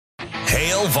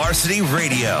Hail Varsity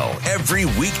Radio, every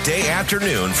weekday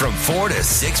afternoon from 4 to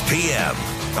 6 p.m.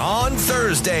 On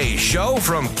Thursday, show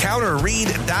from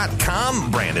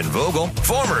counterread.com, Brandon Vogel,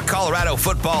 former Colorado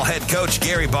football head coach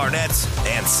Gary Barnett,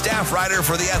 and staff writer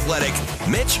for The Athletic,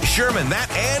 Mitch Sherman, that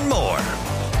and more.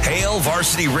 Hail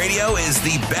Varsity Radio is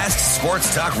the best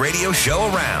sports talk radio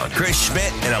show around. Chris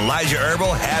Schmidt and Elijah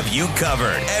Herbal have you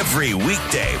covered every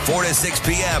weekday, 4 to 6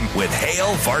 p.m. with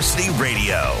Hail Varsity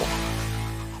Radio.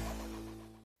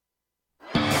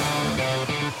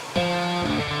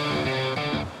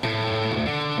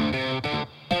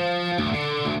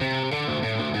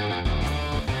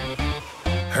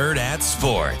 Hurrdat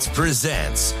Sports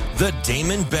presents The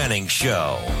Damon Benning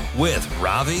Show with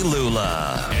Ravi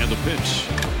Lula. And the pitch.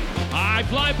 High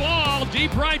fly ball,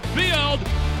 deep right field.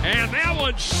 And that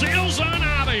one sails on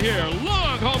out of here.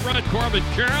 Long home run, Corbin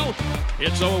Carroll.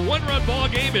 It's a one-run ball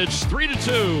game. It's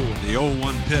 3-2. The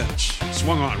 0-1 pitch.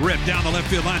 Swung on, ripped down the left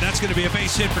field line. That's going to be a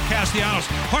base hit for Castellanos.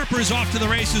 Harper is off to the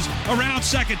races around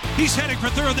second. He's heading for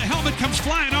third. The helmet comes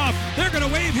flying off. They're going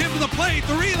to wave him to the plate.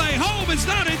 The relay home is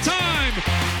not in time.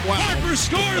 Wow. Harper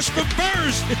scores from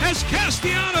first as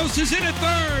Castellanos is in at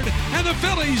third. And the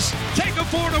Phillies take a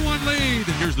 4-1 lead.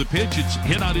 Here's the pitch. It's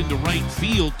hit out into right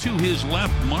field to his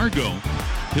left, Margot.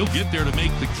 He'll get there to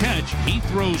make the catch. He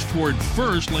throws toward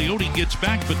first. Leone gets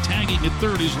back, but tagging at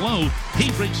third is Lowe. He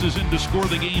races in to score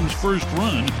the game's first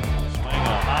run. Swing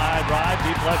a high drive,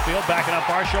 deep left field, backing up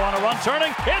Varsho on a run,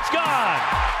 turning. It's gone!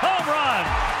 Home run!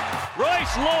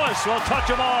 Royce Lewis will touch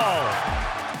them all.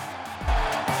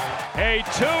 A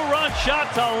two-run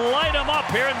shot to light them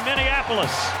up here in Minneapolis.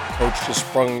 Coach just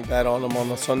sprung that on them on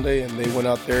the Sunday, and they went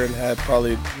out there and had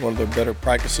probably one of their better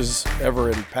practices ever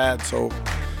in pad. So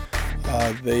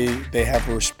they have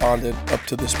responded up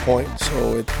to this point.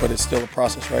 But it's still a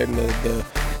process, right? And the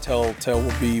telltale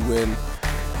will be when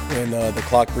the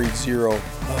clock reads 0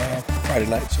 Friday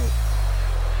night. So.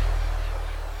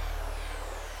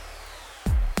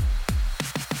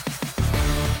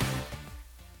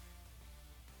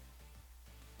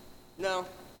 No.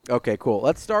 Okay, cool.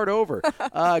 Let's start over.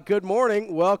 Good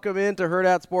morning. Welcome into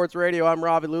Hurrdat Sports Radio. I'm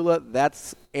Ravi Lula.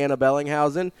 That's Anna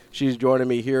Bellinghausen. She's joining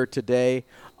me here today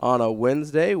on a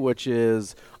Wednesday, which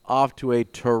is off to a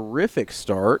terrific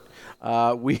start.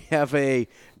 We have a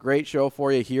great show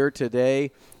for you here today.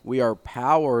 We are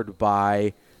powered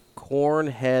by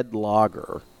Cornhead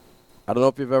Lager. I don't know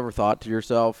if you've ever thought to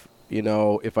yourself,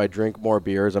 if I drink more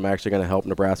beers, I'm actually going to help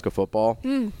Nebraska football.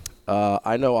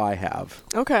 I know I have.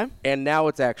 Okay. And now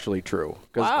it's actually true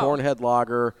because Wow. Cornhead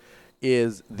Lager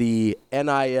is the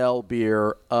NIL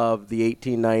beer of the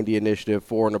 1890 initiative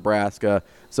for Nebraska.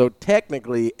 So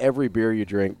technically, every beer you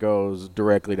drink goes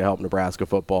directly to help Nebraska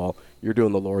football. You're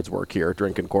doing the Lord's work here,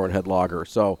 drinking Cornhead Lager.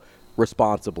 So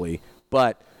responsibly.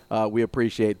 But we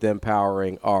appreciate them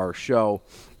powering our show.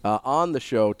 On the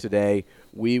show today,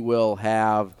 we will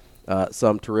have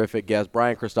some terrific guests.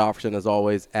 Brian Christopherson, as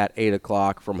always, at 8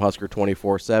 o'clock from Husker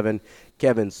 24/7.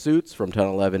 Kevin Suits from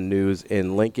 1011 News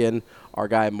in Lincoln. Our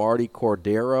guy Marty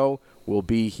Cordero will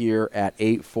be here at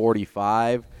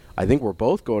 8:45. I think we're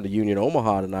both going to Union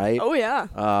Omaha tonight. Oh,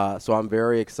 yeah. So I'm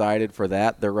very excited for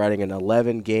that. They're riding an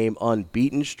 11-game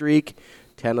unbeaten streak.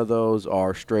 10 of those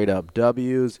are straight-up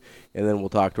W's. And then we'll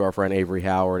talk to our friend Avery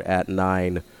Howard at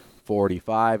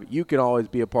 9:45. You can always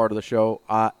be a part of the show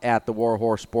at the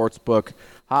Warhorse Sportsbook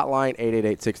hotline,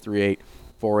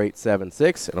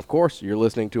 888-638-4876. And, of course, you're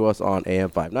listening to us on AM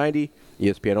 590,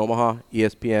 ESPN Omaha,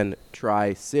 ESPN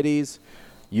Tri-Cities,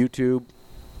 YouTube,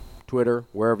 Twitter,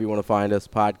 wherever you want to find us,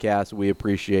 podcast. We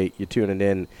appreciate you tuning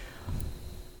in.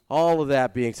 All of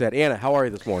that being said, Anna, how are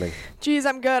you this morning? Geez,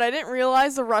 I'm good. I didn't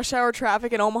realize the rush hour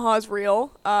traffic in Omaha is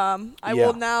real. I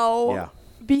will now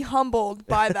be humbled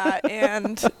by that,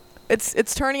 and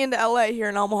it's turning into LA here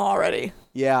in Omaha already.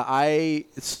 Yeah,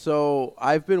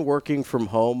 I've been working from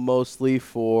home mostly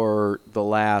for the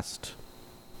last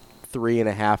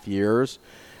 3.5 years,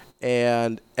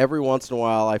 and every once in a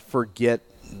while I forget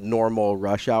normal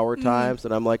rush hour times,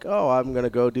 and I'm like, oh, I'm going to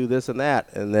go do this and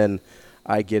that, and then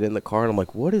I get in the car and I'm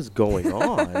like, what is going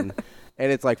on?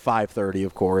 And it's like 5:30,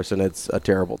 of course, and it's a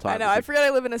terrible time. I know. I forget I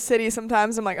live in a city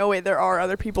sometimes. I'm like, oh, wait, there are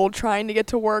other people trying to get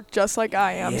to work just like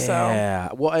I am. Yeah.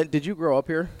 So. Well, did you grow up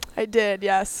here? I did,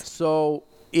 yes. So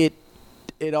it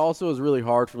also is really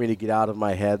hard for me to get out of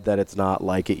my head that it's not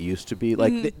like it used to be.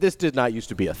 Like, this did not used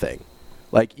to be a thing.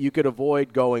 Like, you could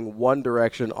avoid going one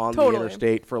direction on the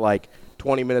interstate for like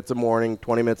 20 minutes in the morning,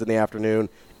 20 minutes in the afternoon,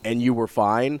 and you were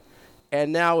fine.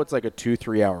 And now it's like a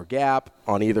 2-3 hour gap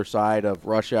on either side of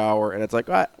rush hour, and it's like,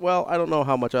 well, I don't know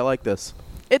how much I like this.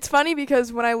 It's funny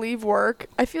because when I leave work,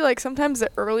 I feel like sometimes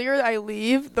the earlier I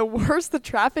leave, the worse the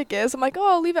traffic is. I'm like,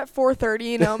 oh, I'll leave at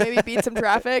 4:30, maybe beat some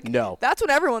traffic. No. That's when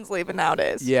everyone's leaving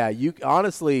nowadays. Yeah, you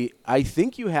honestly, I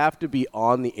think you have to be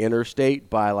on the interstate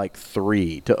by like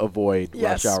 3 to avoid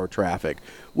rush hour traffic,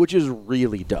 which is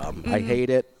really dumb. I hate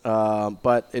it,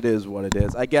 but it is what it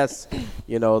is. I guess,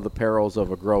 the perils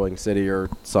of a growing city or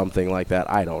something like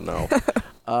that. I don't know.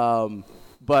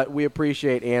 But we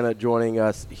appreciate Anna joining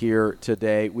us here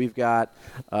today. We've got,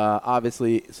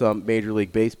 obviously, some Major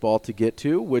League Baseball to get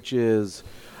to, which is,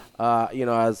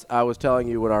 as I was telling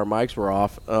you when our mics were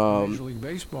off. Major League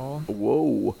Baseball.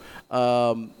 Whoa.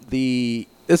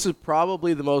 This is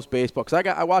probably the most baseball, because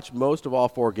I watched most of all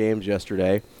 4 games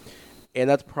yesterday, and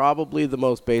that's probably the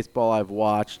most baseball I've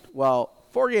watched. Well,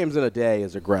 4 games in a day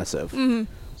is aggressive.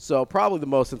 So probably the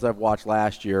most since I've watched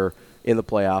last year in the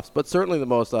playoffs, but certainly the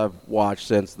most I've watched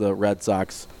since the Red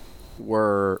Sox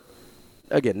were,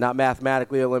 again, not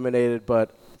mathematically eliminated, but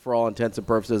for all intents and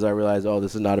purposes, I realized,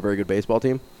 this is not a very good baseball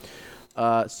team.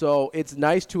 So it's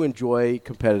nice to enjoy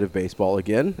competitive baseball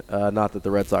again. Not that the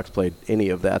Red Sox played any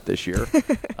of that this year.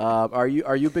 Are you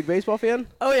a big baseball fan?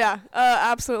 Oh yeah,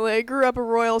 absolutely. I grew up a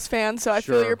Royals fan, so I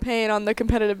feel your pain on the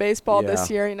competitive baseball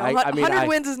this year. 100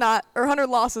 wins is not, or 100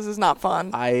 losses is not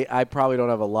fun. I probably don't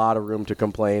have a lot of room to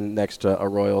complain next to a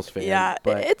Royals fan. Yeah,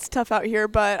 it's tough out here,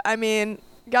 but I mean,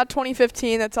 got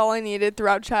 2015. That's all I needed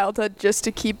throughout childhood just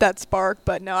to keep that spark.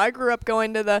 But no, I grew up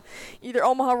going to the either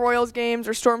Omaha Royals games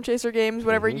or Storm Chaser games,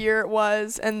 whatever year it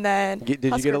was, and then did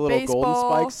you get a little baseball.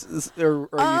 Golden Spikes, or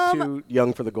are you too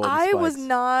young for the Golden Spikes? I was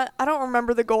not. I don't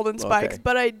remember the Golden Spikes,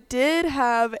 but I did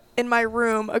have in my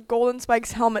room a Golden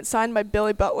Spikes helmet signed by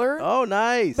Billy Butler. Oh,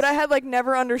 nice. But I had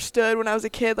never understood when I was a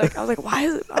kid. I was like, why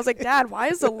is it? I was like, Dad, why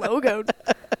is the logo?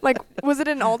 Was it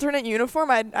an alternate uniform?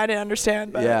 I didn't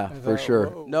understand. But yeah, for sure.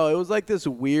 Whoa. No, it was like this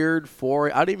weird I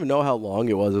don't even know how long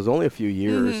it was. It was only a few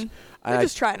years. They're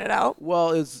just trying it out.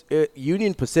 Well,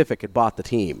 Union Pacific had bought the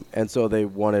team, and so they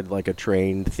wanted a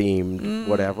trained themed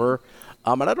whatever.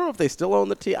 And I don't know if they still own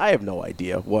the team. I have no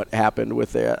idea what happened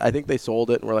with it. I think they sold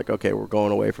it, and we're like, okay, we're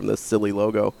going away from this silly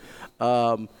logo.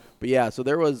 But yeah, so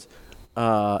there was.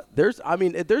 There's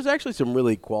actually some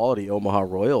really quality Omaha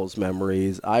Royals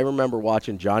memories. I remember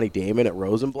watching Johnny Damon at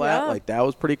Rosenblatt. Yeah. That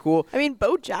was pretty cool. I mean,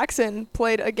 Bo Jackson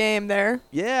played a game there.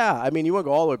 Yeah. I mean, you want to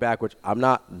go all the way back, which I'm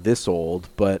not this old,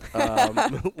 but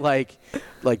like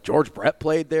George Brett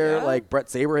played there. Yeah. Brett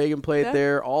Saberhagen played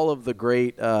there. All of the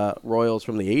great Royals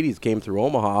from the 80s came through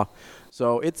Omaha.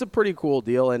 So it's a pretty cool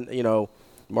deal. And,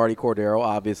 Marty Cordero,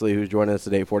 obviously, who's joining us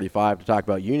at 8:45 to talk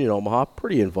about Union Omaha,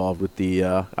 pretty involved with the,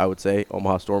 I would say,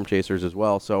 Omaha Storm Chasers as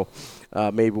well. So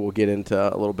maybe we'll get into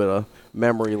a little bit of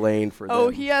memory lane for them. Oh,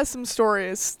 he has some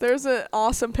stories. There's an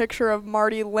awesome picture of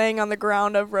Marty laying on the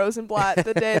ground of Rosenblatt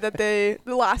the day that the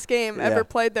last game ever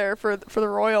played there for the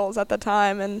Royals at the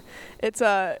time, and it's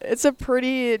a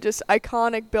pretty just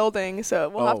iconic building. So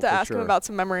we'll have to ask him about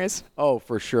some memories. Oh,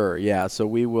 for sure, yeah. So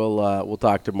we will we'll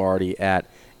talk to Marty at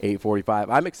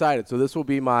 8:45. I'm excited. So this will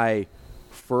be my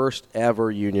first ever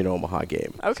Union Omaha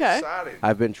game. Okay.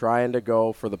 I've been trying to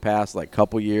go for the past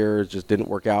couple years, just didn't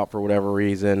work out for whatever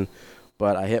reason.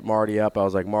 But I hit Marty up. I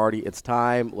was like, Marty, it's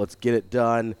time. Let's get it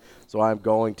done. So I'm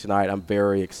going tonight. I'm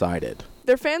very excited.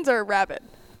 Their fans are rabid.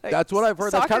 That's what I've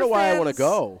heard. That's kind of why I want to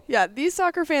go. Yeah, these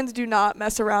soccer fans do not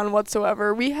mess around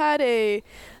whatsoever. We had an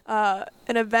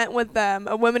event with them,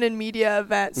 a women in media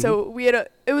event. So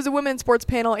it was a women's sports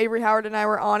panel. Avery Howard and I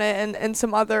were on it, and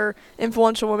some other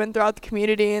influential women throughout the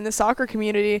community and the soccer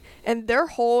community, and their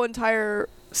whole entire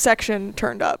section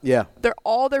turned up. Yeah.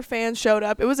 All their fans showed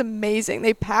up. It was amazing.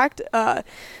 They packed the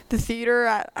theater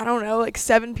at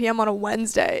 7 p.m. on a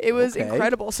Wednesday. It was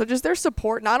incredible. So just their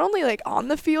support, not only on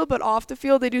the field but off the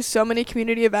field. They do so many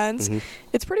community events.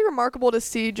 It's pretty remarkable to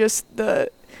see just the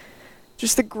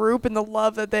group and the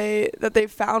love that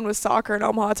they've found with soccer in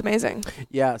Omaha. It's amazing.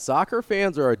 Yeah, soccer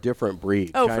fans are a different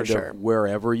breed. Oh, for sure.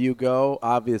 Wherever you go,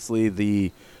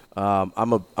 obviously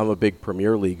I'm a big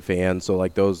Premier League fan, so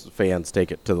those fans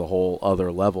take it to the whole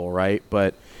other level, right?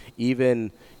 But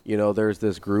even there's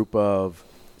this group of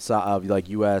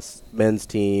U.S. men's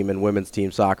team and women's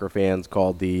team soccer fans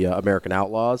called the American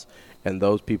Outlaws, and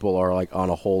those people are on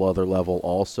a whole other level.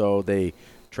 Also, they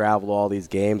travel to all these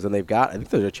games, and I think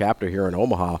there's a chapter here in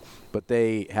Omaha, but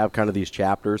they have kind of these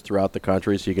chapters throughout the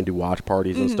country, so you can do watch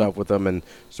parties and stuff with them and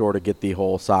sort of get the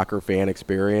whole soccer fan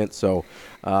experience. So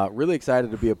really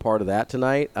excited to be a part of that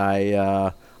tonight.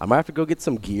 I might have to go get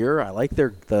some gear. I like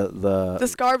the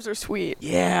scarves are sweet.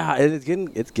 Yeah, and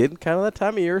it's getting kind of that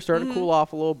time of year, starting to cool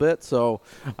off a little bit. So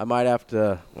I might have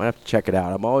to check it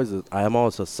out. I am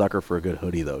always a sucker for a good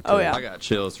hoodie though. Too. Oh yeah, I got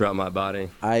chills throughout my body.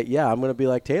 I'm gonna be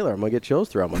like Taylor. I'm gonna get chills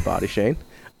throughout my body, Shane.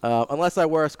 Unless I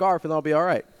wear a scarf, and I'll be all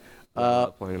right.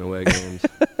 Playing away games.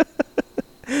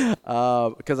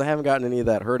 Because I haven't gotten any of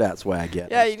that Hurrdat swag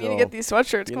yet. Yeah, you need to get these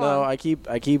sweatshirts. You know, I keep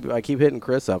hitting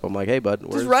Chris up. I'm like, hey, bud.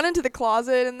 Just run into the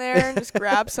closet in there and just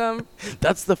grab some.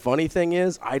 That's the funny thing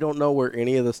is, I don't know where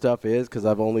any of the stuff is because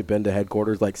I've only been to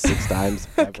headquarters like 6 times.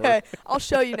 Okay, I'll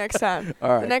show you next time. All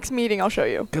right. The next meeting, I'll show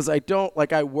you. Because I don't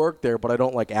I work there, but I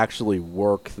don't actually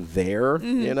work there.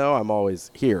 Mm-hmm. You know, I'm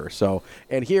always here. So,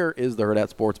 and here is the Hurrdat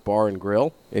Sports Bar and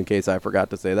Grill. In case I forgot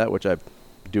to say that, which I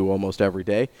do almost every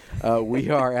day. We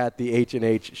are at the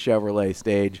H&H Chevrolet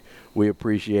stage. We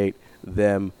appreciate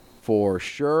them for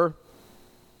sure.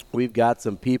 We've got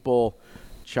some people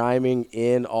chiming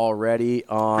in already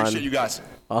on Appreciate you guys.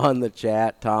 On the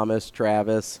chat. Thomas,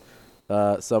 Travis,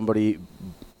 somebody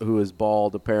who is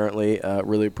bald apparently.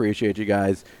 Really appreciate you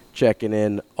guys checking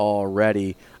in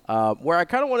already. Where I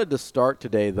kind of wanted to start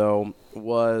today though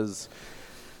was,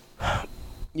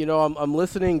 you know, I'm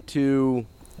listening to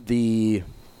the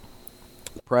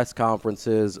press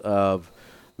conferences of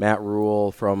Matt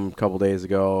Rule from a couple days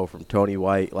ago, from Tony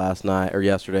White last night or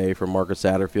yesterday, from Marcus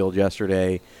Satterfield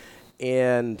yesterday.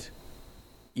 And,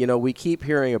 you know, we keep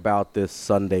hearing about this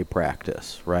Sunday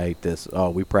practice, right?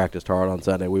 We practiced hard on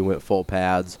Sunday. We went full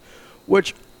pads,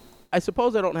 which I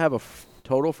suppose I don't have a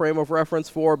total frame of reference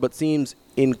for, but seems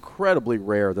incredibly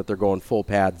rare that they're going full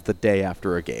pads the day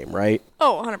after a game, right?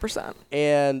 Oh, 100%.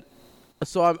 And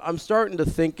so I'm starting to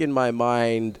think in my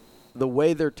mind the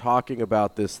way they're talking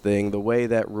about this thing, the way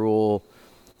that Rule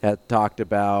had talked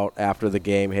about after the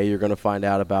game, hey, you're going to find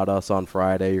out about us on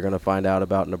Friday. You're going to find out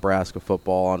about Nebraska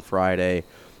football on Friday.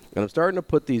 And I'm starting to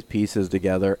put these pieces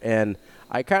together, and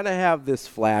I kind of have this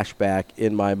flashback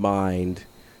in my mind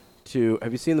to –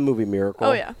 have you seen the movie Miracle?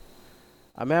 Oh, yeah.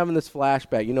 I'm having this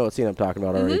flashback. You know what scene I'm talking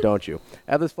about already, don't you?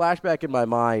 I have this flashback in my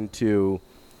mind to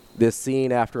this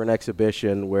scene after an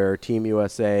exhibition where Team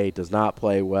USA does not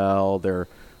play well. They're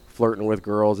flirting with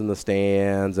girls in the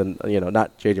stands and, you know,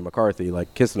 not J.J. McCarthy,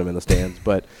 like kissing them in the stands,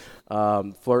 but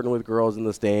flirting with girls in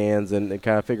the stands and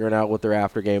kind of figuring out what their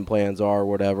after-game plans are or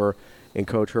whatever. And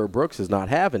Coach Herb Brooks is not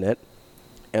having it.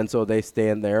 And so they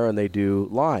stand there and they do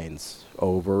lines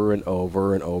over and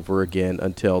over and over again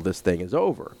until this thing is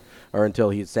over, or until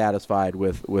he's satisfied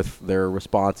with their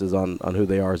responses on who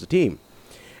they are as a team.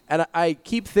 And I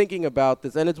keep thinking about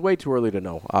this, and it's way too early to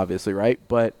know, obviously, right?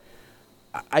 But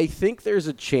I think there's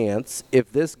a chance if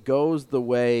this goes the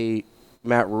way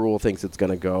Matt Rule thinks it's going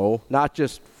to go, not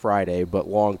just Friday, but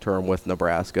long-term with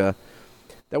Nebraska,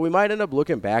 that we might end up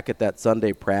looking back at that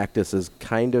Sunday practice as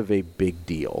kind of a big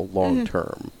deal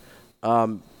long-term.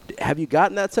 Have you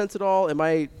gotten that sense at all? Am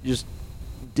I just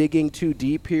digging too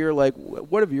deep here? Like,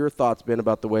 what have your thoughts been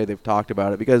about the way they've talked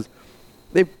about it? Because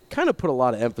they've kind of put a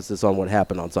lot of emphasis on what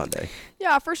happened on Sunday.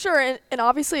 Yeah, for sure. And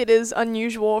obviously it is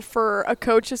unusual for a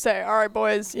coach to say, all right,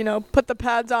 boys, you know, put the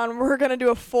pads on. We're going to do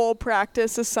a full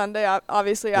practice this Sunday,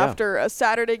 obviously after a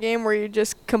Saturday game where you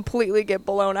just completely get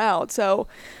blown out. So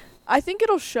I think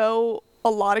it'll show a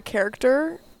lot of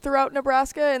character throughout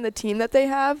Nebraska and the team that they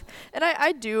have. And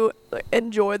I do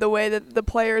enjoy the way that the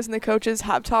players and the coaches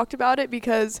have talked about it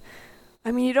because –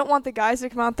 I mean, you don't want the guys to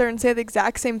come out there and say the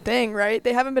exact same thing, right?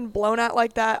 They haven't been blown out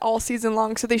like that all season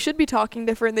long, so they should be talking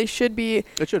different. They should be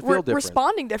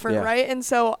responding different, right? And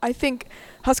so I think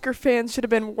Husker fans should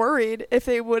have been worried if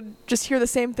they would just hear the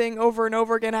same thing over and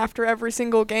over again after every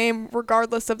single game,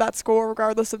 regardless of that score,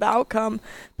 regardless of the outcome.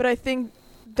 But I think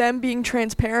them being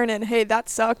transparent and, hey, that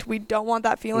sucked. We don't want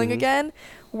that feeling again.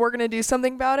 We're going to do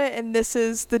something about it, and this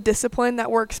is the discipline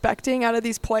that we're expecting out of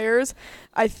these players,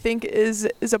 I think is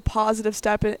a positive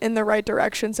step in the right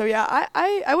direction. So, yeah,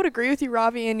 I would agree with you,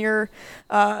 Ravi, in your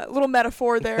little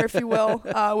metaphor there, if you will,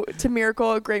 to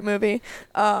Miracle, a great movie.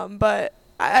 But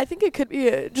I think it could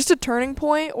be just a turning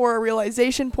point or a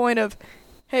realization point of,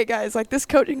 hey, guys, like this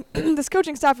coaching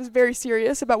staff is very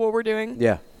serious about what we're doing.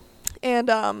 Yeah.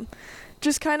 And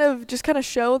just kind of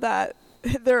show that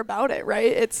they're about it,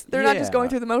 right? They're not just going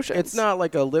through the motions. It's not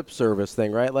like a lip service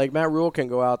thing, right? Like Matt Rule can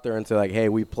go out there and say like, hey,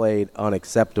 we played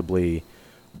unacceptably,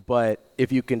 but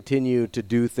if you continue to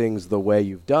do things the way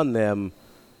you've done them,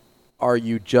 are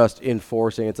you just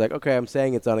enforcing? It's like, okay, I'm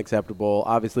saying it's unacceptable.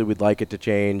 Obviously, we'd like it to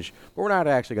change, but we're not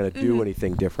actually going to do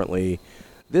anything differently.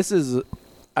 This is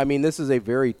a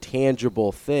very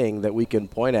tangible thing that we can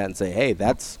point at and say, hey,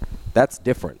 that's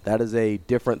different. That is a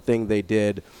different thing they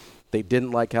did. They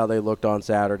didn't like how they looked on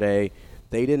Saturday.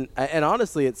 They didn't, and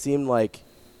honestly, it seemed like,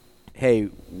 hey,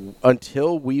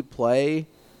 until we play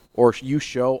or you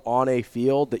show on a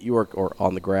field that you are, or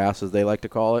on the grass as they like to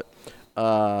call it,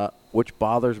 which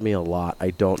bothers me a lot.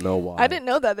 I don't know why. I didn't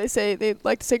know that. They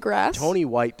like to say grass. Tony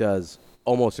White does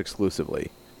almost exclusively.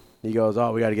 He goes,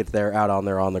 oh, we got to get there out on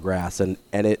there on the grass, and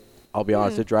it. I'll be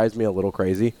honest, it drives me a little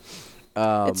crazy.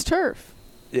 It's turf.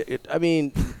 I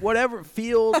mean, whatever,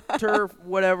 field, turf,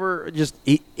 whatever, just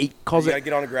he calls you it. You got to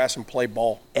get on the grass and play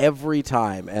ball. Every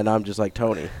time, and I'm just like,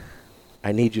 Tony,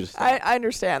 I need you to stop. I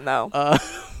understand, though.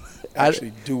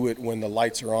 Actually, do it when the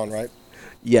lights are on, right?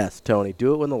 Yes, Tony,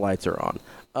 do it when the lights are on.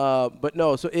 But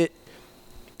no, so it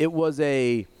was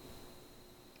to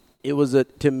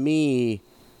me,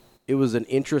 it was an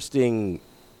interesting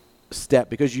step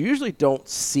because you usually don't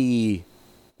see,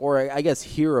 or I guess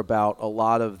hear about a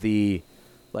lot of the,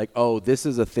 like, oh, this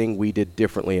is a thing we did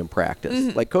differently in practice.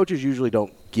 Mm-hmm. Like, coaches usually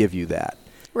don't give you that.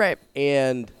 Right.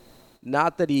 And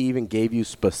not that he even gave you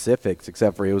specifics,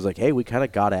 except for he was like, hey, we kind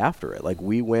of got after it. Like,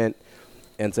 we went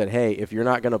and said, hey, if you're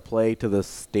not going to play to the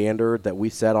standard that we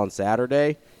set on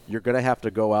Saturday, you're going to have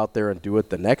to go out there and do it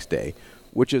the next day,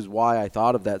 which is why I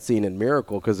thought of that scene in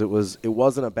Miracle, because it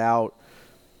wasn't about,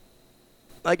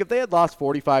 like, if they had lost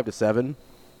 45-7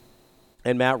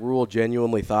 and Matt Rule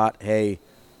genuinely thought, hey,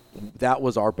 that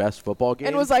was our best football game.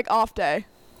 And it was like off day.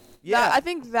 Yeah. I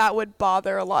think that would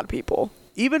bother a lot of people.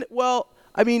 Even, well,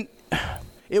 I mean,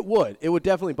 it would. It would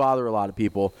definitely bother a lot of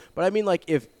people. But I mean, like,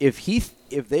 if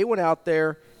they went out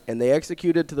there and they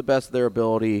executed to the best of their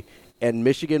ability and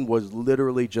Michigan was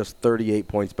literally just 38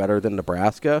 points better than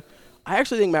Nebraska, I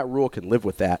actually think Matt Rule can live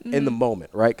with that in the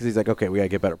moment, right? Because he's like, okay, we got to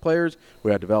get better players. We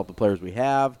got to develop the players we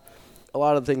have. A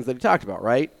lot of the things that he talked about,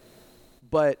 right?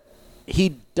 But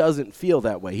he doesn't feel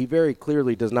that way. He very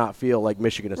clearly does not feel like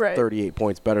Michigan is 38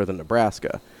 points better than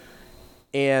Nebraska.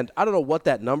 And I don't know what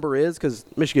that number is because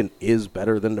Michigan is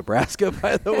better than Nebraska,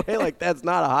 by the way. Like, that's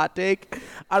not a hot take.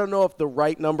 I don't know if the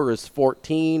right number is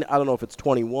 14. I don't know if it's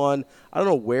 21. I don't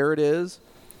know where it is.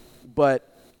 But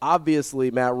obviously,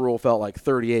 Matt Rule felt like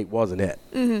 38 wasn't it.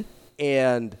 Mm-hmm.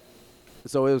 And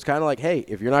so it was kind of like, hey,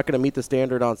 if you're not going to meet the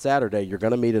standard on Saturday, you're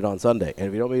going to meet it on Sunday. And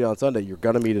if you don't meet it on Sunday, you're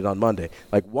going to meet it on Monday.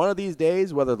 Like, one of these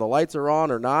days, whether the lights are on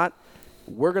or not,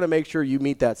 we're going to make sure you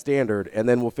meet that standard, and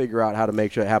then we'll figure out how to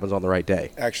make sure it happens on the right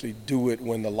day. Actually do it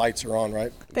when the lights are on,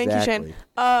 right? Thank you, Shane.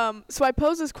 So I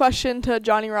posed this question to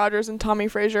Johnny Rogers and Tommy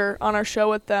Frazier on our show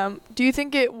with them. Do you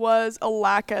think it was a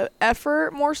lack of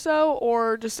effort more so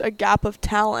or just a gap of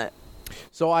talent?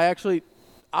 So I actually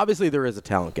 – obviously there is a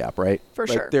talent gap, right? For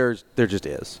sure. There just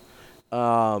is,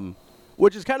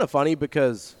 which is kind of funny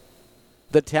because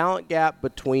the talent gap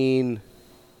between –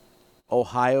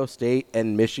 Ohio State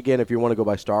and Michigan, if you want to go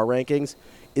by star rankings,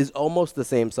 is almost the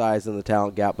same size in the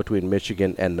talent gap between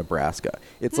Michigan and Nebraska.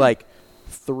 It's like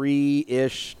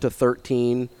 3-ish to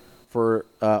 13 for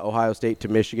Ohio State to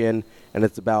Michigan, and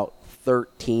it's about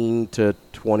 13 to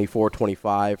 24,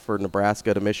 25 for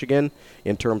Nebraska to Michigan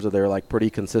in terms of their like pretty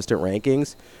consistent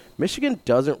rankings. Michigan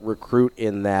doesn't recruit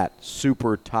in that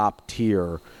super top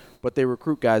tier, but they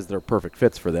recruit guys that are perfect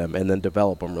fits for them and then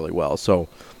develop them really well. So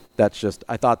that's just,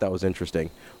 I thought that was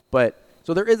interesting. But,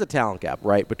 so there is a talent gap,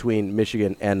 right, between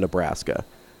Michigan and Nebraska.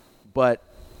 But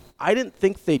I didn't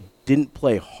think they didn't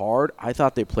play hard. I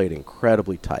thought they played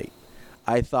incredibly tight.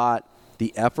 I thought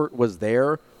the effort was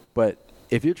there, but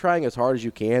if you're trying as hard as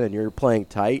you can and you're playing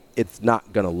tight, it's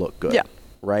not going to look good,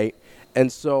 right?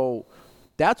 And so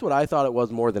that's what I thought it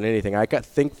was more than anything. I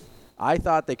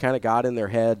thought they kind of got in their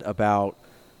head about,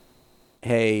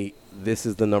 hey, this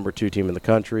is the number 2 team in the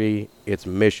country. It's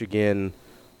Michigan.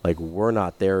 Like, we're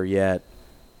not there yet.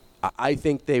 I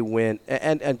think they went,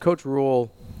 and Coach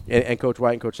Rule and Coach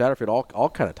White and Coach Satterfield all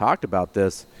kind of talked about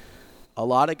this. A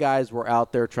lot of guys were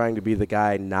out there trying to be the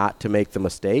guy not to make the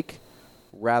mistake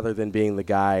rather than being the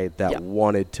guy that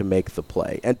wanted to make the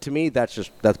play. And to me, that's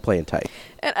playing tight.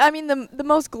 And, I mean, the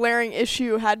most glaring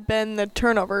issue had been the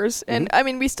turnovers. And, I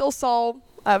mean, we still saw –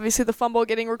 obviously, the fumble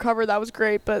getting recovered, that was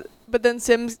great. But then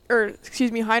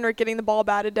Heinrich getting the ball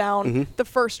batted down the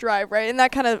first drive, right? And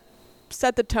that kind of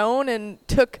set the tone and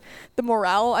took the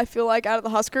morale, I feel like, out of the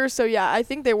Huskers. So, yeah, I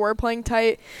think they were playing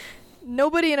tight.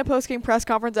 Nobody in a post-game press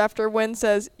conference after a win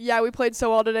says, yeah, we played so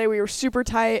well today. We were super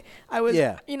tight.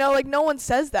 No one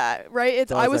says that,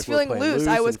 right? I was feeling loose.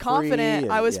 I was confident.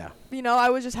 I was, I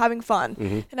was just having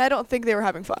fun. And I don't think they were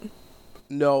having fun.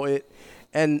 No,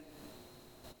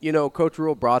 Coach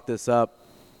Rule brought this up,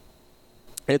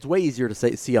 and it's way easier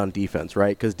to see on defense,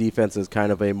 right? Because defense is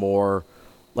kind of a more,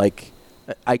 like,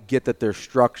 I get that there's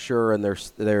structure and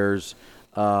there's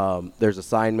There's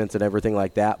assignments and everything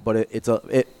like that, but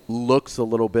it looks a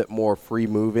little bit more free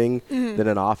moving than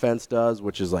an offense does,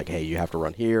 which is like, hey, you have to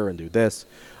run here and do this.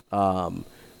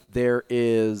 There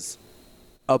is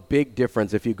a big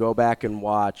difference if you go back and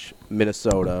watch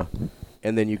Minnesota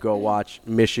and then you go watch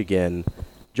Michigan.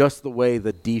 Just the way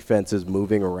the defense is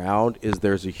moving around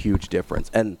there's a huge difference.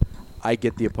 And I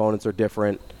get the opponents are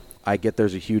different. I get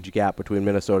there's a huge gap between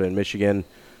Minnesota and Michigan,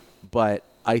 but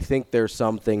I think there's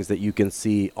some things that you can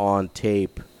see on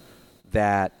tape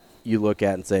that you look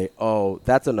at and say, oh,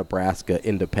 that's a Nebraska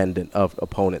independent of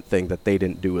opponent thing that they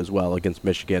didn't do as well against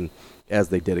Michigan as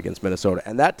they did against Minnesota.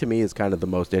 And that to me is kind of the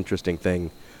most interesting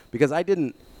thing, because I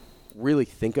didn't really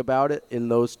think about it in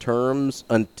those terms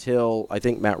until I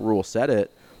think Matt Rule said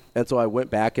it. And so I went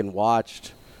back and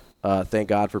watched, thank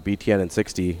God for BTN and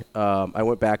 60. I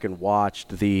went back and watched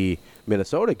the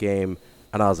Minnesota game,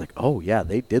 and I was like, oh, yeah,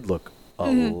 they did look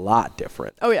a lot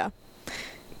different. Oh, yeah.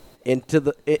 And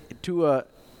to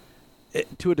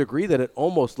a degree that it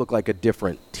almost looked like a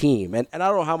different team. And I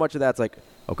don't know how much of that's like,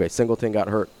 okay, Singleton got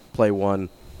hurt, play one,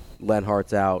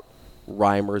 Lenhart's out,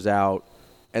 Reimer's out.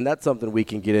 And that's something we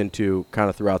can get into kind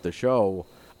of throughout the show.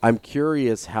 I'm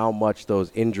curious how much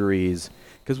those injuries –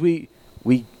 because we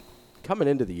coming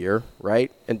into the year,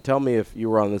 right, and tell me if you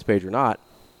were on this page or not,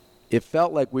 it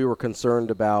felt like we were concerned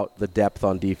about the depth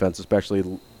on defense,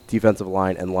 especially defensive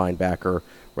line and linebacker.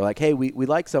 We're like, hey, we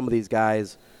like some of these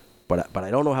guys, but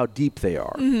I don't know how deep they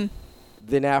are. Mm-hmm.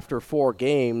 Then after 4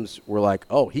 games, we're like,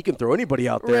 oh, he can throw anybody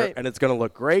out there, right, and it's going to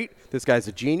look great. This guy's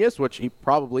a genius, which he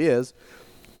probably is.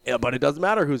 Yeah, but it doesn't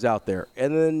matter who's out there.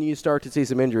 And then you start to see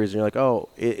some injuries, and you're like, oh,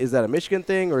 is that a Michigan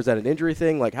thing or is that an injury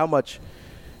thing? Like, how much –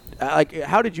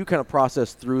 how did you kind of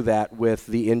process through that with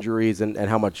the injuries and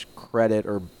how much credit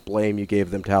or blame you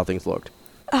gave them to how things looked?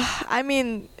 I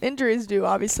mean, injuries do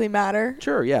obviously matter.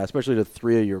 Sure, yeah, especially to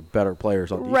 3 of your better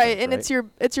players on defense. Right, and it's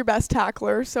your best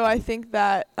tackler, so I think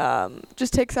that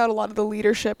just takes out a lot of the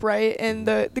leadership, right? And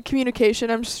the communication,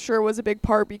 I'm sure, was a big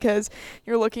part, because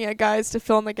you're looking at guys to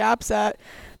fill in the gaps that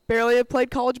barely have played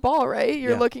college ball, right?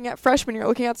 You're looking at freshmen, you're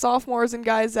looking at sophomores and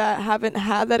guys that haven't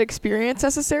had that experience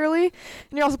necessarily. And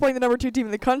you're also playing the number 2 team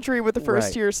in the country with the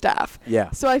first-year staff.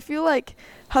 Yeah. So I feel like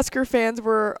Husker fans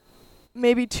were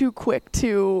maybe too quick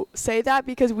to say that,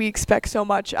 because we expect so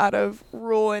much out of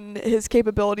Rule and his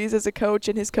capabilities as a coach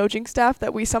and his coaching staff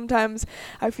that we sometimes,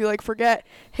 I feel like, forget,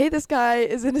 hey, this guy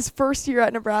is in his first year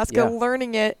at Nebraska,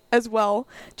 learning it as well,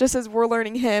 just as we're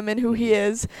learning him and who he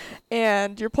is.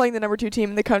 And you're playing the number 2 team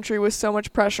in the country with so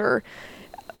much pressure.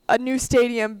 A new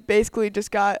stadium basically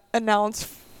just got announced,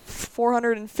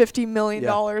 $450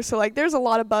 million. So, like, there's a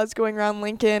lot of buzz going around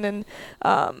Lincoln, and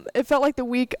it felt like the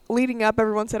week leading up,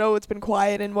 everyone said, oh, it's been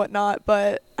quiet and whatnot.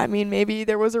 But, I mean, maybe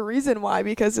there was a reason why,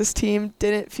 because this team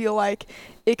didn't feel like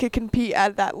it could compete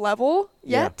at that level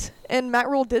yet. Yeah. And Matt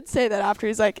Rule did say that after.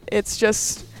 He's like, it's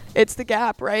the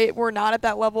gap, right? We're not at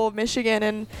that level of Michigan,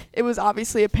 and it was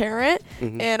obviously apparent.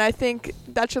 Mm-hmm. And I think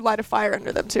that should light a fire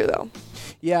under them too, though.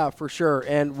 Yeah, for sure.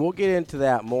 And we'll get into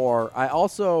that more. I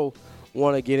also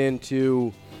want to get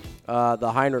into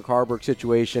the Heinrich Haarberg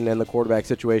situation and the quarterback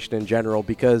situation in general,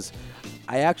 because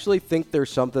I actually think there's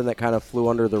something that kind of flew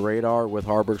under the radar with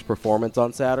Haarberg's performance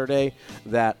on Saturday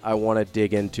that I want to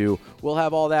dig into. We'll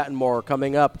have all that and more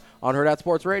coming up on Herd at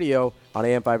Sports Radio on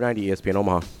AM 590 ESPN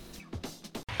Omaha.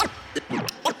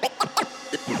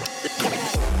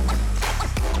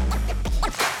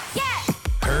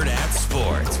 Herd at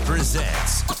Sports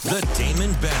presents The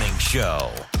Damon Benning Show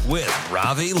with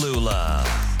Ravi Lula.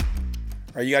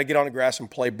 All right, you got to get on the grass and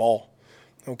play ball,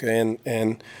 okay?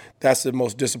 And that's the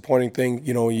most disappointing thing,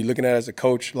 you know, you're looking at it as a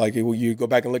coach. Like, you go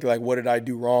back and look at, like, what did I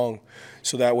do wrong?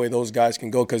 So that way those guys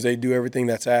can go, because they do everything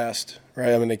that's asked,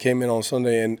 right? I mean, they came in on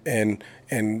Sunday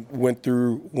and went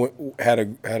through, had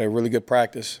a really good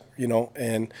practice, you know,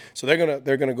 and so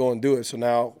they're gonna go and do it. So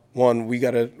now, one, we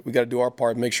gotta do our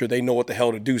part, make sure they know what the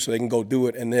hell to do so they can go do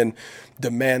it, and then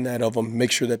demand that of them,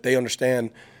 make sure that they understand.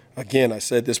 Again, I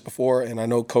said this before, and I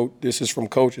know this is from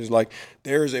coaches, like,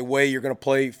 there is a way you're going to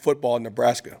play football in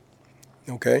Nebraska,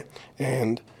 okay?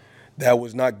 And that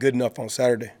was not good enough on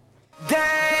Saturday.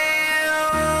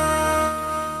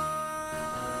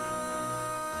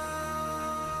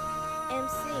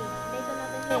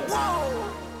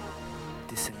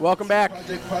 Welcome back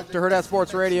to Herd at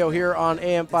Sports Radio here on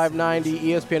AM 590,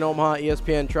 ESPN Omaha,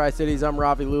 ESPN Tri-Cities. I'm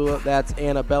Ravi Lula. That's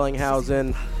Anna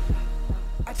Bellinghausen.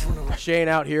 Shane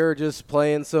out here just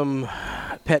playing some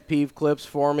pet peeve clips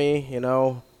for me, you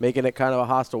know, making it kind of a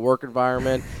hostile work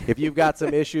environment. If you've got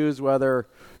some issues, whether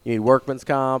you need workman's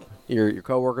comp, your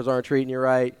coworkers aren't treating you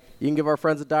right, you can give our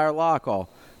friends at Dyer Law a call.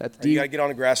 That's You got to get on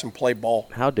the grass and play ball.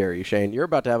 How dare you, Shane? You're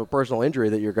about to have a personal injury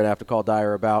that you're going to have to call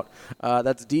Dyer about.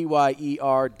 That's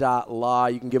DYER.law.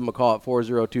 You can give them a call at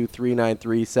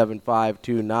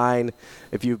 402-393-7529.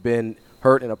 If you've been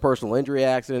hurt in a personal injury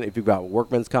accident, if you've got a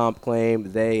workman's comp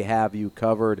claim, they have you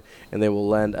covered, and they will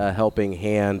lend a helping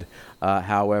hand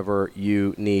however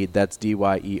you need. That's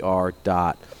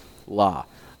DYER.law.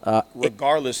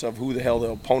 Regardless of who the hell the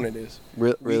opponent is.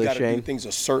 Really, we got to Shane? do things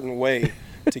a certain way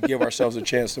to give ourselves a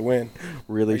chance to win.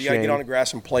 Really, you got to Shane? get on the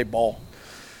grass and play ball.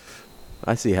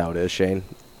 I see how it is, Shane.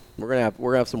 We're gonna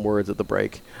have some words at the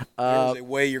break. There's a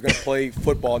way you're going to play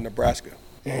football in Nebraska,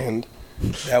 and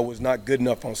that was not good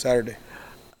enough on Saturday.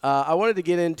 I wanted to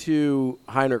get into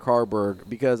Heinrich Haarberg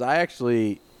because I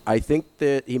think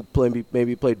that he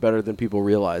maybe played better than people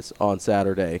realize on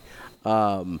Saturday.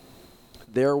 His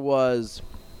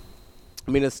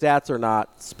stats are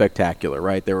not spectacular,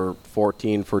 right? They were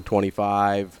 14 for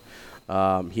 25.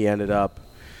 He ended up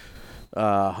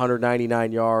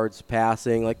 199 yards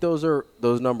passing. Like those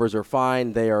numbers are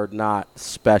fine. They are not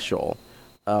special.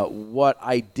 What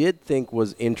I did think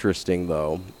was interesting,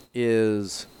 though,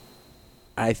 is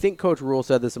I think Coach Rule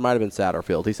said this. It might have been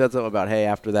Satterfield. He said something about, hey,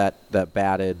 after that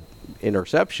batted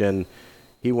interception,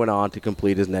 he went on to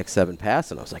complete his next 7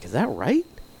 passes. And I was like, is that right?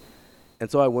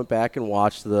 And so I went back and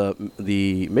watched the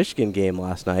Michigan game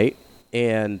last night,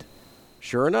 and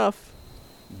sure enough,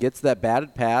 gets that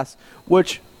batted pass,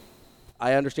 which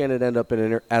I understand it ended up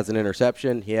as an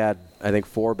interception. He had, I think,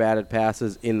 4 batted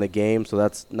passes in the game, so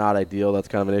that's not ideal. That's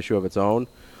kind of an issue of its own.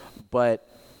 But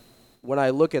when I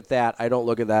look at that, I don't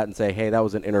look at that and say, hey, that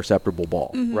was an interceptable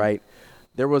ball, right?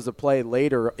 There was a play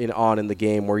later on in the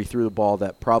game where he threw the ball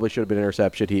that probably should have been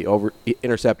intercepted. He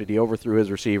intercepted. He overthrew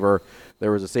his receiver.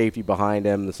 There was a safety behind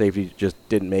him. The safety just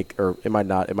didn't make, or it might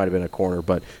not. It might have been a corner,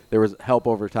 but there was help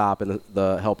over top, and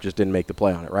the help just didn't make the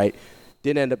play on it. Right?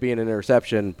 Didn't end up being an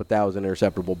interception, but that was an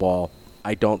interceptable ball.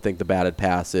 I don't think the batted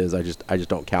pass is. I just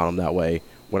don't count them that way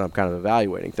when I'm kind of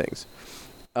evaluating things.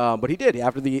 But he did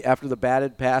after the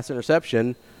batted pass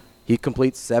interception. He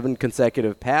completes 7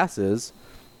 consecutive passes.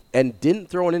 And didn't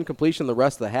throw an incompletion the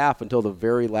rest of the half until the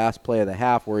very last play of the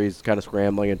half, where he's kind of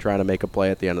scrambling and trying to make a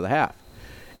play at the end of the half.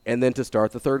 And then to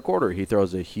start the third quarter, he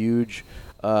throws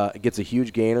gets a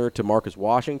huge gainer to Marcus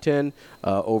Washington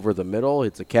over the middle.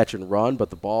 It's a catch and run, but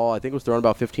the ball, I think, was thrown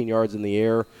about 15 yards in the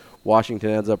air. Washington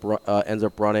ends up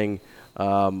running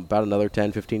about another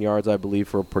 10, 15 yards, I believe,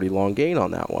 for a pretty long gain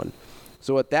on that one.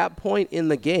 So at that point in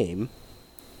the game,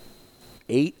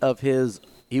 he was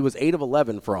 8 of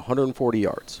 11 for 140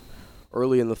 yards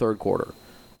early in the third quarter.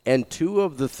 And 2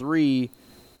 of the 3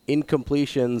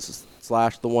 incompletions /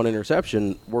 the 1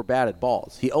 interception were batted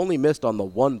balls. He only missed on the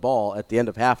 1 ball at the end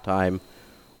of halftime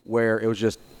where it was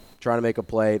just trying to make a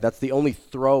play. That's the only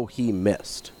throw he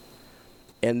missed.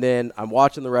 And then I'm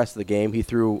watching the rest of the game. He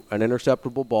threw an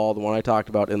interceptable ball, the one I talked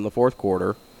about in the fourth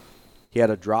quarter. He had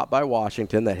a drop by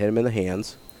Washington that hit him in the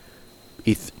hands.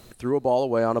 He threw a ball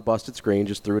away on a busted screen,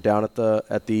 just threw it down at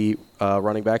the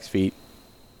running back's feet,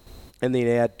 and then he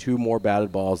had 2 more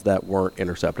batted balls that weren't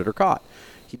intercepted or caught.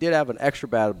 He did have an extra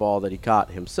batted ball that he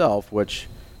caught himself, which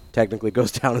technically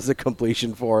goes down as a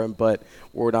completion for him, but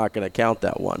we're not going to count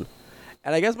that one.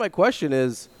 And I guess my question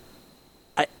is,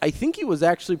 I think he was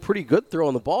actually pretty good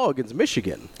throwing the ball against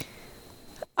Michigan.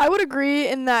 I would agree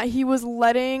in that he was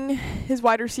letting his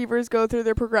wide receivers go through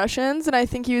their progressions, and I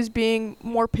think he was being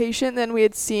more patient than we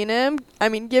had seen him. I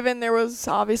mean, given there was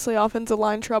obviously offensive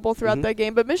line trouble throughout that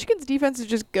game, but Michigan's defense is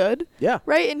just good. Yeah.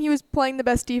 Right? And he was playing the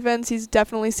best defense he's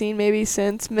definitely seen maybe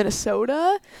since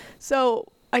Minnesota.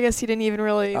 So I guess he didn't even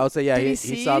really. I would say, yeah, he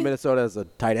saw Minnesota as a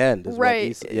tight end.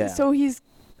 Right. So he's,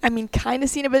 kind of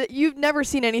seen it, but you've never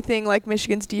seen anything like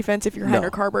Michigan's defense if you're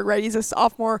Heinrich Haarberg, right? He's a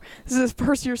sophomore. This is his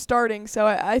first year starting. So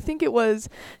I think it was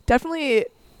definitely,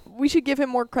 we should give him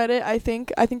more credit, I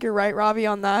think. I think you're right, Ravi,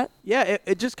 on that. Yeah,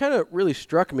 it just kind of really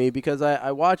struck me because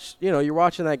I watched, you're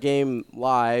watching that game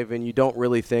live and you don't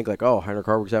really think like, oh, Heinrich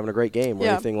Haarberg's having a great game or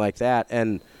anything like that.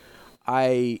 And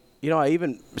I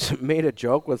even made a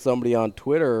joke with somebody on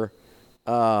Twitter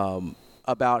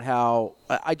about how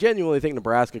I genuinely think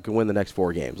Nebraska can win the next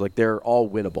 4 games. Like, they're all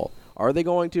winnable. Are they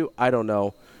going to? I don't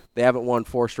know. They haven't won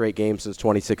 4 straight games since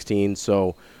 2016,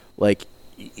 so,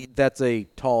 that's a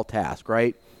tall task,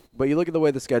 right? But you look at the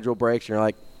way the schedule breaks, and you're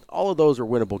like, all of those are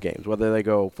winnable games. Whether they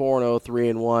go 4-0,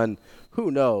 3-1,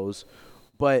 who knows?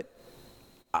 But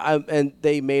And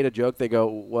they made a joke. They go,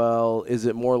 well, is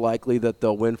it more likely that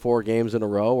they'll win 4 games in a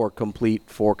row or complete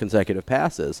 4 consecutive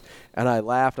passes? And I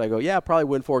laughed. I go, yeah, probably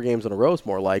win 4 games in a row is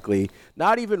more likely.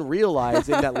 Not even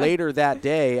realizing that later that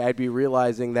day I'd be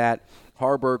realizing that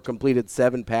Haarberg completed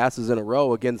 7 passes in a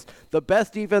row against the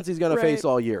best defense he's going to face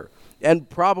all year. And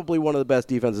probably one of the best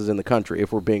defenses in the country,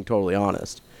 if we're being totally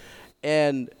honest.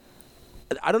 And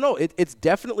I don't know. It's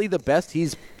definitely the best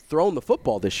he's thrown the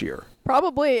football this year.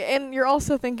 Probably. And you're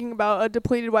also thinking about a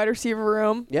depleted wide receiver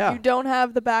room. Yeah. You don't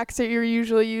have the backs that you're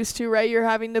usually used to, right? You're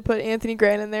having to put Anthony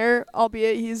Grant in there,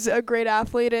 albeit he's a great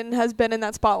athlete and has been in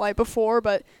that spotlight before,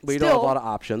 but you still, don't have a lot of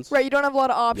options. Right, you don't have a lot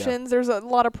of options. Yeah. There's a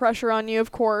lot of pressure on you,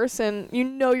 of course, and you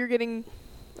know you're getting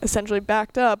essentially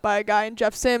backed up by a guy in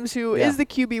Jeff Sims who is the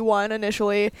QB1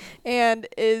 initially and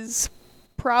is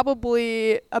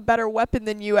probably a better weapon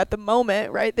than you at the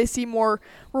moment, right? They see more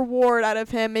reward out of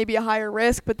him, maybe a higher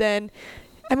risk, but then,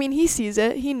 I mean, he sees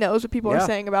it. He knows what people are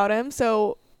saying about him.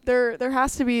 So there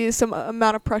has to be some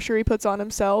amount of pressure he puts on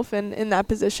himself and in that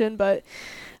position. But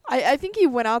I think he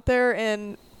went out there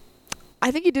and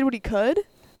I think he did what he could.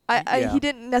 He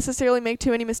didn't necessarily make too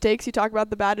many mistakes. You talk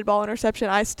about the batted ball interception.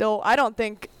 I don't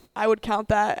think I would count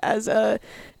that as a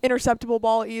interceptable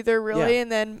ball either, really.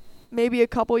 And then maybe a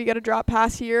couple you got to drop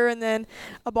pass here and then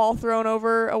a ball thrown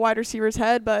over a wide receiver's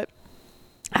head. But,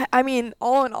 I mean,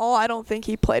 all in all, I don't think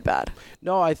he played bad.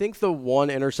 No, I think the one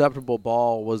interceptable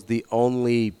ball was the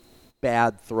only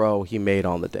bad throw he made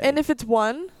on the day. And if it's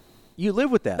one, you live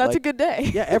with that. That's a good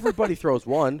day. Yeah, everybody throws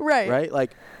one. Right?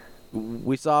 Like,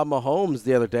 we saw Mahomes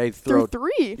the other day throw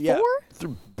 3, 4?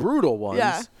 Brutal ones.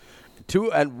 Yeah.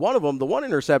 2, and one of them, the one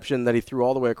interception that he threw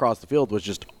all the way across the field was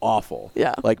just awful.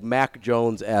 Yeah. Like Mac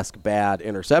Jones-esque bad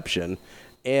interception.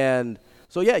 And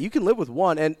so, yeah, you can live with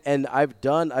one. And I've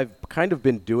kind of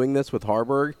been doing this with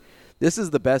Haarberg. This is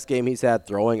the best game he's had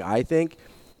throwing, I think.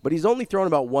 But he's only thrown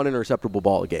about one interceptable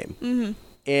ball a game. Mm-hmm.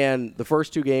 And the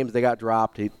first 2 games, they got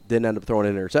dropped. He didn't end up throwing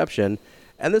an interception.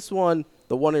 And this one,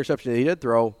 the one interception that he did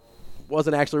throw,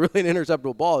 wasn't actually really an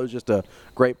interceptable ball. It was just a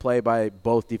great play by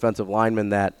both defensive linemen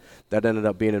that ended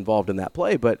up being involved in that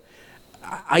play. But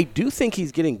I do think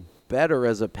he's getting better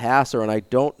as a passer, and I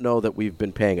don't know that we've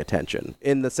been paying attention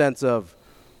in the sense of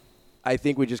I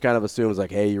think we just kind of assume it's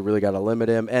like, hey, you really got to limit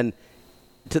him. And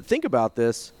to think about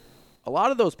this, a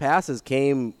lot of those passes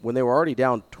came when they were already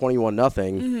down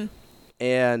 21-0,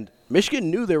 and Michigan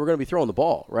knew they were going to be throwing the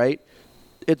ball, right?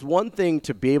 It's one thing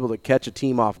to be able to catch a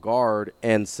team off guard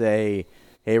and say,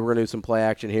 hey, we're going to do some play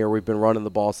action here. We've been running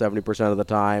the ball 70% of the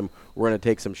time. We're going to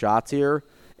take some shots here.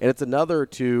 And it's another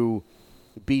to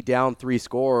be down 3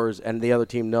 scores and the other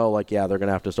team know, like, yeah, they're going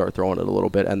to have to start throwing it a little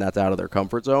bit, and that's out of their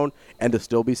comfort zone. And to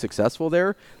still be successful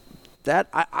there, that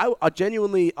I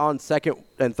genuinely, on second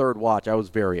and third watch, I was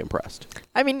very impressed.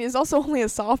 I mean, he's also only a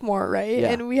sophomore, right?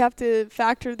 Yeah. And we have to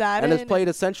factor that in. And has played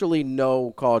essentially no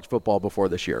college football before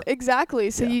this year. Exactly.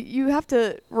 So you have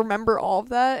to remember all of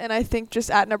that. And I think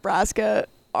just at Nebraska,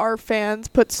 our fans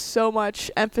put so much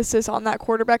emphasis on that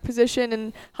quarterback position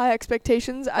and high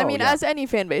expectations. I mean, as any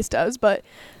fan base does, but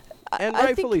and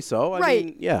rightfully so. I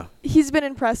mean, yeah. He's been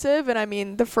impressive, and I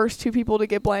mean, the first 2 people to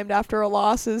get blamed after a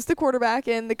loss is the quarterback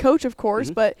and the coach, of course,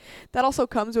 but that also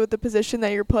comes with the position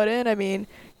that you're put in. I mean,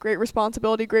 great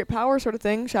responsibility, great power sort of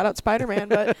thing. Shout out Spider-Man,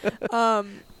 but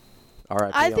all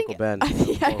right, Uncle Ben.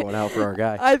 Pouring out for our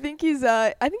guy. I think he's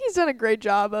done a great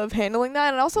job of handling that,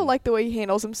 and I also like the way he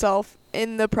handles himself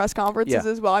in the press conferences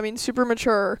as well. I mean, super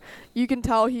mature. You can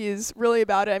tell he's really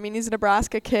about it. I mean, he's a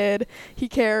Nebraska kid. He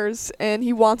cares, and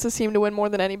he wants his team to win more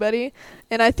than anybody.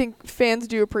 And I think fans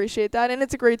do appreciate that, and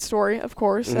it's a great story, of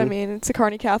course. I mean, it's a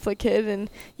Kearney Catholic kid, and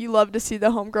you love to see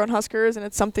the homegrown Huskers, and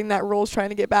it's something that Rule's trying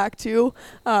to get back to,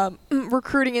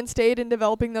 recruiting in state and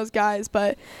developing those guys.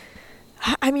 But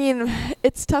I mean,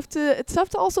 it's tough to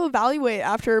also evaluate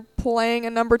after playing a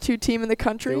number 2 team in the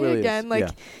country really again. Is. Like,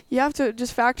 you have to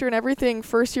just factor in everything: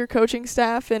 first-year coaching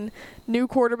staff and new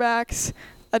quarterbacks,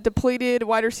 a depleted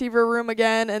wide receiver room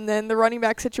again, and then the running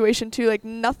back situation too. Like,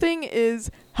 nothing is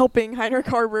helping Heinrich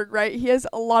Haarberg, right? He has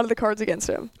a lot of the cards against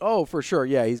him. Oh, for sure.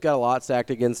 Yeah, he's got a lot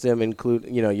stacked against him.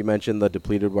 You mentioned the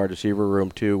depleted wide receiver room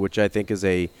too, which I think is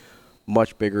a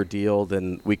much bigger deal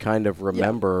than we kind of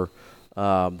remember. Yeah.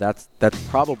 That's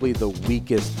probably the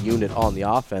weakest unit on the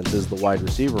offense is the wide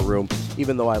receiver room.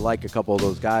 Even though I like a couple of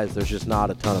those guys, there's just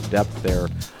not a ton of depth there.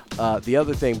 The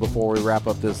other thing before we wrap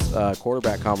up this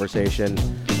quarterback conversation,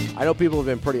 I know people have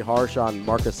been pretty harsh on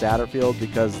Marcus Satterfield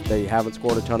because they haven't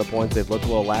scored a ton of points. They've looked a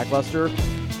little lackluster.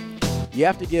 You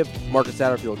have to give Marcus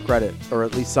Satterfield credit, or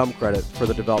at least some credit, for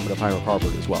the development of Heinrich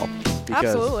Haarberg as well. Because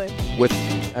absolutely. With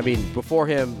I mean, before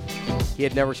him, he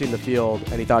had never seen the field,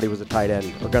 and he thought he was a tight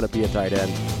end or going to be a tight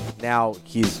end. Now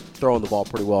he's throwing the ball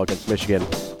pretty well against Michigan.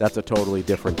 That's a totally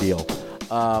different deal.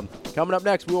 Coming up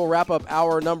next, we will wrap up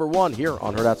hour number 1 here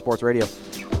on Hurrdat Sports Radio.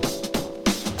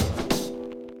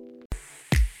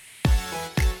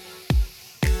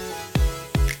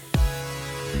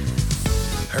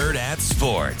 Hurrdat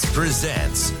Sports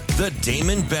presents The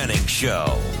Damon Benning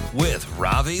Show with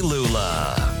Ravi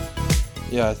Lula.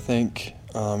 Yeah, I think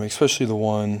especially the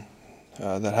one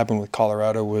that happened with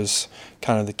Colorado was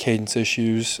kind of the cadence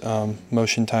issues,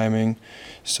 motion timing.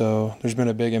 So there's been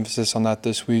a big emphasis on that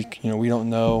this week. We don't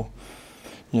know.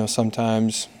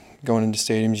 Sometimes going into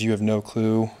stadiums, you have no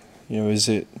clue. Is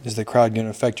the crowd going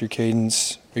to affect your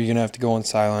cadence? Are you going to have to go on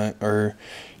silent, or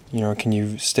can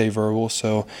you stay verbal?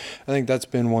 So I think that's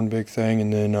been one big thing.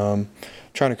 And then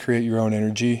trying to create your own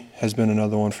energy has been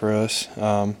another one for us.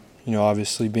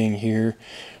 Obviously being here,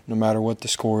 no matter what the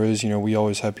score is, we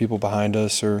always have people behind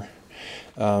us, or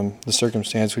the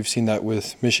circumstance. We've seen that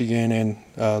with Michigan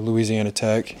and Louisiana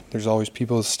Tech. There's always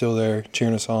people still there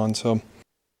cheering us on. So.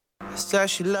 Said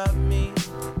she loved me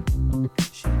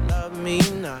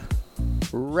not.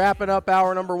 Wrapping up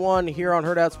hour number 1 here on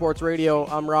Hurrdat Sports Radio.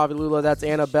 I'm Ravi Lula. That's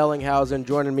Anna Bellinghausen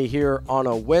joining me here on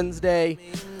a Wednesday.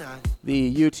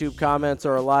 The YouTube comments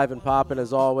are alive and popping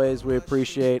as always. We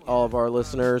appreciate all of our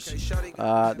listeners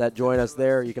that join us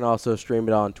there. You can also stream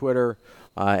it on Twitter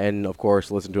and, of course,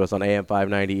 listen to us on AM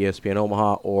 590 ESPN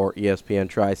Omaha or ESPN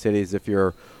Tri-Cities if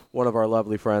you're one of our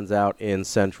lovely friends out in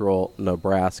central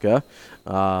Nebraska.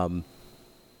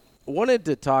 Wanted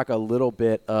to talk a little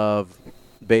bit of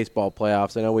baseball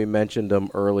playoffs. I know we mentioned them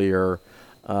earlier.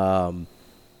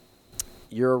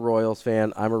 You're a Royals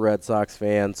fan. I'm a Red Sox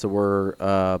fan, so we're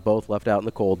both left out in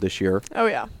the cold this year. Oh,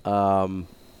 yeah.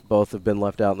 Both have been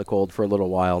left out in the cold for a little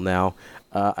while now.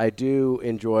 I do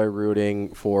enjoy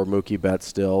rooting for Mookie Betts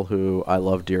still, who I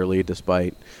love dearly,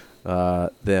 despite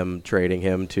them trading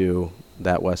him to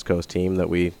that West Coast team that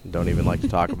we don't even like to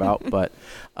talk about. But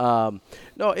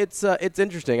no, it's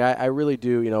interesting. I really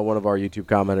do. One of our YouTube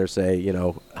commenters say,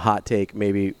 hot take,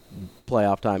 maybe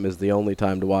playoff time is the only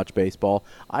time to watch baseball.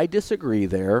 I disagree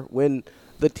there. When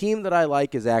the team that I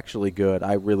like is actually good,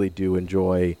 I really do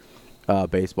enjoy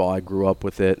baseball. I grew up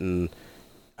with it, and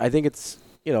I think it's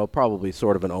probably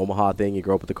sort of an Omaha thing. You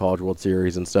grow up with the College World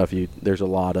Series and stuff. There's a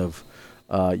lot of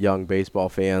young baseball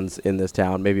fans in this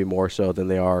town, maybe more so than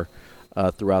they are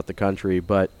throughout the country.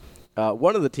 But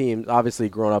one of the teams, obviously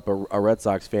growing up a Red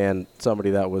Sox fan,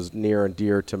 somebody that was near and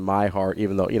dear to my heart,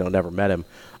 even though, never met him,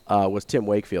 was Tim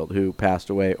Wakefield, who passed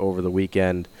away over the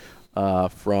weekend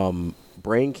from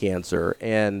brain cancer.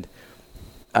 And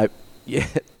I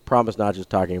promise not just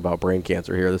talking about brain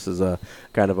cancer here. This is a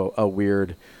kind of a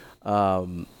weird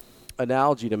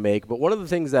analogy to make. But one of the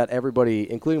things that everybody,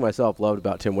 including myself, loved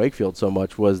about Tim Wakefield so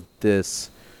much was this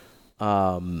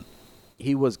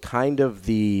he was kind of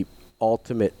the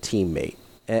ultimate teammate.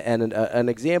 And an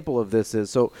example of this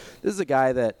is, so this is a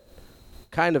guy that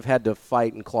kind of had to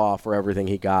fight and claw for everything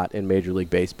he got in Major League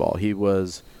Baseball. He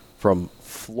was from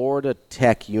Florida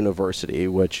Tech University,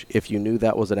 which if you knew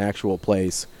that was an actual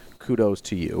place, kudos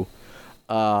to you.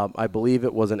 I believe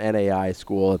it was an NAI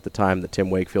school at the time that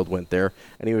Tim Wakefield went there,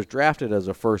 and he was drafted as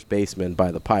a first baseman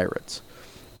by the Pirates.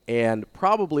 And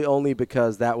probably only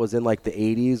because that was in like the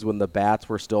 80s when the bats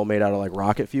were still made out of like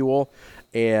rocket fuel,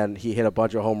 and he hit a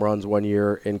bunch of home runs one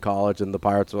year in college, and the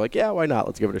Pirates were like, yeah, why not?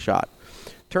 Let's give it a shot.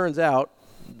 Turns out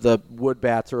the wood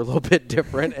bats are a little bit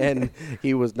different, and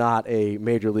he was not a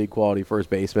major league quality first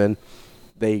baseman.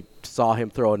 They saw him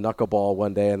throw a knuckleball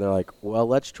one day, and they're like, well,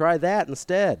 let's try that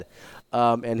instead.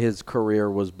 And his career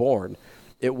was born.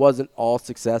 It wasn't all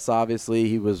success, obviously.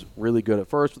 He was really good at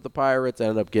first with the Pirates,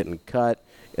 ended up getting cut,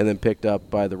 and then picked up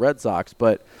by the Red Sox.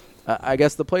 But I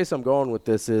guess the place I'm going with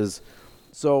this is,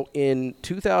 so in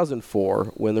 2004,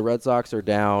 when the Red Sox are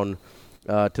down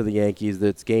to the Yankees,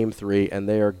 that's Game 3, and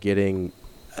they're getting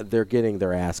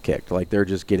their ass kicked. Like, they're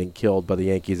just getting killed by the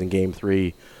Yankees in Game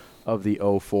 3 of the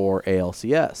 04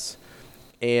 ALCS.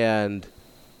 And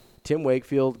Tim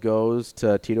Wakefield goes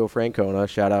to Tito Francona.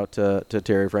 Shout out to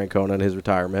Terry Francona and his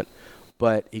retirement.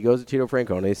 But he goes to Tito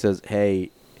Francona. He says,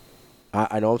 hey,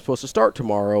 I know I'm supposed to start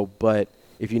tomorrow, but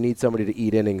if you need somebody to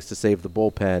eat innings to save the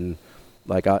bullpen,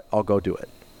 like, I'll go do it.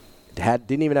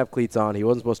 Didn't even have cleats on. He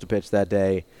wasn't supposed to pitch that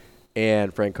day.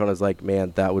 And Francona's like,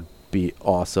 man, that would be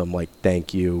awesome. Like,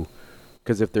 thank you.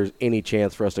 Because if there's any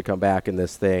chance for us to come back in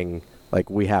this thing, like,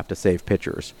 we have to save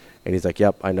pitchers. And he's like,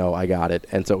 yep, I know, I got it.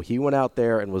 And so he went out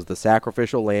there and was the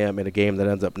sacrificial lamb in a game that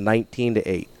ends up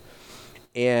 19-8.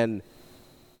 And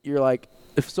you're like,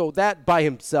 so that by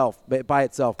itself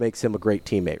makes him a great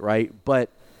teammate, right? But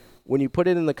when you put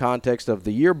it in the context of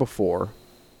the year before,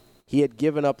 he had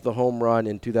given up the home run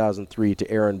in 2003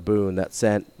 to Aaron Boone that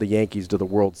sent the Yankees to the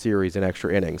World Series in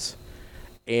extra innings.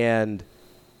 And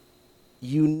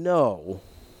you know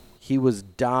he was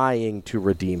dying to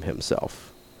redeem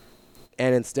himself.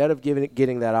 And instead of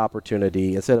getting that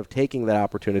opportunity, instead of taking that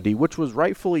opportunity, which was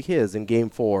rightfully his in Game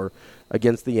 4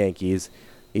 against the Yankees,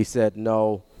 he said,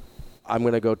 no, I'm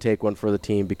going to go take one for the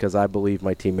team because I believe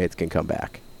my teammates can come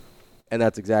back. And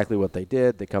that's exactly what they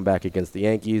did. They come back against the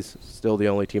Yankees, still the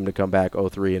only team to come back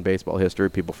 0-3 in baseball history.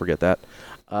 People forget that.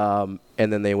 And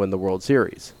then they win the World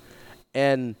Series.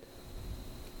 And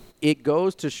it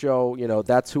goes to show,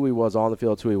 that's who he was on the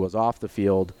field, that's who he was off the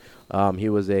field. He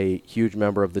was a huge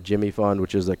member of the Jimmy Fund,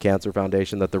 which is a cancer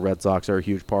foundation that the Red Sox are a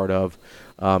huge part of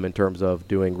in terms of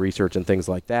doing research and things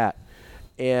like that.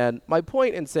 And my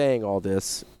point in saying all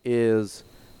this is,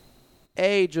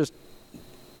 just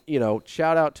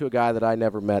shout out to a guy that I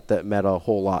never met that meant a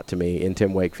whole lot to me in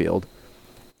Tim Wakefield.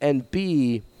 And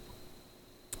B,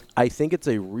 I think it's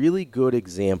a really good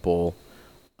example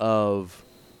of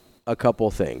a couple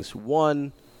things.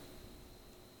 One,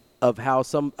 of how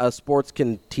some sports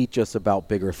can teach us about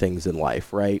bigger things in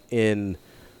life, right? In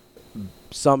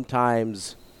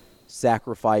sometimes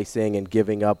sacrificing and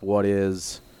giving up what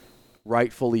is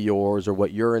rightfully yours or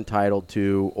what you're entitled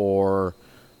to or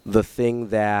the thing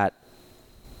that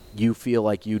you feel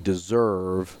like you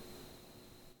deserve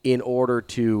in order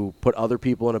to put other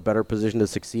people in a better position to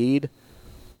succeed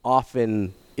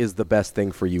often is the best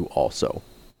thing for you also,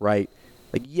 right?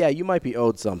 Like, yeah, you might be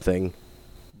owed something,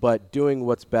 but doing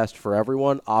what's best for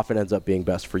everyone often ends up being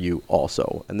best for you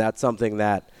also. And that's something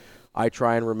that I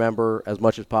try and remember as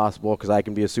much as possible because I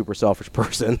can be a super selfish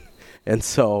person. And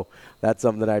so that's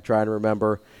something that I try and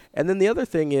remember. And then the other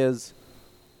thing is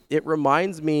it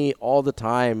reminds me all the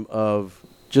time of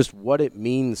just what it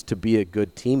means to be a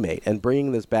good teammate. And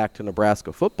bringing this back to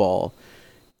Nebraska football,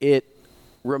 it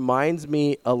reminds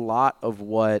me a lot of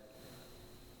what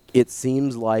it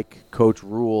seems like Coach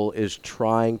Rule is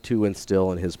trying to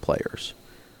instill in his players.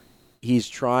 He's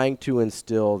trying to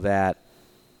instill that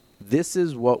this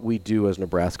is what we do as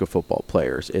Nebraska football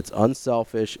players. It's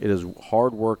unselfish. It is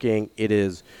hardworking. It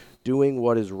is doing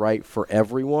what is right for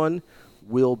everyone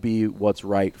will be what's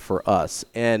right for us.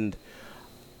 And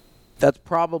that's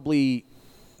probably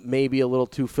maybe a little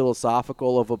too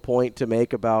philosophical of a point to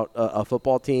make about a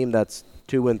football team that's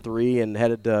 2-3 and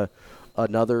headed to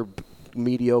another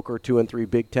mediocre 2-3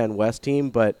 Big Ten West team,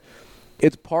 but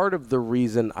it's part of the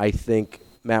reason I think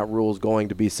Matt Rhule is going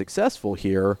to be successful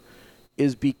here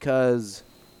is because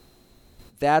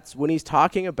that's when he's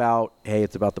talking about, hey,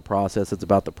 it's about the process, it's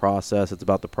about the process, it's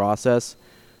about the process.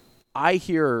 I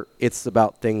hear it's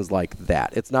about things like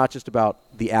that. It's not just about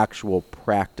the actual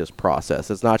practice process.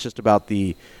 It's not just about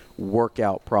the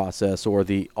workout process or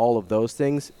the all of those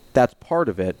things. That's part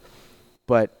of it.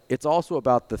 But it's also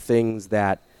about the things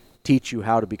that teach you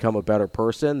how to become a better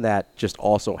person that just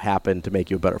also happen to make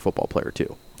you a better football player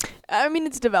too. I mean,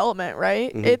 it's development, right?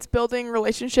 Mm-hmm. It's building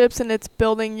relationships and it's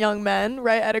building young men,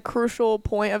 right, at a crucial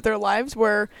point of their lives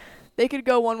where they could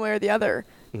go one way or the other.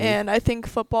 Mm-hmm. And I think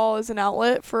football is an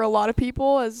outlet for a lot of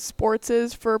people, as sports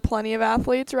is for plenty of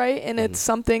athletes, right? And it's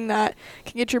something that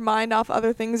can get your mind off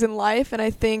other things in life. And I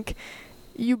think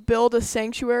you build a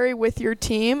sanctuary with your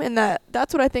team, and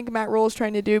that's what I think Matt Rhule is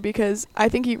trying to do, because I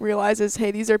think he realizes,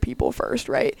 hey, these are people first,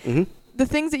 right? Mm-hmm. The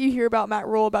things that you hear about Matt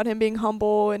Rhule, about him being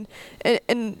humble and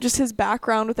just his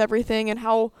background with everything and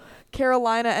how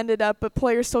Carolina ended up, but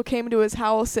players still came to his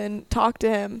house and talked to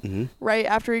him right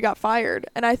after he got fired.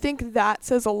 And I think that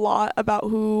says a lot about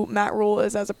who Matt Rhule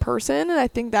is as a person, and I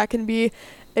think that can be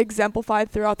exemplified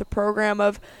throughout the program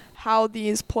of how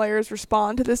these players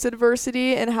respond to this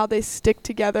adversity and how they stick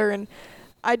together. And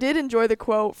I did enjoy the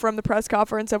quote from the press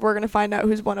conference of, we're going to find out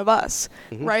who's one of us,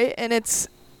 right? And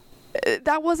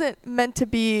that wasn't meant to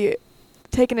be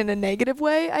taken in a negative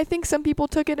way. I think some people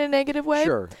took it in a negative way.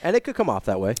 Sure, and it could come off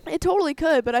that way. It totally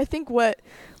could, but I think what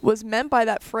was meant by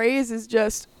that phrase is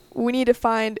just, we need to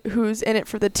find who's in it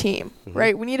for the team,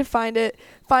 right? We need to find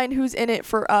who's in it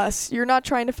for us. You're not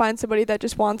trying to find somebody that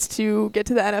just wants to get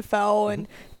to the NFL and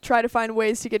try to find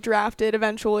ways to get drafted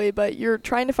eventually, but you're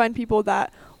trying to find people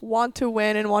that want to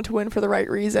win and want to win for the right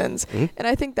reasons. And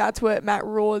I think that's what Matt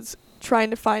Rhule is trying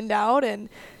to find out, and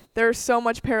there's so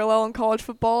much parallel in college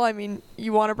football. I mean,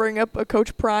 you want to bring up a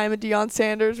Coach Prime, a Deion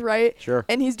Sanders, right? Sure.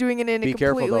 And he's doing it in a completely... Be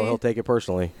careful, though. He'll take it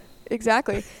personally.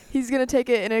 Exactly. He's going to take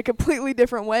it in a completely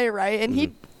different way, right? And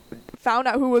he found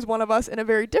out who was one of us in a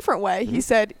very different way. He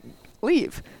said,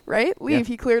 leave, right? Leave. Yeah.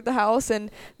 He cleared the house,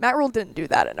 and Matt Rhule didn't do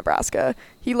that at Nebraska.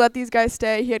 He let these guys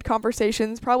stay. He had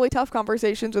conversations, probably tough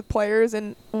conversations with players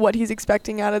and what he's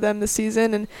expecting out of them this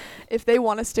season and if they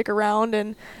want to stick around.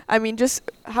 And, I mean, just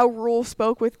how Rhule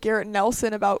spoke with Garrett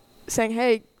Nelson about saying,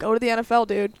 hey, go to the NFL,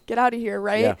 dude. Get out of here,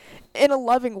 right? Yeah. In a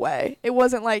loving way. It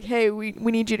wasn't like, hey, we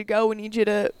need you to go. We need you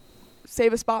to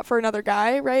save a spot for another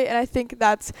guy, right? And I think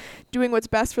that's doing what's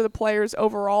best for the players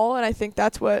overall, and I think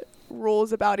that's what Rhule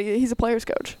is about. He's a player's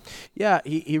coach. Yeah,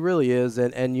 he really is,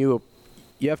 and you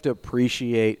have to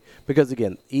appreciate, because,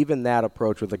 again, even that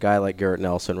approach with a guy like Garrett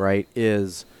Nelson, right,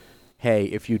 is, hey,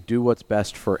 if you do what's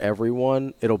best for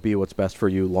everyone, it'll be what's best for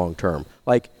you long term.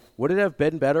 Like, would it have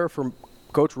been better for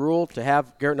Coach Rhule to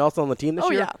have Garrett Nelson on the team this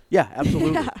year? Yeah. Yeah,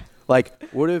 absolutely. Yeah. Like,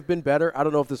 would it have been better? I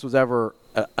don't know if this was ever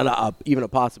even a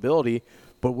possibility,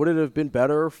 but would it have been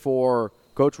better for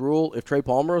Coach Rhule if Trey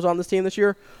Palmer was on this team this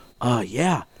year?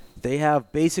 Yeah. They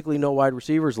have basically no wide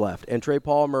receivers left, and Trey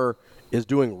Palmer is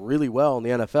doing really well in the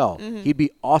NFL. Mm-hmm. He'd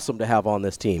be awesome to have on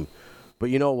this team. But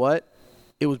you know what?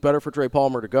 It was better for Trey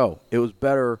Palmer to go. It was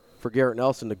better for Garrett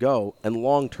Nelson to go, and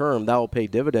long term that will pay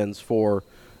dividends for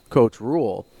Coach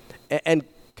Rhule. And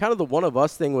kind of the one of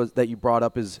us thing was that you brought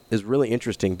up is really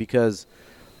interesting, because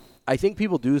I think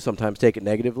people do sometimes take it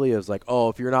negatively as like, oh,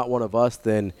 if you're not one of us,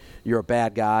 then you're a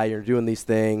bad guy, you're doing these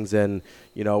things, and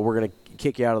we're going to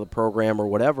kick you out of the program or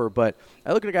whatever. But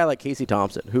I look at a guy like Casey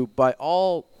Thompson, who by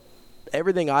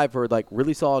everything I've heard, like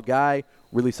really solid guy,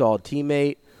 really solid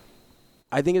teammate.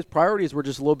 I think his priorities were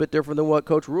just a little bit different than what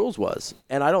Coach Rhule's was.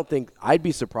 And I don't think I'd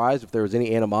be surprised if there was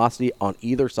any animosity on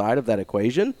either side of that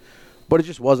equation. But it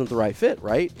just wasn't the right fit,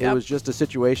 right? Yep. It was just a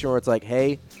situation where it's like,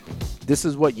 hey, this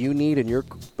is what you need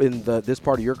in this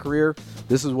part of your career.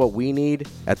 This is what we need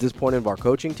at this point of our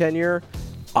coaching tenure.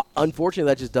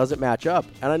 Unfortunately, that just doesn't match up.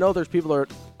 And I know there's people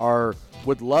that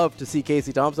would love to see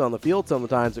Casey Thompson on the field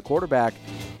sometimes at quarterback,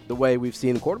 the way we've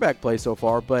seen quarterback play so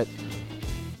far. But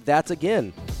that's,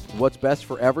 again, what's best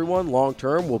for everyone long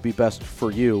term will be best for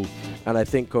you. And I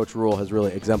think Coach Rhule has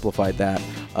really exemplified that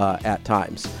at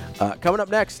times. Coming up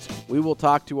next, we will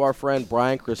talk to our friend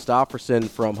Brian Christopherson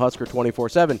from Husker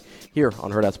 24/7 here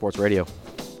on Hurrdat Sports Radio.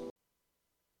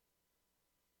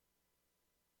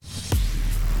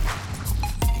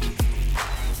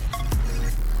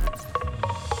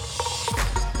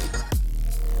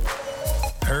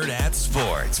 Hurrdat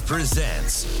Sports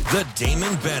presents The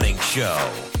Damon Benning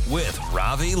Show with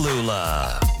Ravi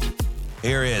Lula.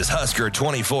 Here is Husker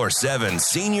 24/7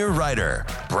 senior writer,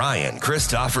 Brian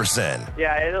Christopherson.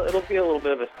 Yeah, it'll be a little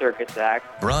bit of a circus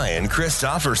act. Brian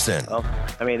Christopherson. Well,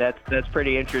 I mean, that's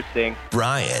pretty interesting.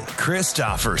 Brian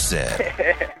Christopherson.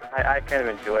 I kind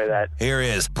of enjoy that. Here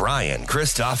is Brian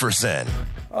Christopherson.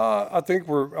 I think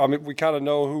we kind of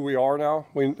know who we are now.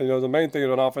 The main thing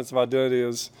of an offensive identity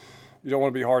is you don't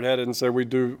want to be hard-headed and say we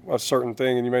do a certain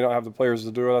thing and you may not have the players to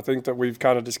do it. I think that we've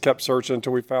kind of just kept searching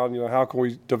until we found, how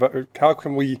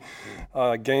can we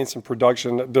gain some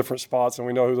production at different spots, and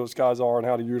we know who those guys are and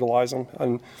how to utilize them.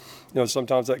 And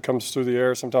sometimes that comes through the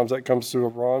air, sometimes that comes through a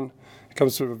run. It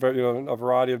comes through a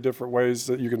variety of different ways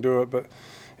that you can do it. But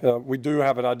we do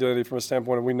have an identity from a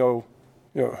standpoint of we know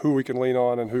who we can lean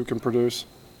on and who can produce.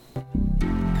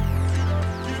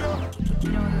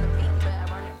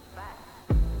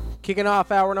 Kicking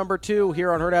off hour number 2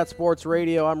 here on Hurrdat Sports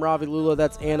Radio. I'm Ravi Lula.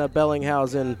 That's Anna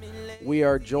Bellinghausen. We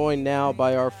are joined now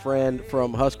by our friend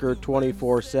from Husker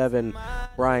 24/7,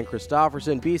 Brian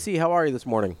Christopherson. BC, how are you this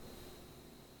morning?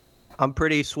 I'm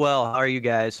pretty swell. How are you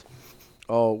guys?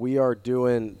 Oh, we are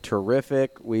doing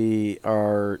terrific. We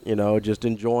are, just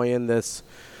enjoying this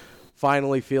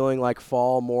finally feeling like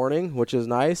fall morning, which is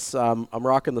nice. I'm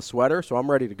rocking the sweater, so I'm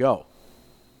ready to go.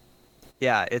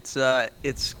 Yeah,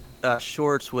 it's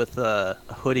shorts with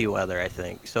hoodie weather, I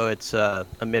think. So it's a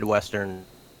Midwestern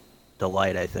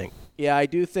delight, I think. Yeah, I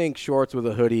do think shorts with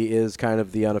a hoodie is kind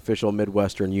of the unofficial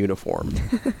Midwestern uniform.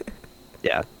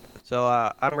 Yeah. So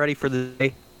I'm ready for the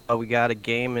day. We got a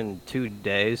game in 2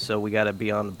 days, so we got to be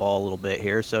on the ball a little bit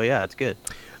here. So, yeah, it's good.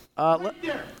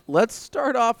 Let's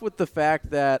start off with the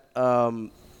fact that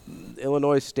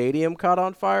Illinois Stadium caught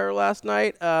on fire last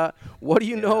night. What do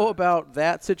you know about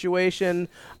that situation?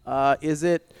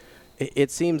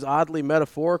 It seems oddly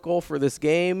metaphorical for this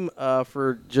game,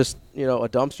 for just a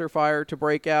dumpster fire to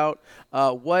break out.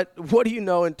 What do you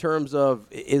know in terms of,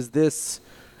 is this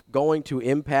going to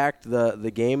impact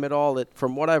the game at all?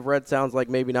 From what I've read, sounds like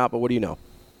maybe not. But what do you know?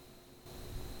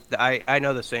 I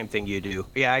know the same thing you do.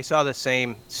 Yeah, I saw the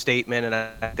same statement,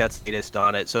 and that's the latest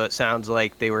on it. So it sounds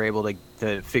like they were able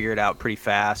to figure it out pretty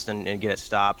fast and get it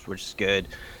stopped, which is good.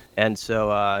 And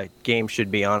so game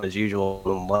should be on as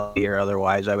usual here.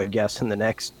 Otherwise, I would guess in the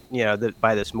next,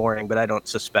 by this morning, but I don't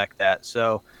suspect that.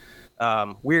 So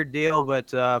weird deal, but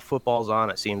football's on,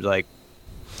 it seems like.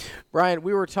 Brian,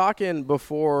 we were talking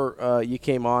before you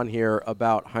came on here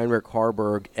about Heinrich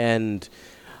Haarberg, and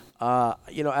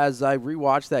as I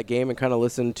rewatched that game and kind of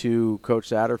listened to Coach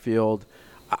Satterfield,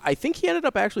 I think he ended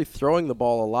up actually throwing the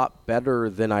ball a lot better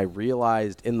than I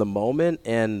realized in the moment,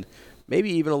 and maybe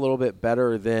even a little bit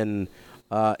better than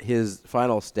his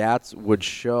final stats would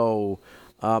show.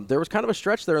 There was kind of a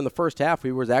stretch there in the first half.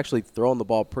 He was actually throwing the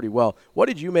ball pretty well. What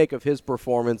did you make of his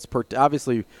performance?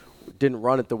 Obviously, didn't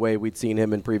run it the way we'd seen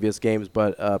him in previous games,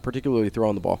 but particularly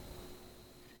throwing the ball.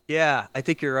 Yeah, I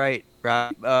think you're right,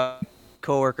 Rob.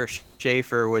 Coworker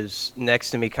Schaefer was next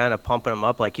to me kind of pumping him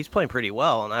up like he's playing pretty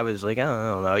well, and I was like, I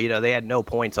don't know, they had no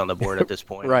points on the board at this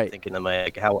point. Right. I'm thinking to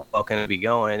like, how well can it be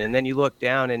going? And then you look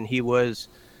down and he was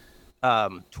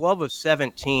 12 of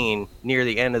 17 near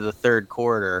the end of the third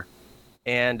quarter.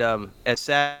 And as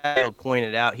Satterfield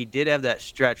pointed out, he did have that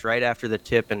stretch right after the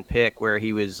tip and pick where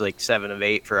he was like 7 of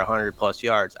 8 for 100+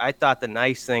 yards. I thought the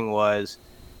nice thing was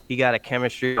he got a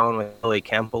chemistry on with Billy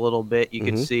Kemp a little bit. You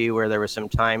could see where there was some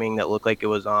timing that looked like it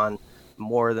was on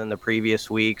more than the previous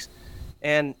weeks.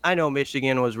 And I know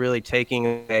Michigan was really taking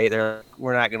away.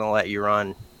 We're not going to let you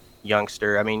run,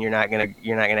 youngster. I mean, you're not going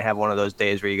to have one of those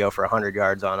days where you go for 100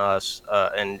 yards on us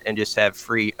and just have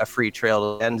a free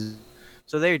trail to end.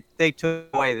 So they took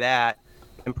away that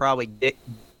and probably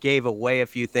gave away a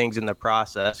few things in the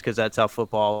process because that's how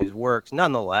football always works.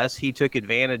 Nonetheless, he took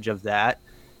advantage of that.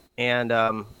 And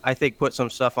I think put some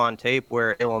stuff on tape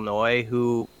where Illinois,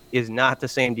 who is not the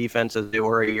same defense as they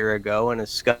were a year ago and is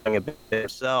scuffing a bit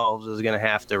themselves, is going to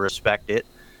have to respect it.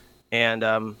 And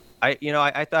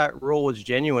I thought Rule was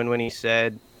genuine when he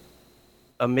said,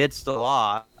 amidst the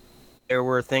loss, there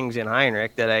were things in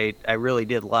Heinrich that I really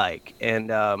did like.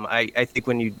 And I think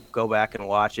when you go back and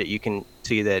watch it, you can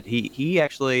see that he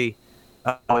actually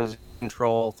was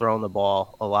control throwing the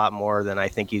ball a lot more than I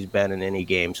think he's been in any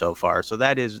game so far. So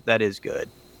that is good.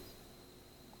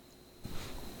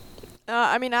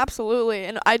 Absolutely.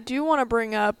 And I do want to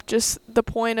bring up just the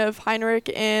point of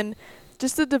Heinrich and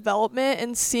just the development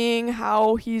and seeing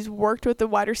how he's worked with the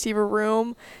wide receiver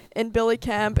room and Billy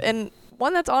Kemp, and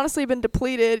one that's honestly been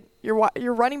depleted, your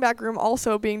running back room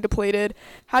also being depleted.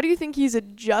 How do you think he's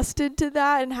adjusted to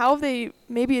that, and how have they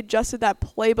maybe adjusted that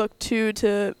playbook too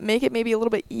to make it maybe a little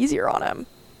bit easier on him?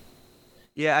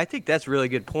 Yeah, I think that's a really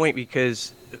good point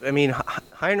because,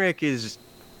 Heinrich is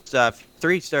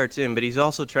 3 starts in, but he's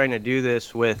also trying to do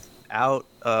this without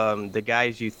the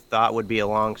guys you thought would be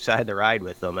alongside the ride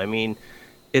with them. I mean,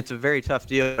 it's a very tough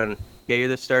deal when you're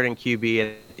the starting QB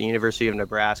at the University of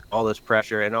Nebraska, all this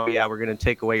pressure, and we're going to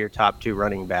take away your top 2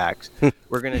 running backs.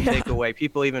 We're going to take away.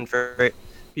 People even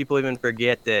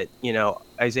forget that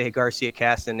Isaiah Garcia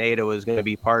Castaneda was going to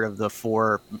be part of the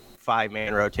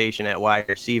 4-5-man rotation at wide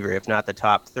receiver, if not the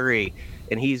top 3,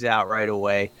 and he's out right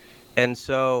away. And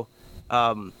so,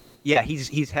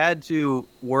 he's had to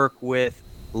work with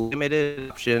limited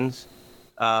options.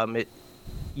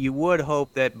 You would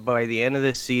hope that by the end of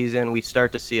the season, we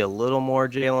start to see a little more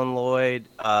Jalen Lloyd,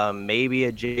 maybe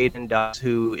a Jaden Dux,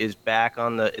 who is back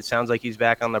it sounds like he's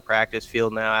back on the practice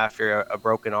field now after a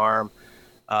broken arm.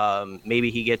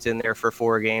 Maybe he gets in there for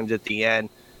 4 games at the end.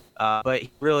 But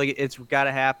really, it's got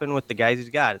to happen with the guys he's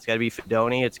got. It's got to be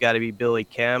Fidone. It's got to be Billy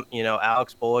Kemp.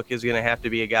 Alex Bullock is going to have to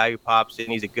be a guy who pops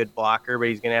in. He's a good blocker, but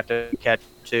he's going to have to catch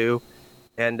too.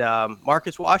 And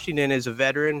Marcus Washington is a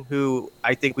veteran who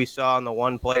I think we saw on the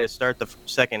one play to start the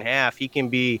second half. He can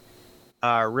be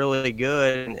really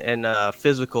good and a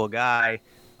physical guy.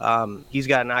 He's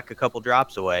got to knock a couple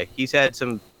drops away. He's had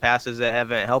some passes that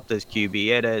haven't helped his QB. He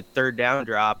had a 3rd down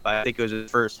drop. I think it was his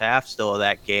first half still of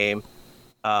that game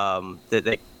that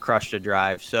they crushed a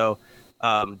drive. So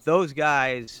those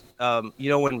guys,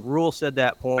 when Rule said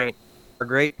that point, are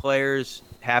great players,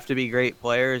 have to be great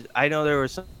players. I know there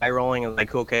was some eye rolling of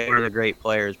like, okay, what are the great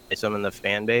players by some in the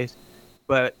fan base?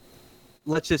 But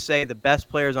let's just say the best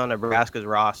players on Nebraska's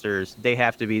rosters, they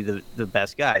have to be the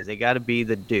best guys. They got to be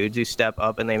the dudes who step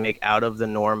up and they make out of the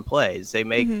norm plays. They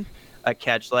make a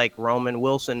catch like Roman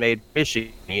Wilson made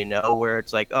Michigan, where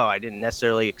it's like, oh, I didn't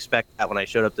necessarily expect that when I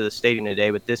showed up to the stadium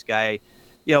today, but this guy,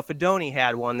 Fidone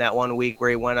had one that one week where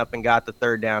he went up and got the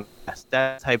 3rd down. That's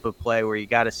that type of play where you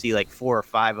got to see like 4 or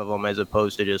 5 of them as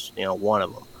opposed to just, one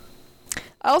of them.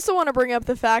 I also want to bring up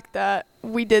the fact that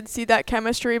we did see that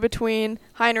chemistry between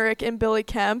Heinrich and Billy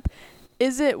Kemp.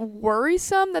 Is it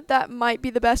worrisome that might be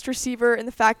the best receiver in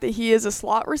the fact that he is a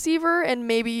slot receiver and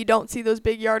maybe you don't see those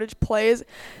big yardage plays?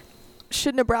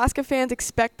 should Nebraska fans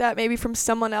expect that maybe from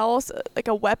someone else, like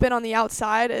a weapon on the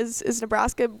outside? Is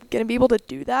Nebraska going to be able to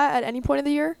do that at any point of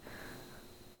the year?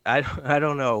 I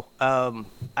don't know.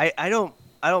 I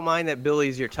don't mind that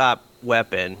Billy's your top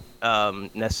weapon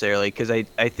necessarily, because I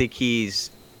think he's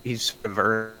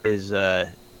earned his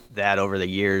that over the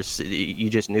years. You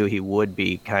just knew he would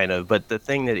be kind of. But the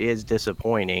thing that is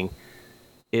disappointing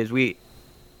is we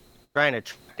trying to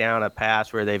track down a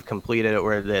pass where they've completed it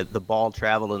where the ball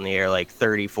traveled in the air like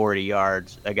 30, 40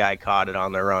 yards. A guy caught it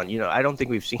on the run. I don't think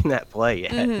we've seen that play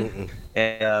yet. Mm-hmm.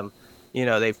 And,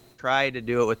 they've tried to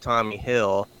do it with Tommy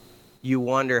Hill. You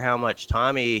wonder how much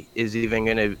Tommy is even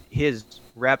going to – his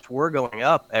reps were going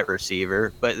up at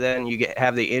receiver, but then you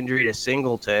have the injury to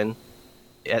Singleton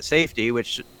at safety,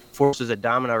 which forces a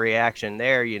domino reaction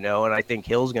there, and I think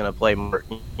Hill's going to play more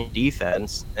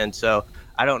defense. And so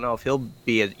I don't know if he'll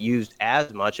be used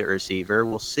as much at receiver.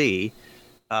 We'll see.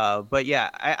 But, yeah,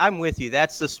 I'm with you.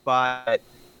 That's the spot.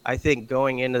 I think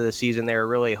going into the season, they were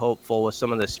really hopeful with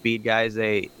some of the speed guys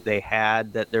they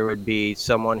had that there would be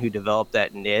someone who developed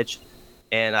that niche.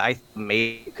 And I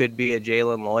maybe could be a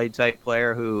Jalen Lloyd type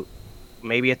player who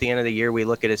maybe at the end of the year we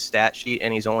look at his stat sheet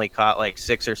and he's only caught like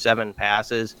 6 or 7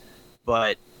 passes,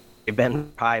 but they've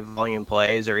been high volume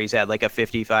plays, or he's had like a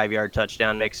 55-yard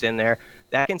touchdown mixed in there.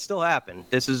 That can still happen.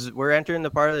 We're entering the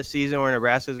part of the season where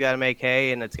Nebraska's got to make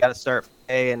hay, and it's got to start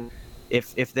Friday. And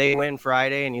if they win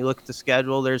Friday and you look at the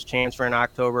schedule, there's a chance for an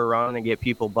October run and get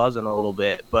people buzzing a little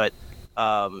bit. But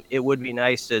it would be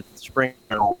nice to spring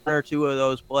 1 or 2 of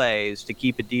those plays to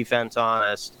keep a defense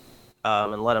honest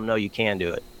and let them know you can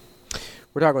do it.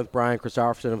 We're talking with Brian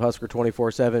Christopherson of Husker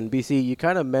 24/7. BC, you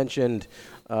kind of mentioned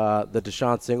the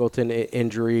Deshaun Singleton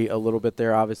injury a little bit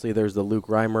there. Obviously, there's the Luke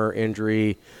Reimer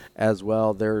injury as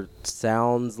well. There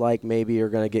sounds like maybe you're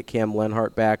going to get Cam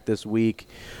Lenhart back this week.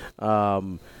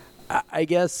 I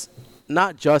guess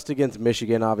not just against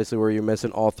Michigan, obviously, where you're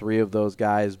missing all 3 of those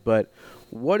guys, but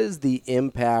what is the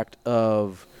impact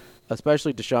of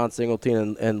especially Deshaun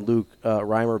Singleton and Luke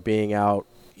Reimer being out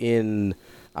in,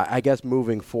 I guess,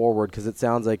 moving forward? Because it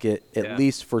sounds like at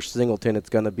least for Singleton, it's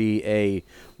going to be a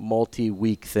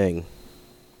multi-week thing.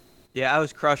 Yeah, I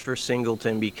was crushed for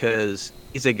Singleton because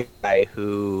he's a guy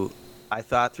who I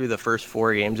thought through the first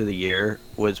 4 games of the year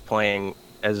was playing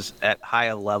at high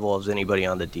a level as anybody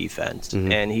on the defense.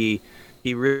 Mm-hmm. And he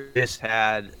really just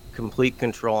had complete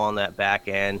control on that back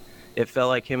end. It felt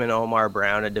like him and Omar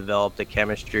Brown had developed a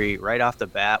chemistry right off the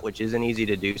bat, which isn't easy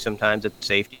to do sometimes at the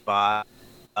safety spot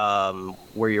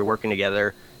where you're working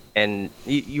together. And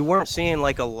you weren't seeing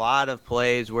like a lot of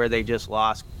plays where they just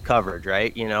lost coverage,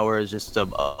 right? Where it was just a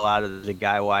lot of the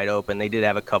guy wide open. They did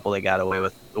have a couple they got away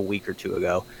with a week or 2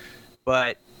 ago.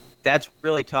 But that's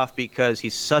really tough because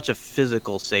he's such a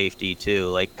physical safety too.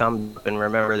 Like, come up and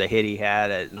remember the hit he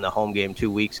had in the home game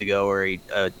 2 weeks ago where he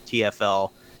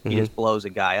TFL. He just blows a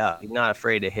guy up. He's not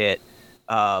afraid to hit.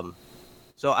 So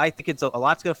I think it's a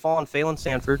lot's going to fall on Phelan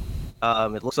Sanford.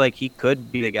 It looks like he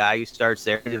could be the guy who starts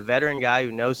there. He's a veteran guy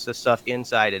who knows the stuff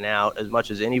inside and out as much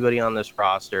as anybody on this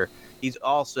roster. He's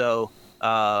also,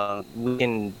 we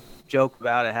can joke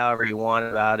about it however you want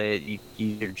about it.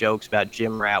 Your jokes about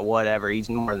gym rat, whatever. He's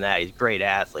more than that. He's a great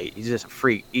athlete. He's just a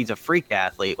freak. He's a freak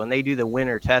athlete. When they do the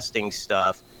winter testing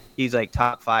stuff, he's like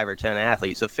top 5 or 10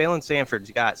 athletes. So Phelan Sanford's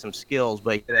got some skills,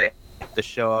 but they have to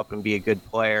show up and be a good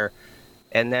player.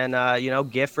 And then,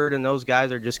 Gifford and those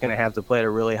guys are just going to have to play at a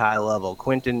really high level.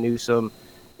 Quinton Newsome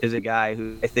is a guy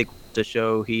who I think to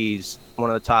show he's one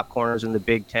of the top corners in the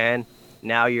Big Ten.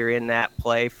 Now you're in that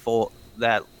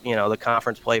the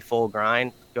conference play full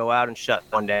grind. Go out and shut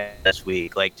one down this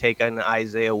week. Like, take an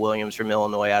Isaiah Williams from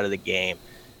Illinois out of the game.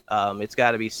 It's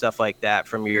got to be stuff like that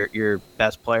from your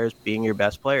best players being your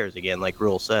best players again, like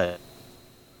Rule said.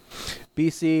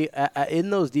 BC, in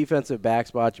those defensive back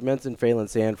spots, you mentioned Phelan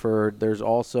Sanford. There's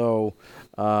also,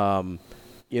 some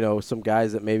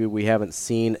guys that maybe we haven't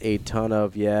seen a ton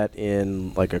of yet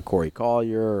in like a Corey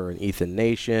Collier or an Ethan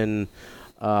Nation.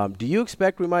 Do you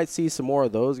expect we might see some more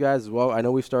of those guys as well? I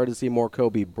know we've started to see more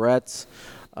Kobe Bretts.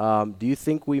 Do you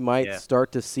think we might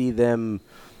start to see them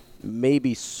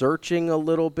maybe searching a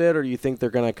little bit, or do you think they're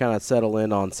going to kind of settle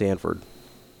in on Sanford?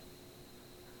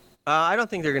 I don't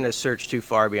think they're going to search too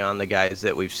far beyond the guys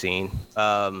that we've seen.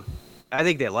 I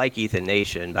think they like Ethan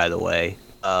Nation, by the way,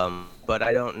 but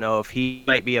I don't know if he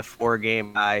might be a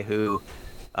 4-game guy who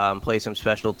plays some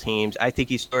special teams. I think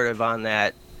he's sort of on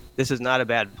that. This is not a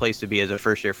bad place to be as a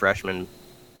first-year freshman,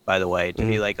 by the way, to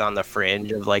be like on the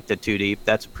fringe of like the 2 deep.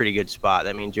 That's a pretty good spot.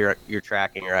 That means you're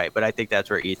tracking right. But I think that's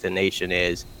where Ethan Nation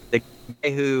is. The guy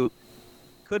who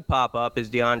could pop up is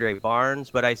DeAndre Barnes,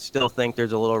 but I still think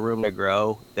there's a little room to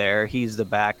grow there. He's the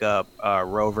backup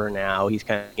rover now. He's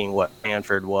kind of what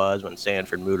Sanford was when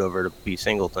Sanford moved over to P.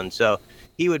 Singleton. So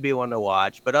he would be one to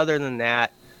watch. But other than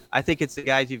that, I think it's the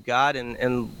guys you've got.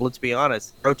 And let's be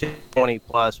honest, rotate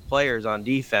 20-plus players on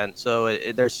defense. So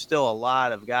there's still a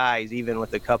lot of guys, even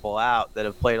with a couple out, that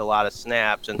have played a lot of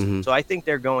snaps. And so I think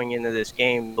they're going into this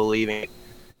game believing,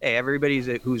 hey, everybody's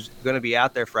who's going to be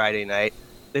out there Friday night,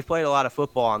 they've played a lot of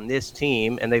football on this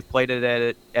team, and they've played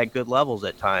it at good levels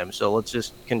at times. So let's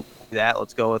just continue that.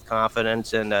 Let's go with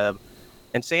confidence. And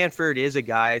Sanford is a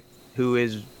guy who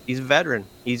he's a veteran.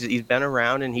 He's been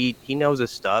around, and he knows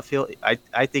his stuff.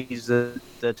 I think he's the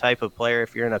type of player,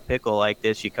 if you're in a pickle like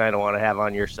this, you kind of want to have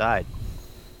on your side.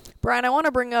 Brian, I want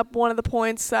to bring up one of the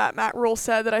points that Matt Rule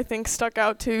said that I think stuck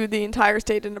out to the entire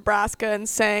state of Nebraska, and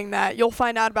saying that you'll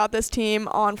find out about this team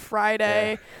on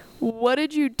Friday. Yeah. What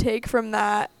did you take from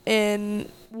that in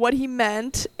what he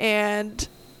meant, and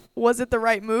was it the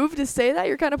right move to say that?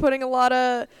 You're kind of putting a lot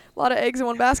of eggs in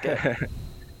one basket.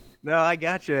 No, I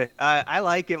gotcha. I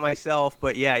like it myself,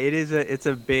 but yeah, it's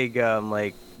a big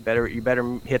you better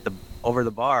hit over the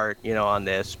bar, on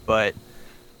this. But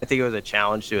I think it was a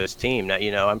challenge to his team.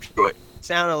 Now, I'm sure it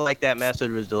sounded like that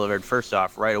message was delivered first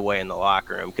off right away in the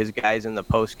locker room, because guys in the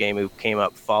post game who came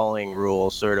up following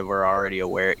rules sort of were already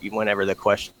aware. Whenever the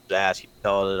question was asked, you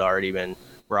tell it had already been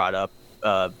brought up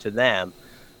to them.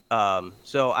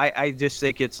 So I just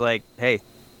think it's like, hey,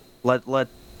 let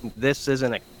this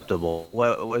isn't acceptable.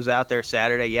 What was out there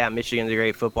Saturday? Yeah, Michigan's a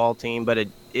great football team, but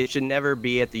it should never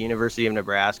be at the University of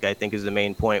Nebraska, I think, is the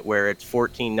main point, where it's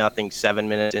 14-0, 7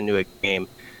 minutes into a game,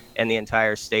 and the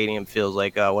entire stadium feels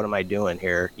like, what am I doing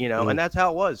here? And that's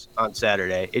how it was on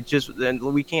Saturday.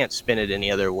 We can't spin it any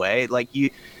other way. Like you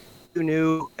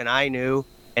knew, and I knew,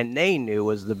 and they knew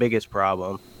was the biggest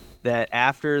problem, that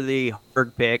after the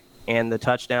Berg pick and the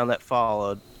touchdown that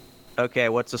followed, okay,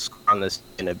 what's the score on this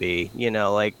going to be?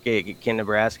 Can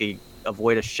Nebraska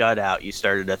avoid a shutout? You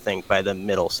started to think by the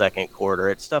middle second quarter.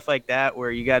 It's stuff like that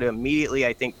where you got to immediately,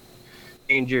 I think,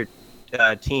 change your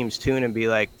team's tune and be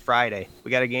like, Friday.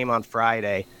 We got a game on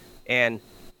Friday. And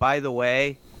by the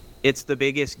way, it's the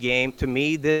biggest game. To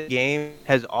me, this game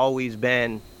has always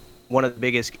been one of the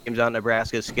biggest games on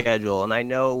Nebraska's schedule. And I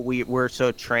know we're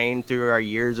so trained through our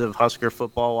years of Husker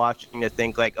football watching to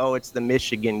think like, oh, it's the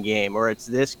Michigan game or it's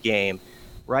this game.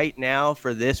 Right now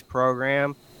for this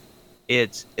program,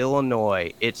 it's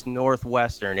Illinois, it's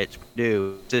Northwestern, it's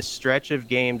Purdue. It's this stretch of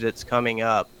games that's coming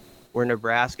up where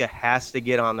Nebraska has to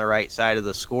get on the right side of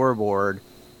the scoreboard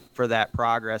for that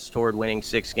progress toward winning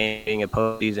 6 games, being a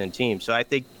postseason team. So I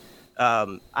think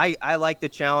I like the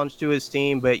challenge to his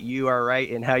team, but you are right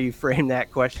in how you frame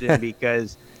that question,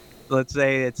 because let's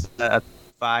say it's a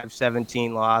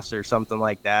 5-17 loss or something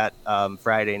like that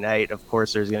Friday night. Of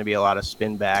course, there's going to be a lot of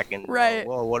spin back and, right.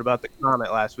 Well, what about the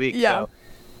comment last week? Yeah.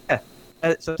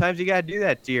 So sometimes you got to do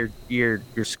that to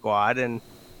your squad, and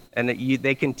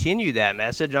they continue that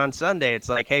message on Sunday. It's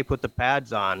like, hey, put the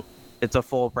pads on. It's a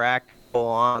full practice, full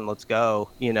on, let's go,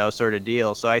 sort of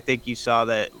deal. So I think you saw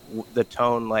that the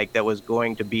tone like that was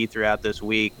going to be throughout this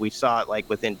week. We saw it like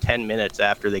within 10 minutes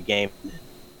after the game.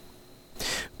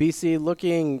 BC,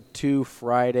 looking to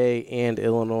Friday and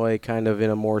Illinois kind of in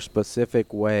a more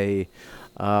specific way,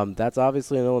 that's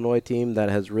obviously an Illinois team that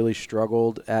has really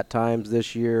struggled at times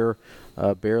this year.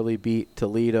 Barely beat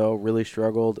Toledo, really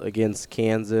struggled against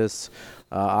Kansas.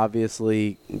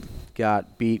 Obviously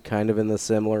got beat kind of in the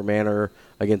similar manner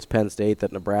against Penn State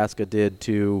that Nebraska did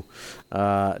to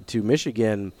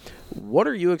Michigan. What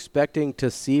are you expecting to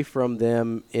see from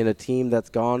them in a team that's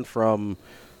gone from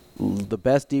the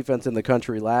best defense in the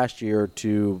country last year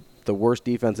to the worst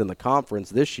defense in the conference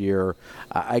this year?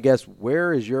 I guess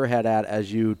where is your head at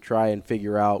as you try and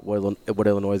figure out what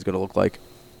Illinois is going to look like?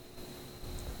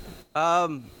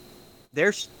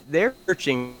 They're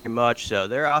searching much so.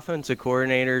 Their offensive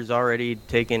coordinator's already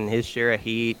taken his share of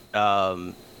heat.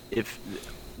 If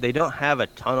they don't have a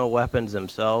ton of weapons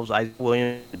themselves, Isaac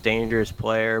Williams is a dangerous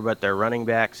player, but their running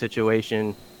back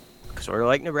situation, sort of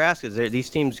like Nebraska's, these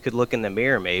teams could look in the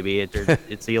mirror maybe.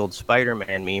 It's the old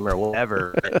Spider-Man meme or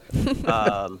whatever.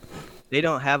 They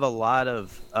don't have a lot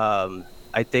of,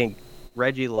 I think,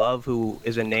 Reggie Love, who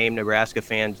is a name Nebraska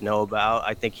fans know about.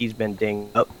 I think he's been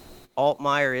dinged up.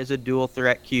 Altmaier is a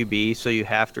dual-threat QB, so you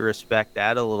have to respect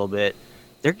that a little bit.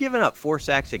 They're giving up 4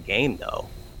 sacks a game, though.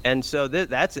 And so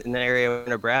that's an area where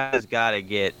Nebraska's got to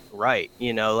get right.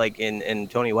 And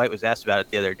Tony White was asked about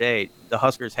it the other day. The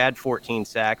Huskers had 14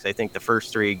 sacks. I think the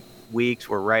first 3 weeks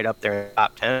were right up there in the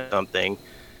top 10 or something.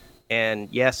 And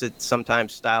yes, it's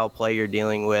sometimes style play you're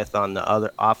dealing with on the other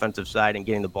offensive side and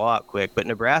getting the ball out quick, but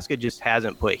Nebraska just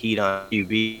hasn't put heat on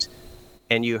QBs.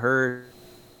 And you heard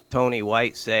Tony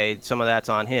White say some of that's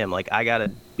on him. Like, I got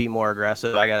to be more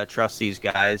aggressive. I got to trust these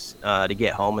guys to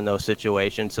get home in those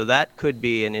situations. So that could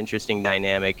be an interesting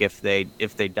dynamic if they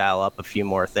dial up a few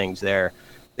more things there.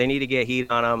 They need to get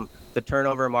heat on them. The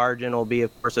turnover margin will be,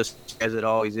 of course, as it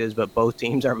always is, but both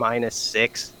teams are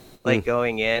 -6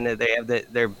 going in.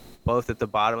 They're both at the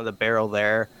bottom of the barrel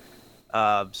there.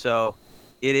 So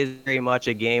it is very much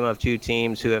a game of two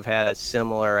teams who have had a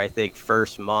similar, I think,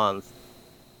 first month.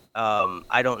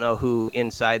 I don't know who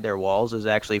inside their walls is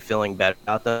actually feeling better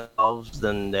about themselves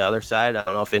than the other side. I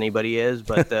don't know if anybody is,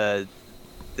 but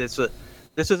this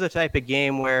is a type of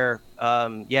game where,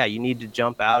 you need to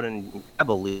jump out and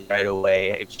grab a lead right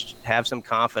away. Have some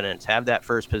confidence. Have that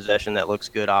first possession that looks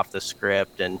good off the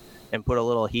script, and put a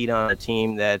little heat on a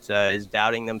team that is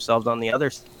doubting themselves on the other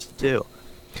side too.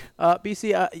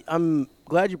 BC, I'm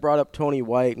glad you brought up Tony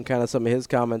White and kind of some of his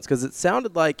comments, because it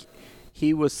sounded like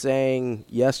he was saying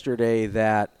yesterday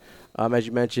that, as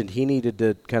you mentioned, he needed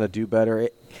to kind of do better.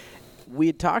 We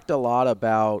had talked a lot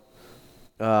about,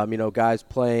 guys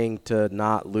playing to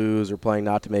not lose or playing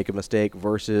not to make a mistake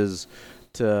versus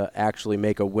to actually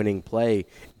make a winning play.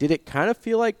 Did it kind of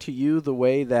feel like to you the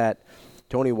way that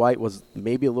Tony White was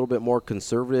maybe a little bit more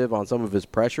conservative on some of his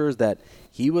pressures, that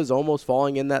he was almost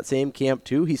falling in that same camp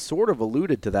too? He sort of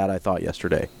alluded to that, I thought,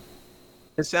 yesterday.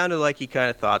 It sounded like he kind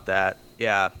of thought that,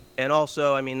 yeah. And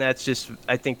also, I mean, I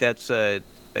think that's a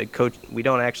coach. We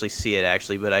don't actually see it,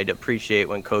 actually, but I'd appreciate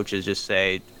when coaches just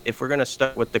say, if we're going to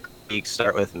start with the critique,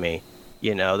 start with me.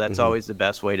 That's always the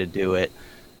best way to do it.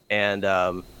 And,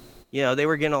 they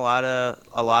were getting a lot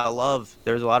of love.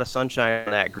 There was a lot of sunshine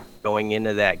on that group going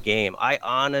into that game. I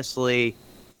honestly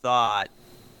thought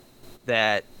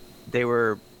that they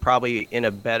were probably in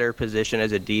a better position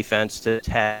as a defense to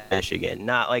test Michigan.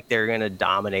 Not like they're going to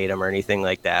dominate them or anything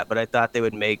like that, but I thought they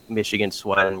would make Michigan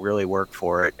sweat and really work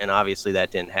for it, and obviously that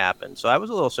didn't happen. So I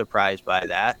was a little surprised by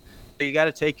that. So you got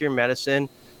to take your medicine.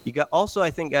 You got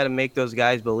to make those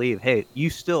guys believe, hey,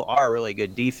 you still are a really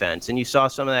good defense. And you saw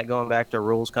some of that going back to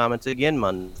Rule's comments again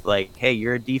Monday. Like, hey,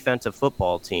 you're a defensive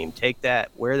football team. Take that,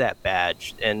 wear that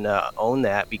badge, and own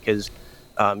that, because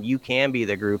you can be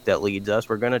the group that leads us.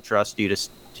 We're going to trust you to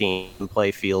team and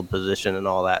play field position and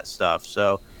all that stuff.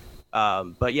 So,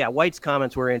 but yeah, White's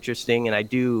comments were interesting, and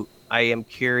I am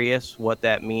curious what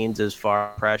that means as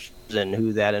far as pressures and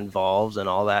who that involves and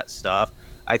all that stuff.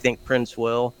 I think Prince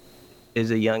Will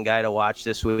is a young guy to watch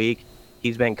this week.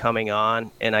 He's been coming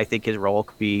on, and I think his role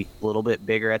could be a little bit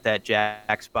bigger at that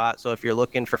jack spot. So if you're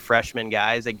looking for freshman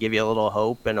guys that give you a little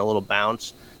hope and a little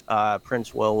bounce,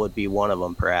 Prince Will would be one of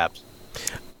them, perhaps.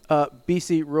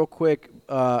 BC, real quick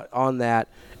on that,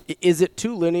 is it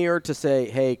too linear to say,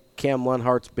 hey, Cam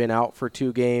Lenhart's been out for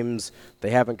 2 games, they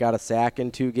haven't got a sack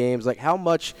in 2 games? Like, how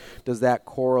much does that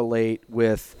correlate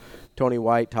with Tony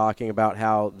White talking about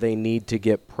how they need to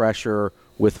get pressure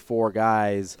with 4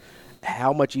 guys?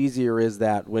 How much easier is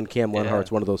that when Cam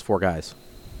Lenhart's one of those 4 guys?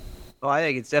 Well, I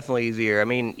think it's definitely easier. I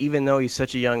mean, even though he's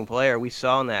such a young player, we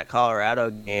saw in that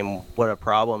Colorado game what a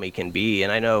problem he can be.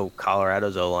 And I know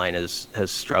Colorado's O-line has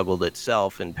struggled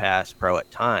itself in pass pro at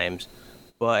times.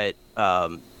 But,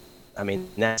 I mean,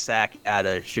 that sack out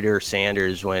of Shadur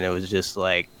Sanders when it was just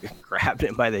like grabbed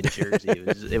him by the jersey.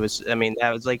 it was. I mean,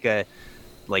 that was like a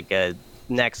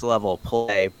next level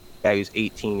play. Guy who's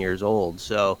 18 years old.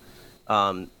 So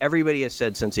everybody has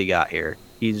said since he got here,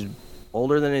 he's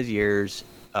older than his years.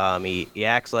 He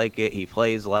acts like it. He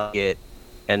plays like it.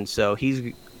 And so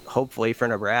he's hopefully for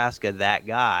Nebraska that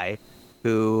guy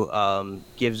who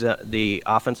gives the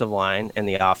offensive line and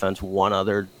the offense one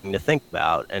other thing to think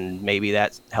about. And maybe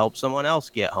that helps someone else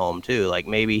get home too. Like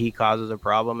maybe he causes a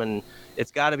problem, and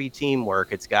it's got to be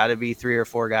teamwork. It's got to be 3 or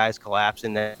 4 guys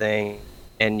collapsing that thing.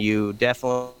 And you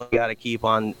definitely got to keep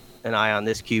on an eye on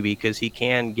this QB because he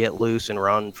can get loose and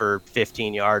run for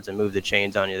 15 yards and move the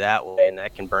chains on you that way, and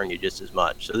that can burn you just as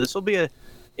much. So this will be an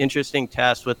interesting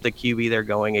test with the QB they're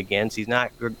going against. He's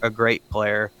not a great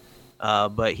player,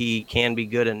 but he can be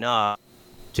good enough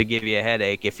to give you a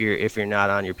headache if you're not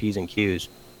on your P's and Q's.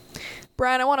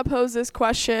 Brian, I want to pose this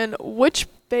question. Which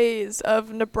phase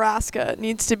of Nebraska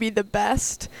needs to be the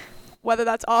best, whether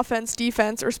that's offense,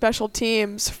 defense, or special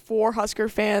teams, for Husker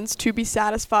fans to be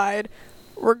satisfied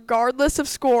regardless of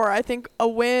score? I think a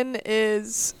win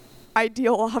is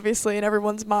ideal, obviously, in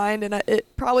everyone's mind, and it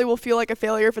probably will feel like a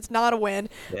failure if it's not a win.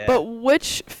 Yeah. But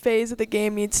which phase of the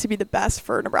game needs to be the best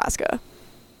for Nebraska?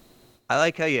 I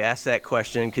like how you asked that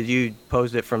question because you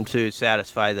posed it from to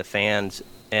satisfy the fans,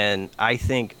 and I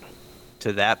think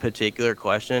to that particular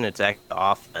question, it's actually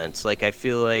offense. Like, I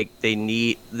feel like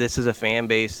this is a fan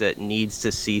base that needs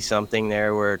to see something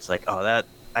there where it's like, oh, that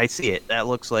I see it. That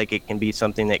looks like it can be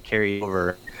something that carries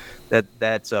over,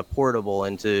 that's portable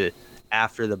into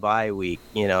after the bye week.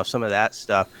 You know, some of that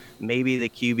stuff. Maybe the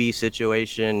QB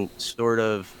situation sort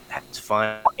of has a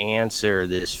final answer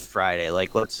this Friday.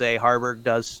 Like, let's say Harburg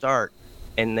does start,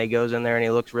 and they goes in there and he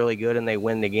looks really good and they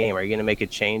win the game. Are you going to make a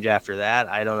change after that?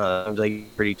 I don't know. It seems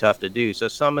like pretty tough to do. So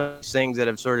some of these things that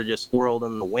have sort of just swirled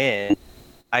in the wind,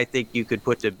 I think you could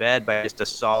put to bed by just a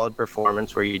solid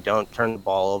performance where you don't turn the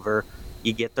ball over,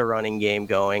 you get the running game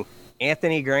going.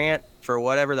 Anthony Grant, for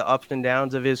whatever the ups and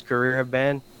downs of his career have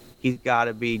been, he's got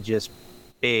to be just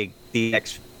big the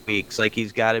next weeks. Like,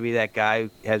 he's got to be that guy who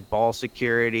has ball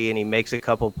security and he makes a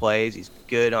couple plays. He's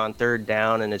good on third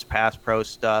down and his pass pro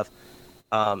stuff.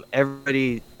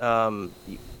 Everybody,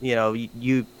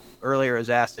 you earlier was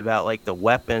asked about like the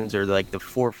weapons or like the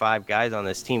 4 or 5 guys on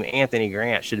this team. Anthony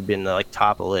Grant should have been the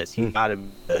top of the list. He's got to be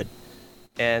good.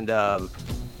 And,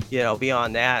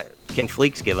 beyond that, can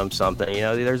Fleeks give him something? You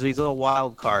know, there's these little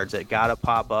wild cards that got to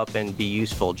pop up and be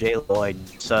useful. Jay Lloyd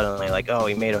suddenly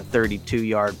he made a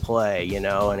 32-yard play,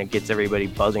 and it gets everybody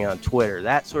buzzing on Twitter.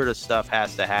 That sort of stuff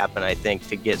has to happen, I think,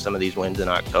 to get some of these wins in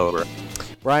October.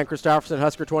 Brian Christopherson,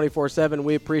 Husker 24/7.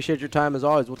 We appreciate your time as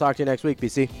always. We'll talk to you next week,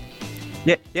 BC.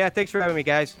 Yeah, thanks for having me,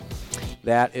 guys.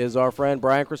 That is our friend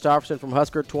Brian Christopherson from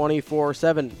Husker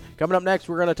 24/7. Coming up next,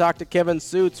 we're going to talk to Kevin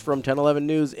Suits from 1011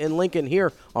 News in Lincoln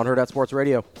here on Hurrdat Sports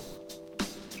Radio.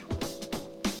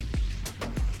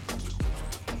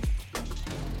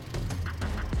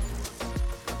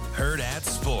 Hurrdat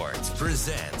Sports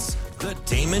presents The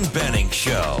Damon Benning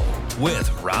Show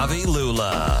with Ravi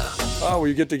Lula. Oh, well,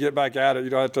 you get back at it.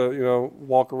 You don't have to,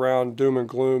 walk around doom and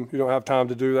gloom. You don't have time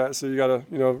to do that. So you got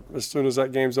to, as soon as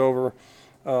that game's over,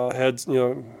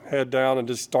 head down and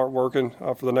just start working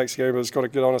for the next game. It's going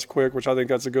to get on us quick, which I think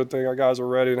that's a good thing. Our guys are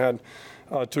ready and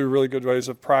had 2 really good days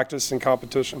of practice and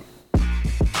competition.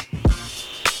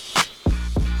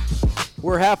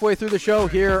 We're halfway through the show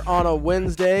here on a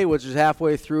Wednesday, which is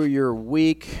halfway through your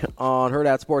week on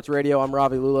Hurrdat Sports Radio. I'm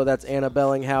Ravi Lula. That's Anna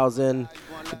Bellinghausen.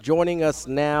 Joining us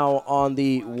now on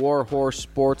the Warhorse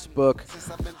Sportsbook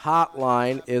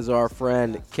hotline is our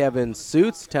friend Kevin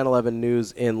Suits, 1011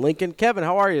 News in Lincoln. Kevin,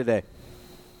 how are you today?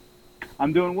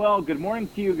 I'm doing well. Good morning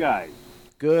to you guys.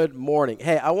 Good morning.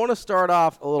 Hey, I want to start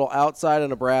off a little outside of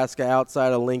Nebraska,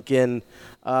 outside of Lincoln.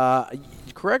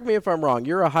 Correct me if I'm wrong.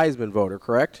 You're a Heisman voter,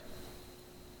 correct?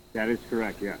 That is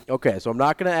correct, yeah. Okay, so I'm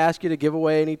not going to ask you to give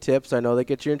away any tips. I know they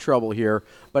get you in trouble here.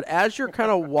 But as you're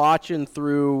kind of watching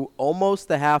through almost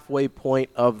the halfway point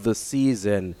of the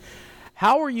season,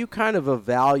 how are you kind of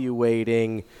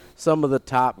evaluating some of the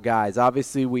top guys?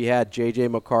 Obviously, we had J.J.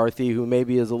 McCarthy, who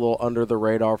maybe is a little under the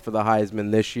radar for the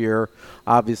Heisman this year.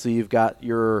 Obviously, you've got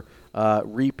your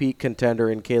repeat contender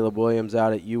in Caleb Williams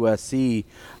out at USC.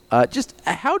 Just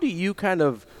how do you kind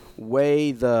of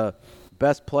weigh the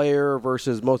best player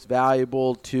versus most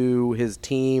valuable to his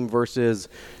team versus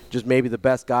just maybe the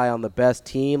best guy on the best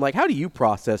team? Like, how do you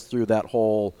process through that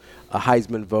whole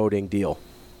Heisman voting deal?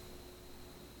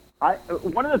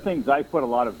 One of the things I put a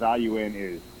lot of value in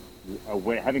is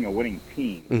having a winning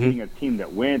team, being a team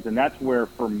that wins. And that's where,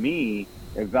 for me,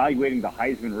 evaluating the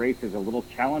Heisman race is a little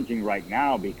challenging right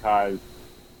now because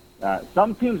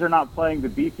some teams are not playing the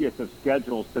beefiest of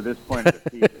schedules to this point of the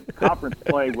season. Conference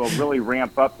play will really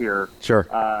ramp up here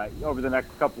over the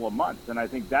next couple of months, and I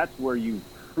think that's where you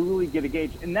truly get a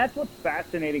gauge. And that's what's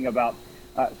fascinating about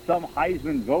some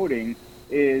Heisman voting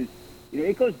is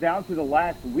it goes down to the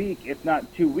last week, if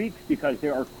not 2 weeks, because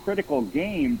there are critical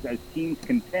games as teams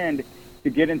contend to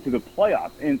get into the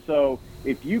playoffs. And so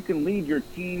if you can lead your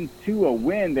team to a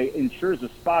win that ensures a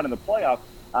spot in the playoffs,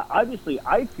 obviously,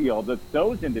 I feel that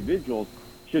those individuals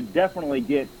should definitely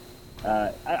get,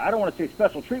 I don't want to say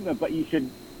special treatment, but you should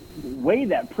weigh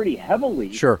that pretty heavily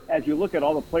as you look at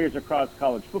all the players across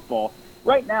college football.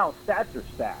 Right now, stats are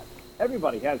stats.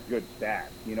 Everybody has good stats,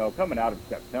 coming out of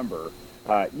September.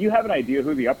 You have an idea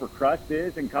who the upper crust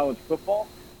is in college football,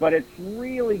 but it's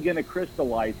really going to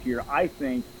crystallize here, I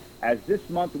think, as this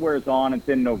month wears on, and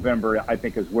then November, I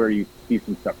think, is where you see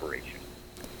some separation.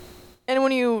 And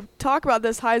when you talk about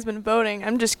this Heisman voting,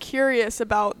 I'm just curious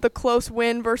about the close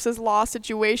win versus loss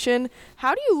situation.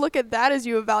 How do you look at that as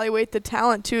you evaluate the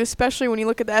talent, too, especially when you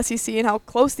look at the SEC and how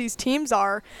close these teams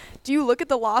are? Do you look at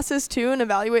the losses, too, and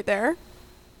evaluate there?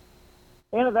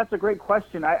 Anna, that's a great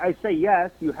question. I say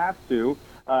yes, you have to.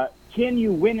 Can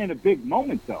you win in a big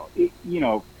moment, though?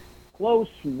 Close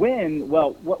win,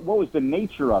 well, what was the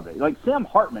nature of it? Like Sam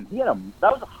Hartman,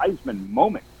 that was a Heisman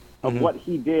moment of what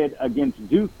he did against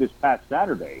Duke this past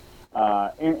Saturday.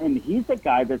 And he's a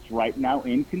guy that's right now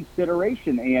in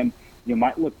consideration. And you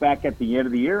might look back at the end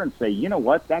of the year and say, you know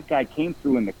what, that guy came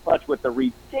through in the clutch with a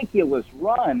ridiculous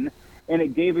run, and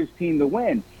it gave his team the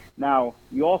win. Now,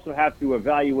 you also have to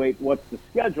evaluate what's the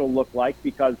schedule look like,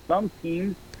 because some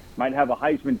teams might have a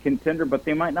Heisman contender, but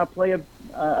they might not play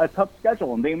a tough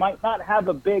schedule, and they might not have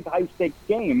a big high-stakes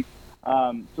game.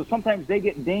 So sometimes they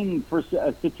get dinged for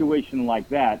a situation like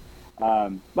that.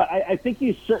 But I think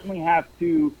you certainly have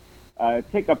to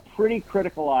take a pretty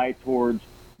critical eye towards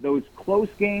those close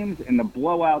games and the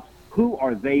blowouts. Who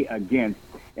are they against,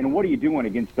 and what are you doing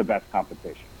against the best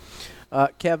competition?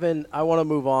 Kevin, I want to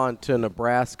move on to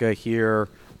Nebraska here,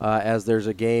 as there's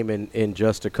a game in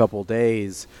just a couple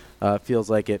days. Feels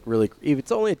like it really,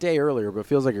 it's only a day earlier, but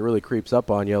feels like it really creeps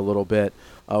up on you a little bit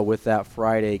with that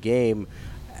Friday game.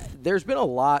 There's been a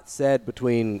lot said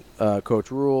between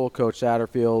Coach Rule, Coach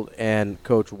Satterfield, and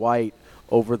Coach White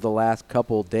over the last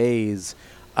couple days.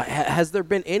 Has there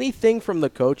been anything from the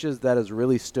coaches that has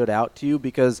really stood out to you?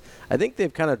 Because I think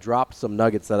they've kind of dropped some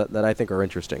nuggets that I think are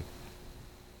interesting.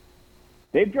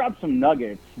 They've dropped some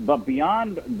nuggets, but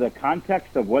beyond the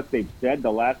context of what they've said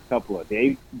the last couple of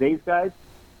days, guys,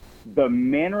 the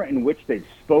manner in which they've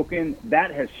spoken,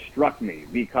 that has struck me,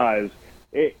 because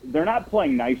they're not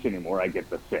playing nice anymore, I get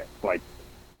the sense. Like,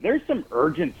 there's some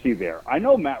urgency there. I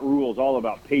know Matt Rule is all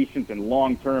about patience and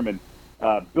long-term and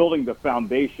building the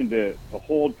foundation to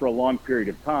hold for a long period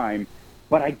of time,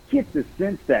 but I get the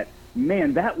sense that,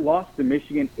 man, that loss to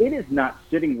Michigan, it is not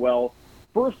sitting well,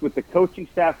 first with the coaching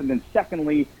staff, and then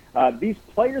secondly, these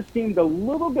players seemed a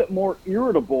little bit more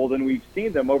irritable than we've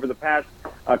seen them over the past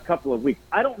couple of weeks.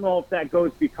 I don't know if that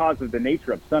goes because of the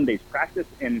nature of Sunday's practice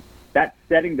and that's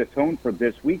setting the tone for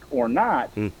this week or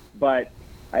not, but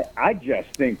I just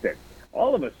think that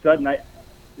all of a sudden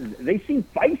they seem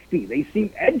feisty, they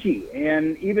seem edgy,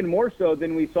 and even more so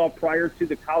than we saw prior to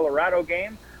the Colorado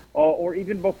game or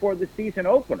even before the season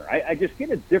opener. I just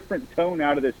get a different tone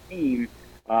out of this team,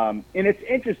 and it's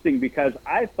interesting because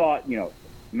I thought,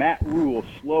 Matt Rule,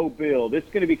 slow build, it's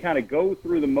going to be kind of go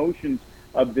through the motions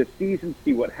of the season,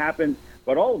 see what happens,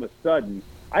 but all of a sudden,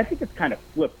 I think it's kind of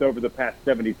flipped over the past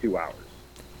 72 hours.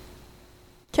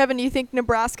 Kevin, do you think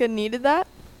Nebraska needed that?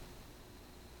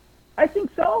 I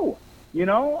think so.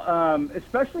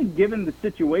 Especially given the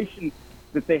situation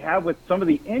that they have with some of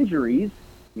the injuries,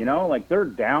 like they're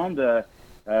down to,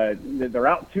 they're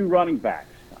out 2 running backs.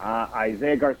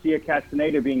 Isaiah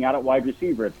Garcia-Castaneda being out at wide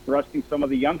receiver. It's thrusting some of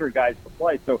the younger guys to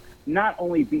play. So not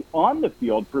only be on the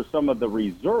field for some of the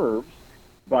reserves,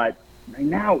 but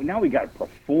now we got to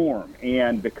perform.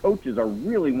 And the coaches are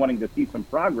really wanting to see some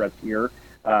progress here.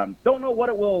 Don't know what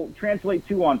it will translate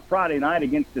to on Friday night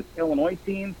against this Illinois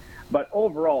team. But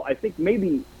overall, I think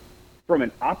maybe from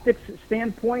an optics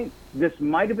standpoint, this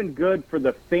might have been good for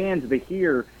the fans to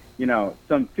hear,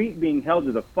 some feet being held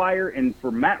to the fire, and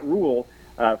for Matt Rule,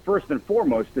 first and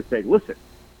foremost, to say, listen,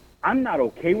 I'm not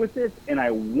okay with this, and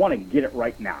I want to get it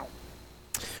right now.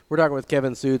 We're talking with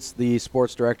Kevin Suits, the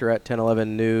sports director at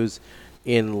 1011 News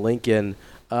in Lincoln.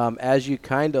 As you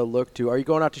kind of look to, are you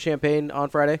going out to Champaign on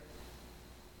Friday?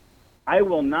 I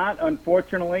will not,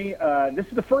 unfortunately. This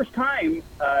is the first time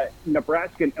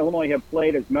Nebraska and Illinois have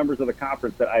played as members of the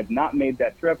conference that I've not made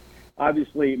that trip.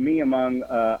 Obviously, me among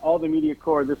all the media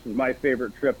corps, this is my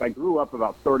favorite trip. I grew up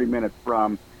about 30 minutes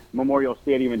from Memorial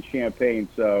Stadium in Champaign,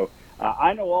 so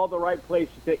I know all the right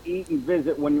places to eat and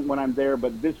visit when I'm there.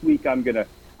 But this week, I'm gonna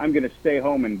stay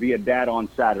home and be a dad on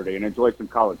Saturday and enjoy some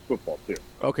college football too.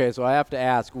 Okay, so I have to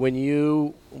ask: when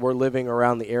you were living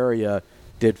around the area,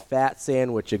 did Fat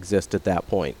Sandwich exist at that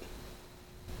point?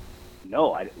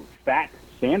 No, Fat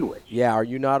Sandwich. Yeah, are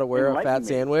you not aware of Fat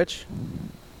Sandwich?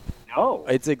 No.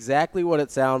 It's exactly what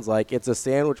it sounds like. It's a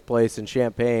sandwich place in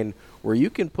Champaign where you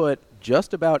can put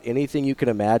just about anything you can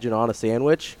imagine on a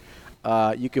sandwich.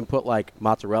 You can put like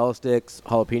mozzarella sticks,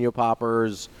 jalapeno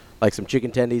poppers, like some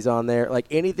chicken tendies on there. Like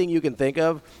anything you can think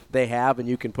of, they have, and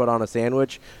you can put on a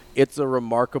sandwich. It's a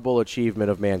remarkable achievement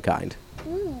of mankind.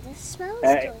 This smells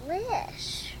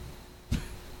delish.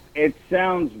 It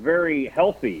sounds very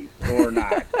healthy, or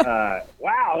not.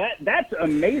 Wow, that's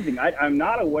amazing. I'm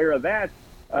not aware of that.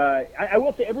 I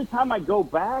will say, every time I go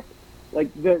back,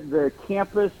 like the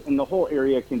campus and the whole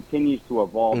area continues to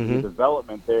evolve, the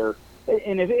development there.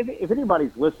 And if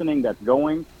anybody's listening that's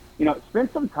going,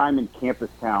 spend some time in Campus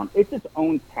Town. It's its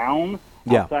own town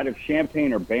outside of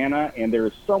Champaign-Urbana, and there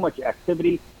is so much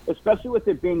activity, especially with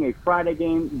it being a Friday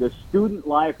game. The student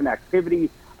life and activity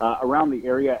around the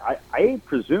area, I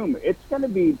presume it's going to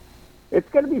be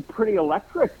pretty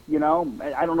electric.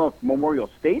 I don't know if Memorial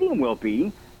Stadium will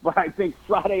be, But I think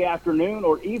Friday afternoon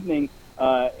or evening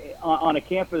on a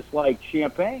campus like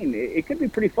Champaign, it could be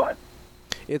pretty fun.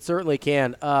 It certainly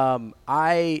can.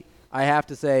 I have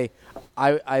to say,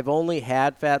 I've only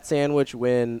had Fat Sandwich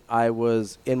when I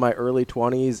was in my early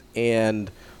 20s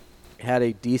and had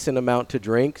a decent amount to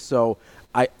drink, so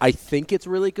I think it's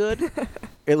really good.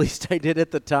 At least I did at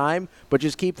the time. But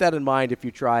just keep that in mind if you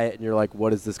try it and you're like,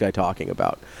 what is this guy talking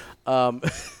about?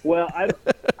 Well,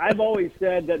 I've always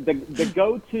said that the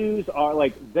go-tos are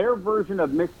like their version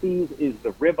of Misty's is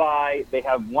the ribeye. They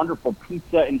have wonderful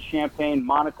pizza in Champaign.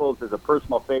 Monocle's is a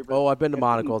personal favorite. Oh, I've been to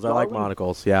Monocle's. I like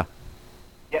Monocle's, yeah.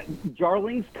 Yeah,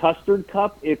 Jarling's Custard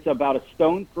Cup, it's about a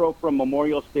stone's throw from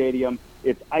Memorial Stadium.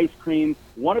 It's ice cream.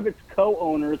 One of its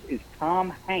co-owners is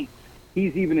Tom Hanks.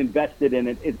 He's even invested in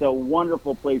it. It's a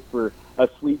wonderful place for a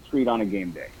sweet treat on a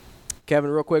game day. Kevin,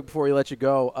 real quick before we let you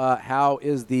go, how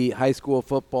is the high school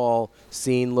football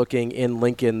scene looking in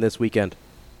Lincoln this weekend?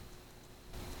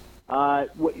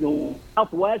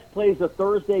 Southwest plays a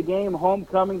Thursday game,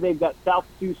 homecoming. They've got South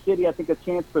Sioux City, I think a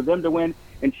chance for them to win.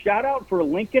 And shout out for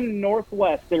Lincoln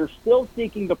Northwest. They're still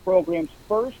seeking the program's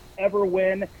first ever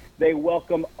win. They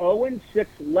welcome 0-6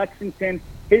 Lexington.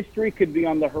 History could be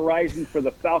on the horizon for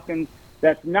the Falcons.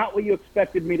 That's not what you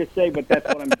expected me to say, but that's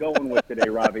what I'm going with today,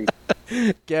 Robbie.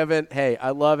 Kevin, hey,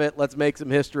 I love it. Let's make some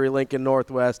history, Lincoln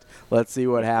Northwest. Let's see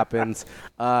what happens.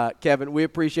 Kevin, we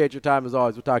appreciate your time as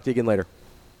always. We'll talk to you again later.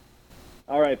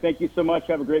 All right. Thank you so much.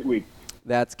 Have a great week.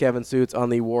 That's Kevin Suits on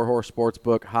the Warhorse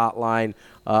Sportsbook hotline.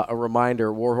 A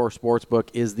reminder, Warhorse Sportsbook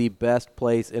is the best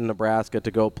place in Nebraska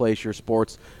to go place your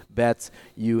sports bets.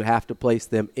 You have to place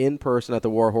them in person at the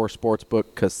Warhorse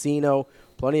Sportsbook Casino.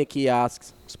 Plenty of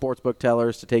kiosks, sportsbook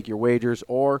tellers to take your wagers,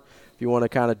 or if you want to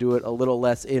kind of do it a little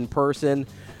less in person,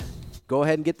 go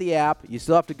ahead and get the app. You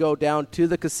still have to go down to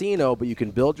the casino, but you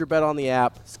can build your bet on the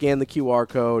app, scan the QR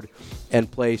code, and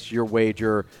place your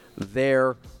wager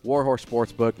there. Warhorse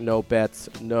Sportsbook, no bets,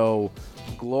 no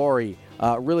glory.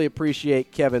 Really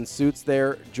appreciate Kevin Suits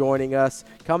there joining us.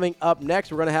 Coming up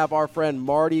next, we're going to have our friend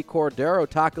Marty Cordero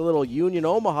talk a little Union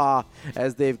Omaha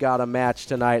as they've got a match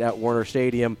tonight at Werner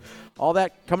Stadium. All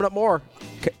that coming up more.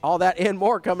 All that and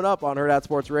more coming up on Herd Out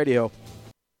Sports Radio.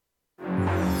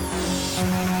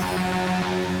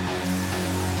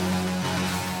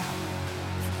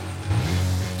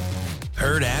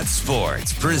 Herd at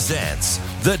Sports presents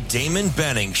The Damon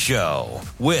Benning Show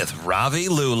with Ravi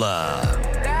Lula.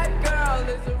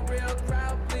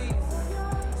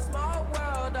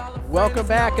 Welcome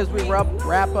back as we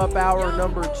wrap up hour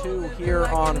number 2 here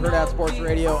on Herd Out Sports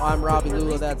Radio. I'm Ravi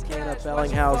Lula. That's Anna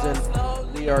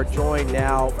Bellinghausen. We are joined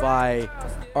now by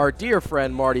our dear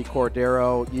friend Marty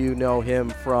Cordero. You know him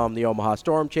from the Omaha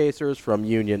Storm Chasers, from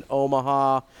Union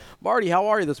Omaha. Marty, how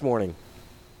are you this morning?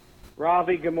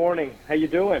 Ravi, good morning. How you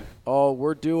doing? Oh,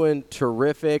 we're doing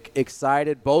terrific,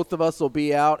 excited. Both of us will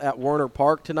be out at Werner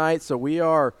Park tonight, so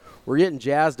we're getting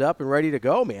jazzed up and ready to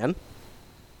go, man.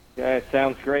 Yeah, it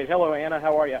sounds great. Hello, Anna.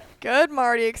 How are you? Good,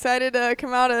 Marty. Excited to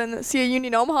come out and see a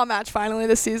Union Omaha match finally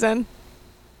this season.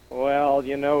 Well,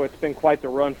 you know, it's been quite the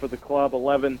run for the club.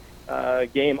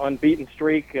 11-game unbeaten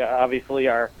streak. Obviously,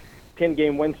 our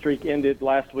 10-game win streak ended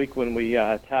last week when we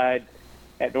tied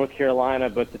at North Carolina,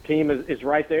 but the team is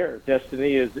right there.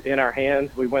 Destiny is in our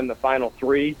hands. We win the final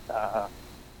 3.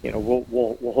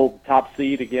 We'll hold the top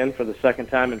seed again for the second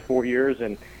time in 4 years,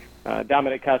 and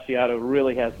Dominic Casiato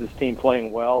really has this team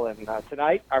playing well. And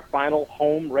tonight, our final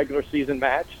home regular season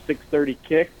match, 6:30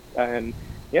 kick, and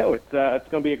it's going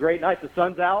to be a great night. The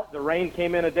sun's out. The rain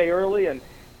came in a day early, and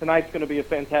tonight's going to be a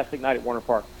fantastic night at Werner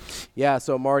Park. Yeah.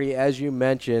 So Marty, as you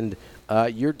mentioned,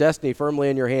 your destiny firmly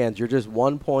in your hands. You're just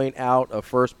 1 point out of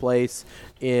first place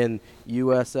in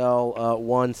USL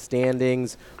 1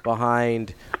 standings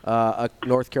behind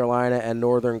North Carolina and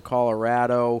Northern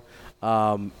Colorado.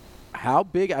 How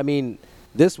big? I mean,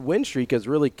 this win streak has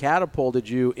really catapulted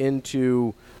you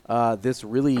into this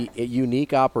really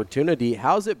unique opportunity.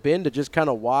 How's it been to just kind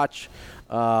of watch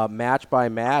match by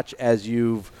match as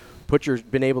you've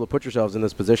been able to put yourselves in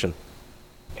this position?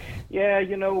 Yeah,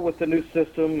 with the new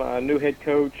system, new head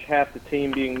coach, half the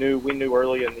team being new, we knew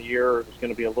early in the year it was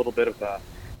going to be a little bit of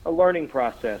a learning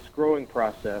process, growing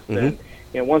process. Mm-hmm.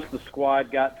 And once the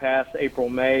squad got past April,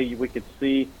 May, we could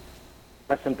see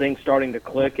some things starting to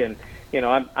click. And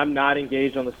I'm not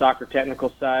engaged on the soccer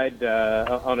technical side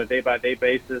on a day-by-day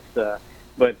basis,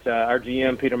 but our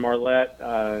GM Peter Marlette,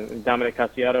 Dominic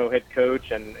Casiato, head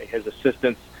coach, and his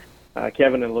assistants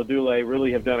Kevin and Ladule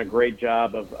really have done a great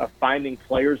job of finding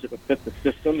players that would fit the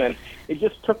system, and it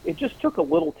just took a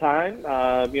little time,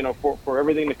 for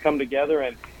everything to come together,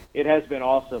 and it has been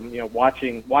awesome,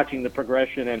 watching the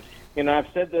progression. And I've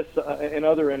said this in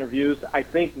other interviews, I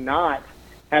think not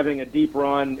having a deep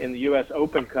run in the U.S.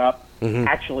 Open Cup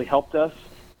actually helped us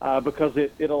because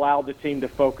it allowed the team to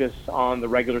focus on the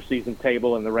regular season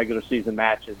table and the regular season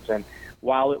matches. And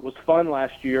while it was fun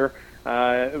last year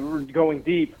going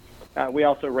deep, we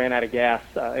also ran out of gas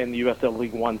in the USL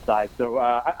League One side. So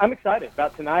I'm excited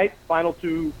about tonight, final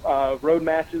 2 road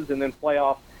matches, and then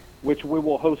playoffs, which we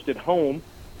will host at home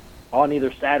on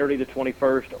either Saturday the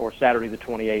 21st or Saturday the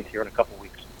 28th here in a couple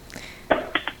weeks.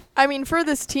 I mean, for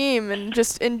this team and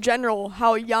just in general,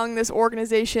 how young this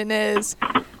organization is,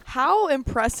 how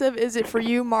impressive is it for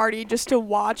you, Marty, just to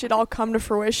watch it all come to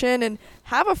fruition and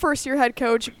have a first-year head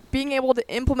coach being able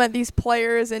to implement these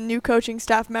players and new coaching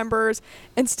staff members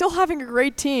and still having a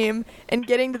great team and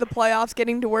getting to the playoffs,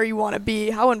 getting to where you want to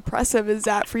be? How impressive is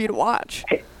that for you to watch?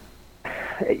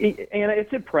 And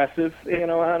it's impressive. I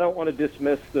don't want to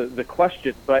dismiss the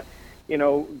question, but,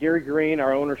 Gary Green,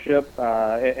 our ownership,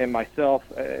 and myself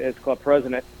as club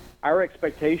president, our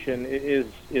expectation is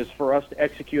for us to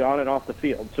execute on and off the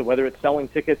field. So whether it's selling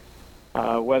tickets,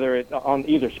 whether it's on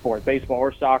either sport, baseball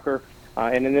or soccer,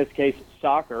 and in this case,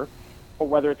 soccer, or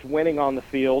whether it's winning on the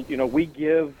field, we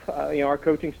give our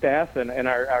coaching staff and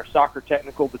our soccer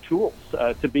technical the tools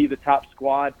to be the top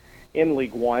squad in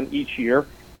League One each year.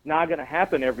 Not going to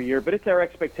happen every year, but it's our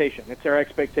expectation. It's our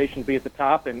expectation to be at the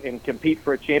top and compete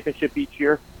for a championship each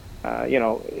year.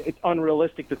 It's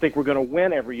unrealistic to think we're going to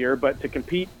win every year, but to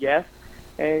compete, yes.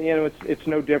 And, it's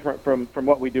no different from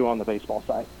what we do on the baseball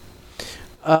side.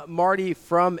 Marty,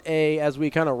 as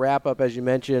we kind of wrap up, as you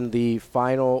mentioned, the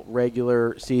final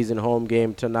regular season home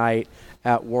game tonight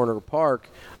at Warner Park,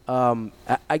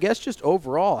 I guess just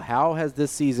overall, how has this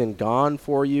season gone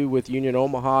for you with Union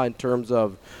Omaha in terms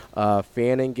of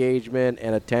fan engagement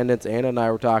and attendance? Anna and I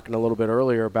were talking a little bit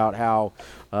earlier about how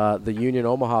the Union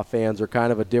Omaha fans are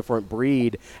kind of a different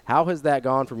breed. How has that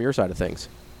gone from your side of things?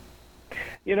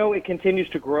 It continues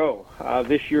to grow.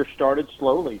 This year started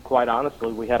slowly, quite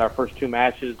honestly. We had our first 2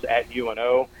 matches at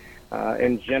UNO,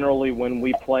 and generally when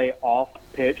we play off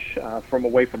pitch from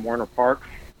away from Warner Park,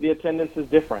 the attendance is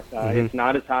different. It's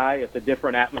not as high. It's a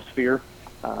different atmosphere.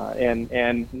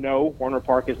 And no, Warner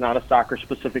Park is not a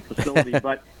soccer-specific facility,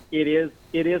 but it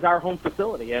is our home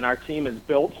facility, and our team is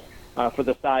built for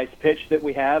the size pitch that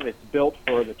we have. It's built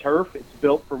for the turf. It's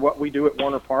built for what we do at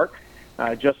Warner Park,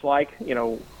 just like,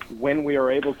 when we are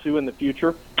able to in the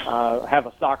future have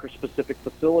a soccer-specific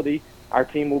facility, our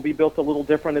team will be built a little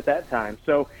different at that time.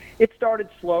 So it started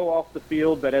slow off the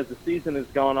field, but as the season has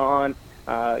gone on,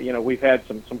 we've had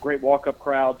some great walk-up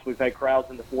crowds. We've had crowds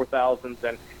in the 4,000s,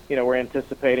 and, we're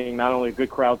anticipating not only a good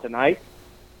crowd tonight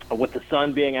with the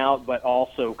sun being out, but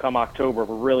also come October,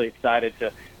 we're really excited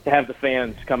to have the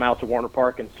fans come out to Warner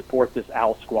Park and support this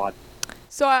Owl squad.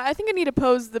 So I think I need to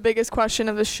pose the biggest question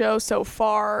of the show so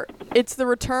far. It's the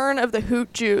return of the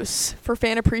Hoot Juice for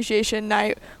Fan Appreciation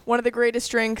Night, one of the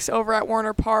greatest drinks over at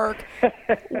Warner Park.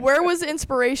 Where was the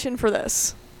inspiration for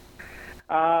this?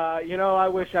 I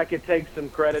wish I could take some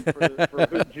credit for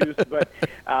Hoot Juice, but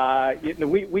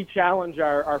we challenge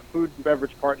our food and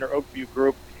beverage partner, Oakview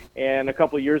Group, and a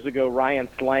couple of years ago, Ryan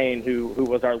Slane, who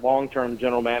was our long-term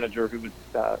general manager, who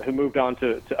moved on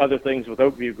to other things with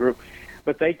Oakview Group,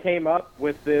 but they came up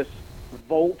with this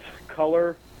Volt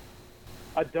color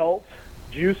adult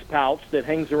juice pouch that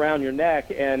hangs around your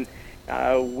neck, and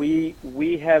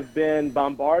we have been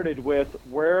bombarded with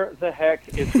where the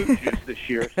heck is Hoot Juice this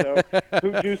year. So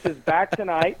Hoot Juice is back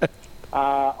tonight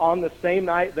on the same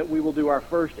night that we will do our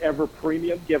first ever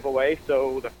premium giveaway.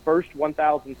 So the first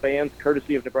 1,000 fans,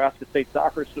 courtesy of Nebraska State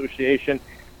Soccer Association,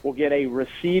 will get a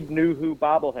Rashid Nuhu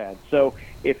bobblehead. So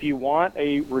if you want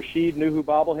a Rashid Nuhu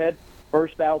bobblehead,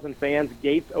 first 1,000 fans,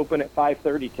 gates open at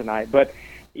 5:30 tonight. But,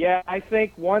 yeah, I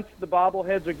think once the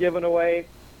bobbleheads are given away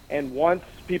and once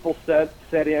people set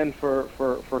in for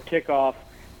kickoff,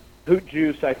 Hoot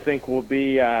Juice, I think, will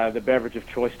be the beverage of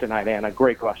choice tonight, Anna.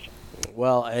 Great question.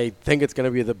 Well, I think it's going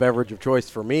to be the beverage of choice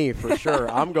for me, for sure.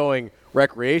 I'm going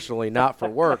recreationally, not for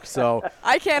work. So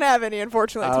I can't have any,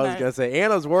 unfortunately, tonight. I was going to say,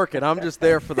 Anna's working. I'm just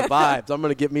there for the vibes. I'm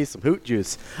going to get me some Hoot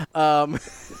Juice.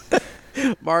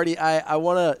 Marty, I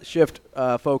want to shift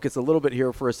focus a little bit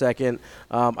here for a second.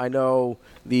 I know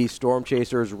the Storm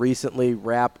Chasers recently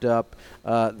wrapped up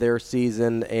their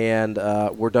season and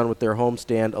were done with their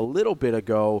homestand a little bit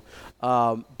ago.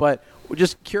 But we're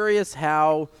just curious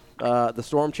how the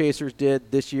Storm Chasers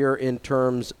did this year in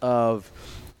terms of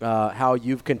how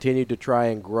you've continued to try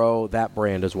and grow that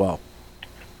brand as well.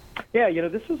 Yeah,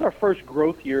 this was our first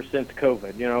growth year since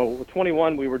COVID. With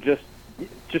 21, we were just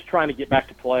trying to get back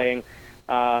to playing.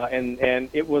 And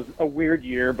it was a weird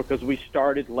year because we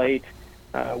started late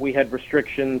we had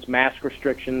restrictions, mask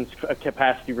restrictions,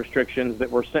 capacity restrictions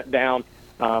that were sent down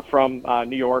from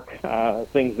New York,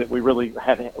 things that we really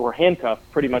were handcuffed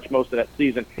pretty much most of that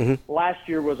season. Last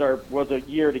year was a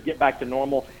year to get back to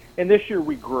normal, and this year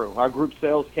we grew. Our group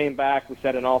sales came back. We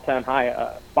set an all-time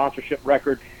high sponsorship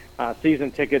record.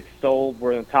 Season tickets sold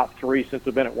were in the top 3 since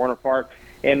we've been at Warner Park,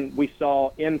 and we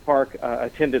saw in-park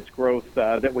attendance growth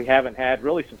that we haven't had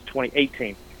really since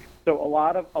 2018. So a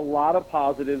lot of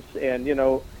positives, and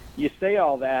you say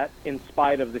all that in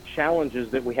spite of the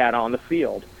challenges that we had on the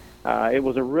field. It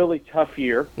was a really tough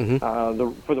year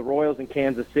for the Royals in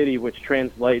Kansas City, which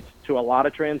translates to a lot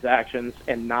of transactions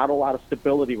and not a lot of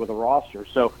stability with the roster.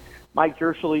 So Mike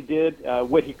Gursley did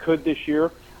what he could this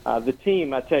year. The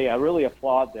team, I tell you, I really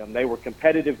applaud them. They were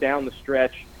competitive down the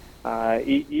stretch,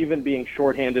 even being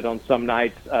shorthanded on some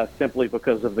nights simply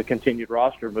because of the continued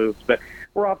roster moves. But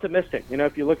we're optimistic.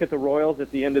 If you look at the Royals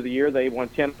at the end of the year, they won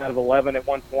 10 out of 11 at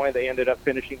one point. They ended up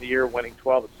finishing the year winning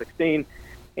 12 of 16.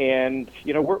 And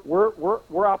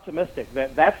we're optimistic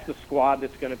that that's the squad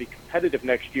that's going to be competitive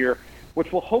next year,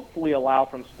 which will hopefully allow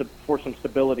for some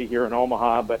stability here in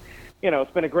Omaha. But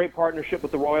it's been a great partnership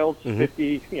with the Royals, 5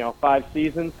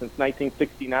 seasons since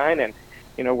 1969, and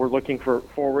we're looking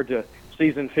forward to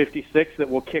season 56 that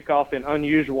will kick off in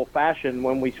unusual fashion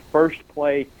when we first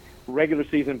play regular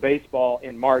season baseball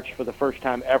in March for the first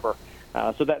time ever.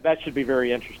 So that should be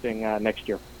very interesting next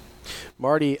year.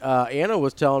 Marty, Anna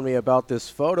was telling me about this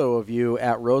photo of you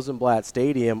at Rosenblatt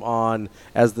Stadium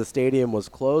as the stadium was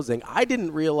closing. I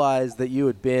didn't realize that you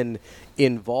had been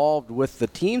involved with the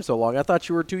team so long. I thought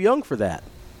you were too young for that.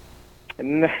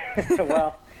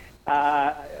 Well,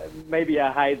 maybe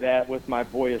I hide that with my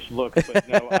boyish look, but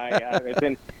no, I've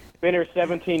been here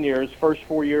 17 years. First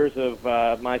 4 years of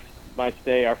my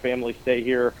stay, our family stay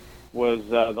here, was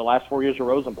the last 4 years of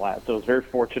Rosenblatt. So I was very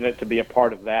fortunate to be a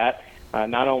part of that.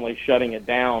 Not only shutting it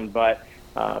down, but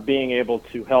being able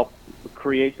to help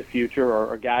create the future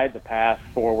or guide the path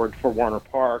forward for Warner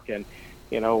Park. And,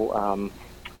 it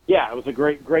was a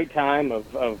great time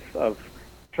of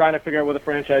trying to figure out where the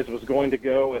franchise was going to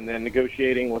go, and then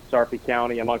negotiating with Sarpy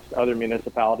County amongst other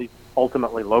municipalities,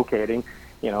 ultimately locating,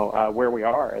 where we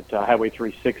are at Highway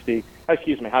 370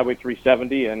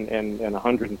 and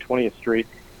 120th Street.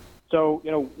 So,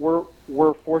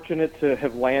 we're fortunate to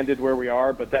have landed where we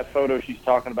are, but that photo she's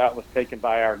talking about was taken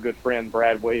by our good friend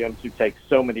Brad Williams, who takes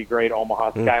so many great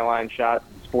Omaha skyline shots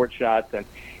and sports shots, and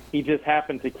he just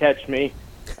happened to catch me,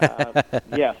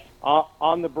 yes,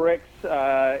 on the bricks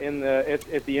at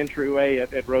the entryway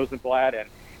at Rosenblatt, and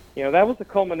that was the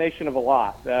culmination of a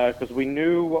lot because we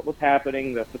knew what was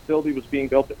happening. The facility was being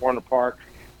built at Warner Park,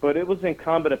 but it was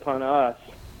incumbent upon us,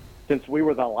 since we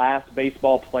were the last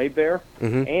baseball played there,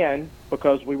 and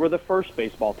because we were the first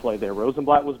baseball played there.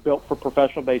 Rosenblatt was built for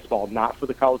professional baseball, not for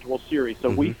the College World Series. So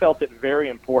we felt it very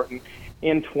important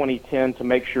in 2010 to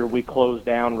make sure we closed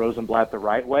down Rosenblatt the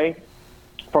right way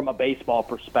from a baseball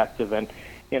perspective. And,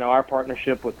 our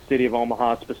partnership with the City of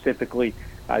Omaha, specifically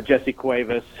Jesse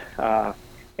Cuevas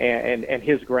and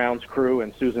his grounds crew,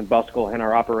 and Susan Buskell and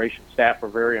our operations staff, were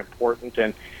very important.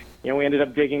 And we ended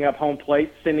up digging up home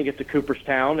plate, sending it to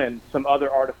Cooperstown, and some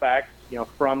other artifacts,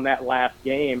 from that last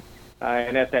game.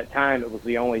 And at that time, it was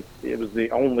the only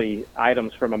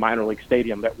items from a minor league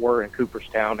stadium that were in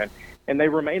Cooperstown, and they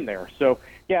remain there. So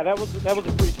yeah, that was a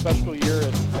pretty special year,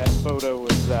 and that photo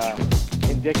is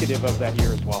indicative of that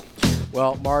year as well.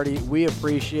 Well, Marty, we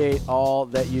appreciate all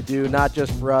that you do, not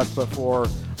just for us, but for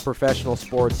professional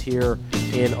sports here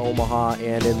in Omaha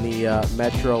and in the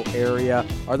metro area.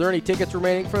 Are there any tickets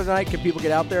remaining for tonight? Can people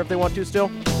get out there if they want to still?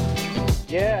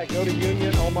 Yeah, go to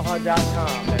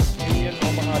unionomaha.com. That's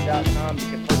unionomaha.com. You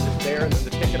can purchase there, and then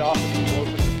the ticket office will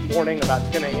open this morning about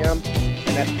 10 a.m.,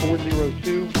 and that's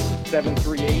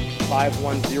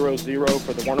 402-738-5100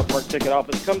 for the Warner Park ticket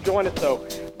office. Come join us, though.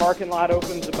 Parking lot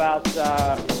opens about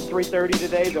 3:30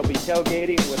 today. There'll be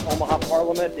tailgating with Omaha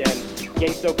Parliament, and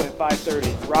gates open at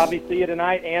 5:30. Robbie, see you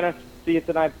tonight. Anna, see you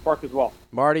tonight at the park as well.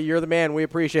 Marty, you're the man. We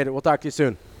appreciate it. We'll talk to you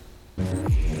soon.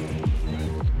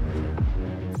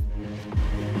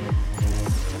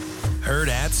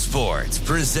 Hurrdat Sports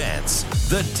presents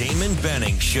The Damon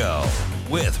Benning Show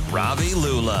with Ravi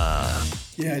Lula.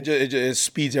 Yeah, it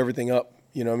speeds everything up.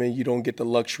 You don't get the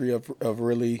luxury of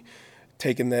really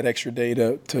taking that extra day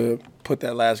to put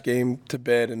that last game to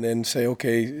bed and then say,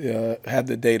 okay, have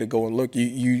the day to go and look.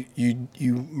 You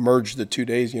merge the 2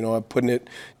 days. I'm putting it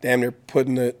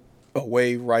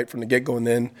away right from the get-go and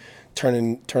then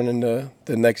turning the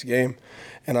next game.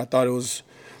 And I thought it was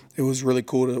really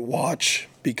cool to watch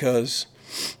because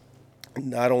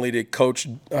not only did Coach,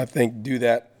 I think, do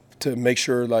that to make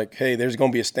sure, like, hey, there's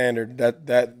going to be a standard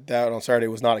that on Saturday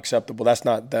was not acceptable. That's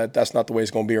not the way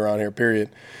it's going to be around here, period.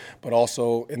 But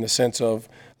also in the sense of,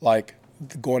 like,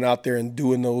 going out there and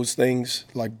doing those things,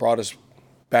 like, brought us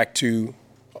back to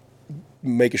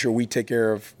making sure we take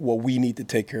care of what we need to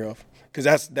take care of.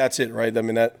 Because that's it, right? I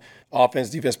mean, that offense,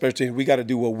 defense, special teams, we got to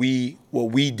do what we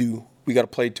do. We got to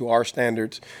play to our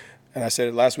standards. And I said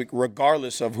it last week,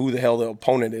 regardless of who the hell the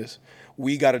opponent is,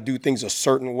 we got to do things a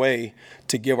certain way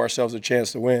to give ourselves a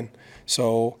chance to win.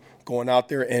 So going out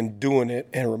there and doing it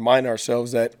and remind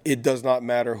ourselves that it does not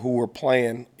matter who we're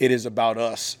playing. It is about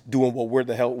us doing what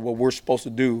we're supposed to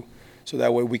do, so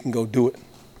that way we can go do it.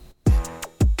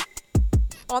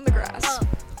 On the grass.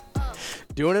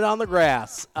 Doing it on the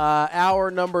grass.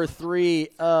 Hour number 3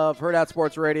 of Herd Out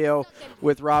Sports Radio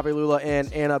with Ravi Lula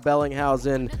and Anna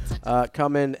Bellinghausen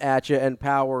coming at you and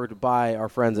powered by our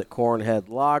friends at Cornhead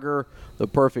Lager, the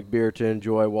perfect beer to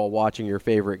enjoy while watching your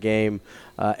favorite game.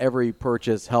 Every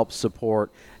purchase helps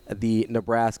support the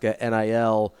Nebraska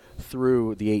NIL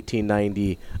through the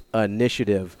 1890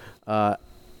 initiative.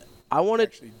 I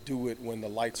wanted to actually do it when the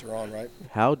lights are on, right?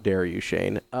 How dare you,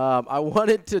 Shane? I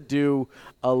wanted to do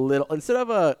a little, instead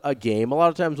of a game, a lot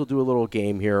of times we'll do a little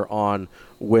game here on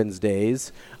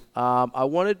Wednesdays. I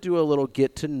wanted to do a little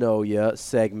get to know ya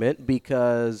segment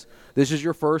because this is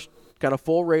your first kind of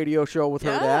full radio show with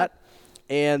Herd At,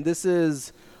 and this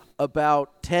is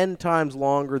about 10 times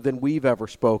longer than we've ever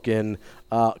spoken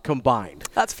combined.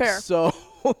 That's fair. So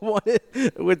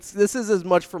this is as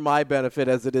much for my benefit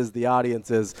as it is the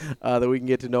audience's, that we can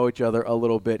get to know each other a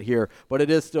little bit here. But it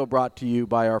is still brought to you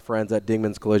by our friends at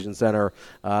Dingman's Collision Center.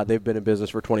 They've been in business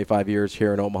for 25 years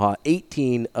here in Omaha.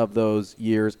 18 of those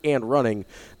years and running,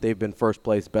 they've been first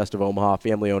place Best of Omaha,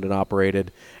 family-owned and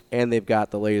operated. And they've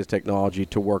got the latest technology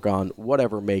to work on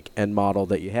whatever make and model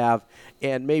that you have.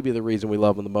 And maybe the reason we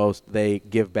love them the most, they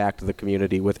give back to the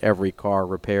community with every car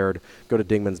repaired. Go to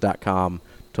dingmans.com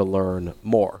to learn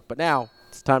more. But now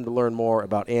it's time to learn more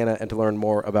about Anna and to learn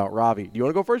more about Ravi. Do you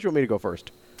want to go first or you want me to go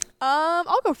first?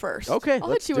 I'll go first. Okay,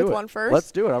 I'll hit you with one first.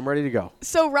 Let's do it. I'm ready to go.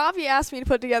 So Ravi asked me to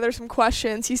put together some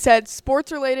questions. He said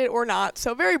sports related or not,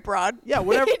 so very broad. Yeah,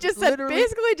 whatever. He just said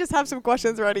basically just have some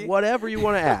questions ready. Whatever you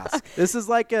want to ask. This is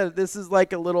like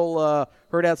a little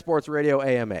Herd At Sports Radio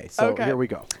AMA. So Here we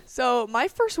go. So my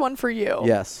first one for you.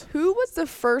 Yes. Who was the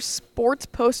first sports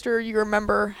poster you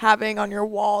remember having on your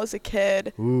wall as a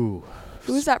kid? Ooh.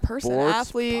 Who's that person? Sports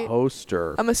Athlete?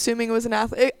 Poster. I'm assuming it was an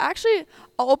athlete. Actually,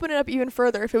 I'll open it up even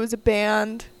further. If it was a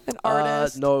band, an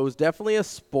artist. No, it was definitely a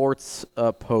sports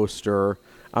poster.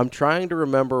 I'm trying to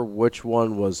remember which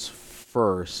one was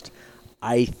first.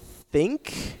 I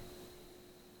think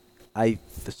my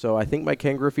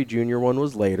Ken Griffey Jr. one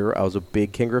was later. I was a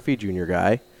big Ken Griffey Jr.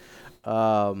 guy.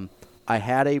 I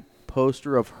had a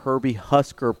poster of Herbie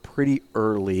Husker pretty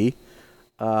early.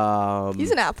 He's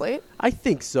an athlete. I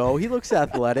think so. He looks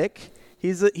athletic.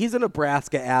 He's a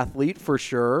Nebraska athlete for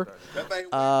sure.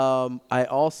 I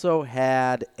also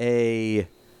had I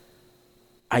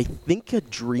think a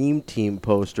Dream Team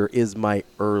poster is my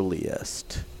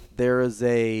earliest. There was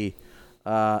a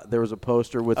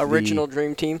poster with original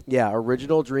Dream Team. Yeah,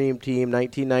 original Dream Team,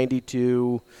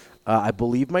 1992. I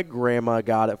believe my grandma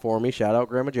got it for me. Shout out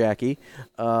Grandma Jackie.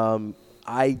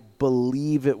 I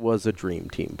believe it was a Dream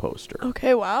Team poster.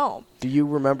 Okay, wow. Do you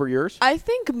remember yours? I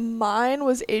think mine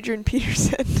was Adrian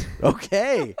Peterson.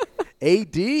 Okay.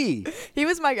 AD. He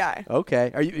was my guy.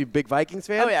 Okay. Are you a big Vikings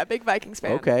fan? Oh, yeah, big Vikings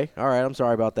fan. Okay. All right. I'm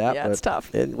sorry about that. Yeah, it's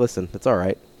tough. Listen, it's all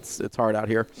right. It's hard out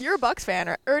here. You're a Bucs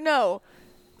fan, or no?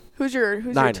 Who's your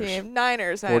team?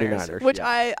 Niners. 49ers. Which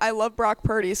yeah. I love Brock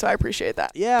Purdy, so I appreciate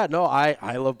that. Yeah, no,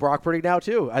 I love Brock Purdy now,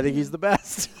 too. I think he's the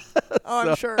best. Oh,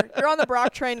 I'm sure. You're on the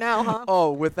Brock train now, huh?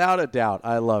 Oh, without a doubt.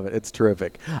 I love it. It's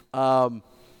terrific.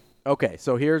 Okay,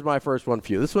 so here's my first one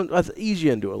for you. This one, let's ease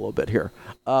you into it a little bit here.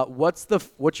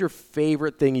 What's your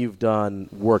favorite thing you've done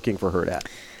working for Herd At?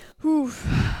 Oof,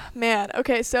 man.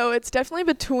 Okay, so it's definitely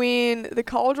between the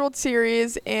College World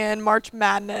Series and March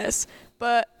Madness,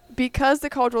 but because the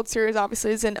College World Series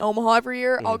obviously is in Omaha every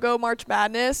year, I'll go March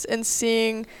Madness and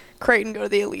seeing Creighton go to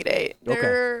the Elite Eight.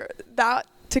 Okay. That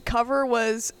to cover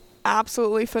was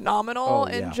absolutely phenomenal,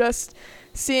 and just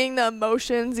seeing the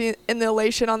emotions and the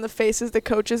elation on the faces of the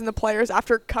coaches and the players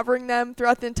after covering them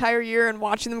throughout the entire year and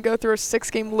watching them go through a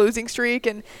 6-game losing streak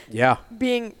and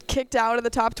being kicked out of the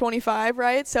top 25,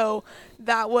 right? So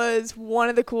that was one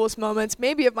of the coolest moments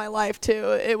maybe of my life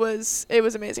too. It was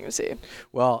amazing to see.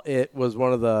 Well, it was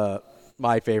one of the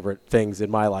my favorite things in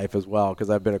my life as well, because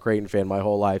I've been a Creighton fan my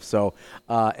whole life. So,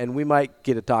 and we might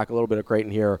get to talk a little bit of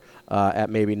Creighton here at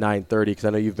maybe 9:30, because I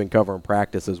know you've been covering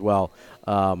practice as well.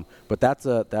 But that's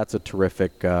a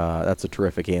terrific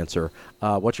answer.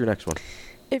 What's your next one?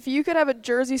 If you could have a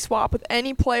jersey swap with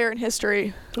any player in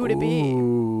history, who would it be?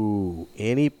 Ooh,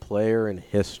 any player in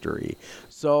history.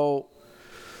 So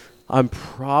I'm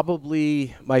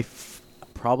probably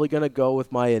going to go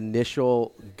with my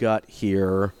initial gut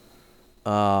here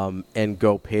and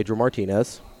go Pedro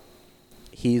Martinez.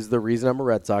 He's the reason I'm a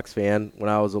Red Sox fan. When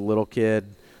I was a little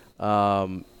kid,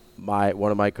 one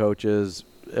of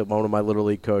my Little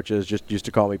League coaches just used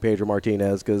to call me Pedro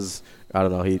Martinez because, I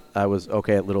don't know, I was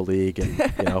okay at Little League,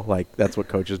 and, like, that's what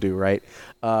coaches do, right?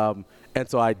 And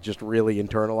so I just really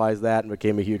internalized that and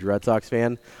became a huge Red Sox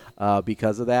fan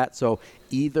because of that. So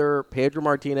either Pedro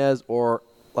Martinez or,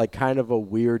 like, kind of a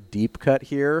weird deep cut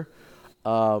here.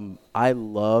 I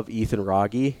love Ethan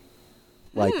Rogge.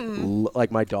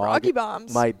 Like my dog. Rogge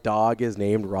bombs. My dog is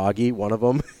named Rogge, one of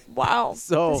them. Wow.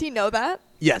 So does he know that?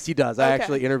 Yes, he does. I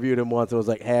actually interviewed him once and was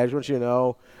like, hey, I just want you to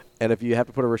know, and if you have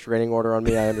to put a restraining order on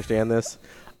me, I understand this.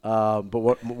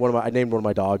 But I named one of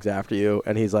my dogs after you,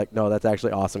 and he's like, no, that's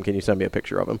actually awesome. Can you send me a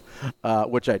picture of him?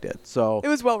 Which I did. So it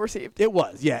was well received. It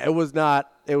was. Yeah, it was not.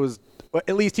 It was.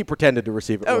 At least he pretended to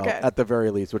receive it well, at the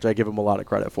very least, which I give him a lot of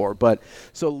credit for. But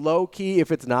so low-key,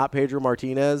 if it's not Pedro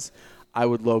Martinez, I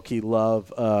would low-key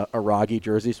love a Rogge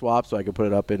jersey swap so I could put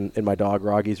it up in my dog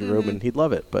Rogge's room, and he'd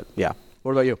love it. But, yeah.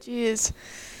 What about you? Jeez.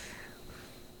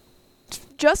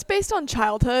 Just based on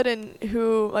childhood and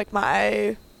who, like,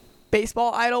 my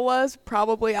baseball idol was,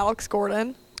 probably Alex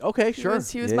Gordon. Okay, sure.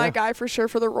 He was my guy for sure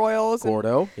for the Royals.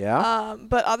 Gordo, yeah.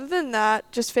 But other than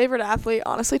that, just favorite athlete,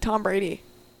 honestly, Tom Brady.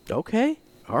 Okay.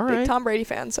 All right. Big Tom Brady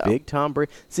fan. So Big Tom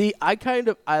Brady. See, I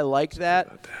like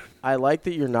that. I like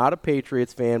that you're not a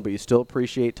Patriots fan, but you still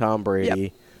appreciate Tom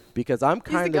Brady, because I'm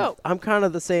kind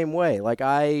of the same way. Like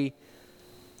I've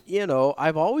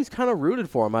always kind of rooted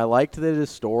for him. I liked his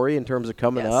story in terms of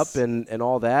coming up and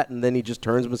all that, and then he just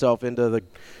turns himself into the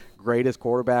greatest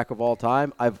quarterback of all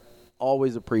time. I've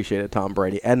always appreciated Tom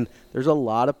Brady, and there's a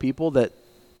lot of people that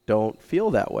don't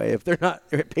feel that way. If they're not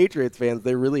Patriots fans,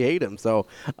 they really hate him. So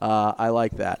I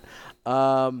like that.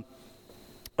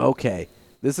 Okay,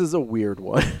 this is a weird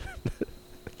one.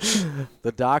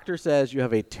 The doctor says you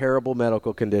have a terrible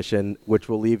medical condition which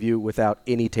will leave you without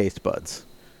any taste buds.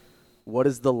 What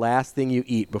is the last thing you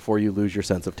eat before you lose your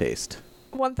sense of taste?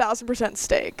 1,000%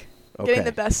 steak. Okay. Getting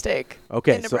the best steak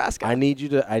in Nebraska. So I need you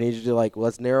to like,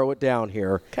 let's narrow it down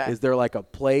here. Okay. Is there like a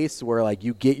place where like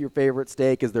you get your favorite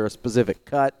steak? Is there a specific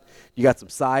cut? You got some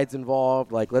sides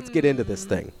involved? Like, let's get into this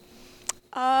thing.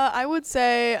 I would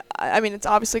say, I mean, it's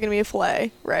obviously going to be a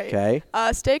filet, right? Okay.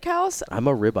 Steakhouse. I'm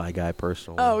a ribeye guy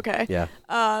personally. Oh, okay. Yeah.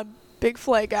 Big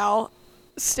filet gal.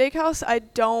 Steakhouse, I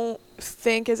don't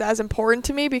think is as important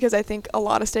to me because I think a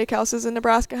lot of steakhouses in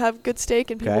Nebraska have good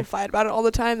steak, and people fight about it all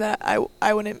the time. That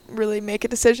I wouldn't really make a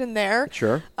decision there.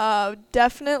 Sure.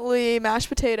 Definitely mashed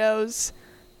potatoes.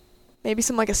 Maybe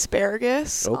some like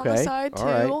asparagus on the side too. All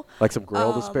right. Like some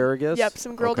grilled asparagus? Yep,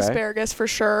 some grilled asparagus for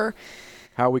sure.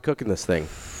 How are we cooking this thing?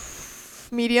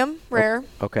 Medium rare.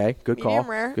 Okay, good call.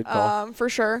 Medium rare. Good call. For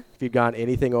sure. If you'd gone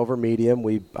anything over medium, I might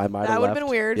have left. That would have been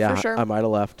weird, yeah, for sure. I might have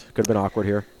left. Could have been awkward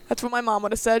here. That's what my mom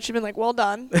would have said. She'd been like, well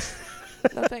done.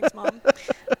 No thanks, Mom.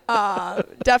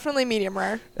 Definitely medium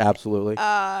rare. Absolutely.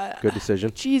 Good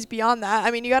decision. Geez, beyond that,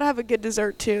 I mean, you got to have a good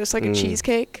dessert, too. It's like a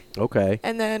cheesecake. Okay.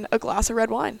 And then a glass of red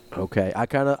wine. Okay.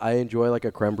 I enjoy like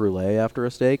a creme brulee after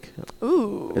a steak.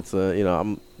 Ooh. It's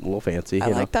I'm a little fancy. I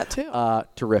like that, too.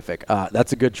 Terrific.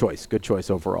 That's a good choice. Good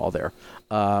choice overall there.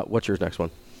 What's your next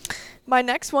one? My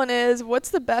next one is,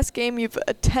 what's the best game you've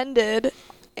attended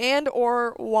and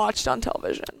or watched on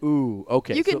television? Ooh,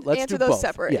 okay. You can let's answer do those both.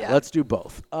 separate. Yeah, let's do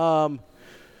both.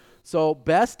 So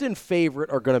best and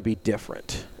favorite are going to be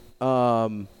different.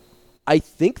 I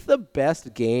think the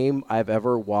best game I've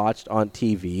ever watched on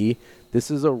TV,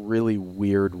 this is a really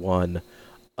weird one.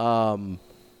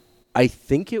 I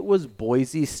think it was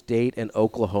Boise State and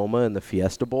Oklahoma in the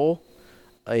Fiesta Bowl.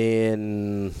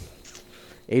 Adrian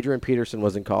Peterson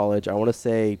was in college. I want to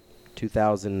say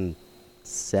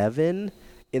 2007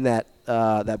 in that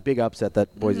big upset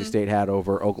that Boise State had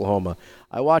over Oklahoma.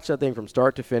 I watched that thing from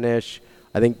start to finish.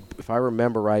 I think if I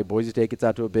remember right, Boise State gets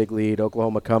out to a big lead.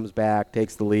 Oklahoma comes back,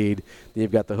 takes the lead. Then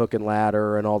you've got the hook and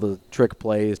ladder and all the trick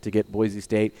plays to get Boise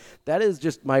State. That is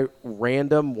just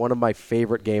one of my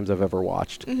favorite games I've ever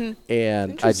watched. Mm-hmm.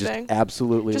 And I just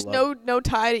absolutely just love no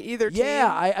tie to either team.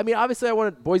 Yeah, I mean, obviously I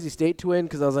wanted Boise State to win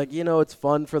because I was like, it's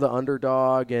fun for the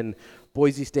underdog, and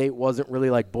Boise State wasn't really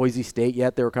like Boise State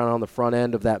yet. They were kind of on the front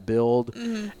end of that build.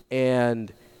 Mm-hmm.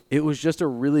 And it was just a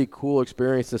really cool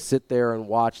experience to sit there and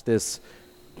watch this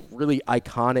really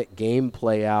iconic game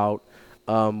play out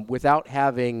without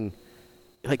having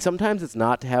sometimes it's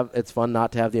fun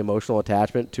not to have the emotional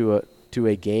attachment to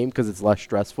a game because it's less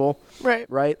stressful.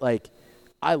 Right? Like,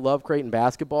 I love Creighton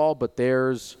basketball, but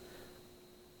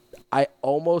I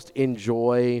almost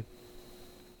enjoy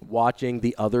watching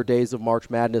the other days of March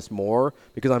Madness more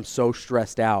because I'm so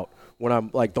stressed out when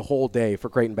I'm the whole day for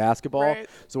Creighton basketball. Right.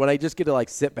 So when I just get to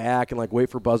sit back and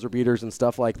wait for buzzer beaters and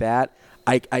stuff like that,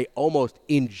 I almost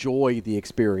enjoy the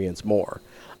experience more.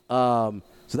 So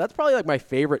that's probably my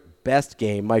best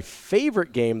game. My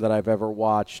favorite game that I've ever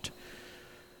watched.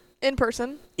 In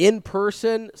person.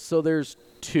 So there's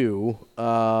two.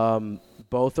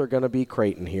 Both are going to be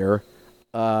Creighton here.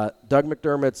 Doug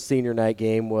McDermott's senior night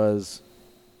game was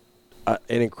an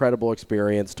incredible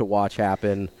experience to watch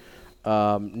happen.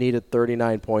 Needed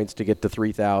 39 points to get to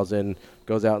 3,000.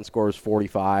 Goes out and scores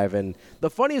 45. And the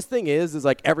funniest thing is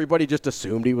everybody just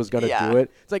assumed he was going to do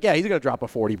it. It's he's going to drop a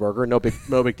 40 burger. No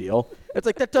big deal.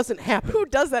 It's that doesn't happen. Who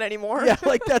does that anymore? Yeah,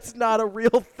 that's not a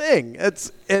real thing.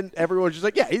 And everyone's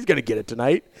just he's going to get it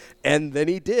tonight. And then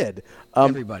he did.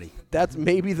 Everybody. That's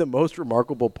maybe the most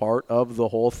remarkable part of the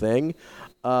whole thing.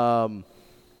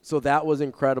 So that was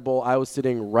incredible. I was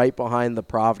sitting right behind the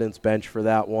Providence bench for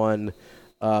that one.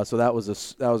 So that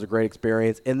was a great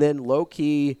experience. And then low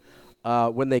key,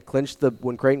 when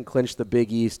Creighton clinched the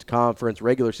Big East Conference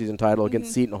regular season title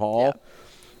against Seton Hall,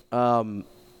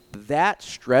 that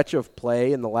stretch of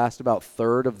play in the last about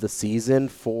third of the season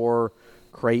for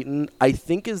Creighton, I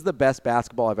think is the best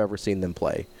basketball I've ever seen them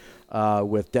play.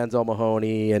 With Denzel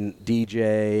Mahoney and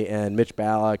DJ and Mitch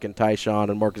Ballack and Tyshawn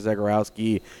and Marcus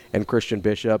Zagorowski and Christian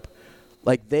Bishop,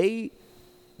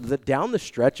 down the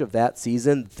stretch of that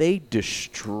season, they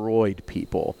destroyed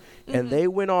people. Mm-hmm. And they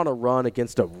went on a run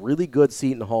against a really good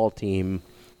Seton Hall team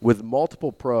with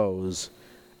multiple pros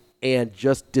and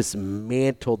just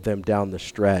dismantled them down the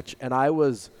stretch. And I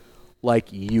was,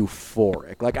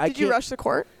 euphoric. Did you rush the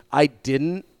court? I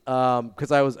didn't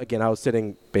because I was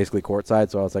sitting basically courtside,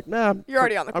 so I was like, nah. You're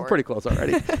already on the court. I'm pretty close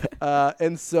already.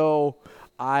 And so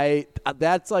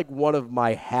that's one of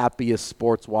my happiest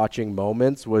sports watching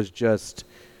moments was just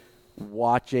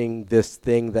watching this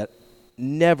thing that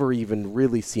never even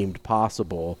really seemed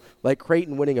possible.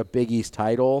 Creighton winning a Big East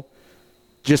title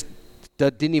just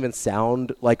didn't even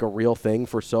sound like a real thing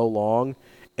for so long.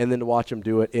 And then to watch them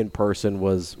do it in person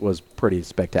was pretty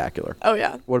spectacular. Oh,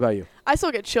 yeah. What about you? I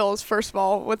still get chills, first of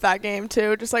all, with that game,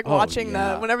 too. Just watching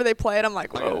whenever they play it, I'm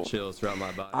like, whoa. I got chills throughout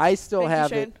my body. I still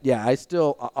have it. Yeah,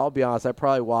 I'll be honest, I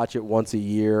probably watch it once a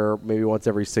year, maybe once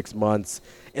every 6 months.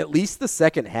 At least the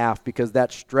second half, because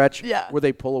that stretch where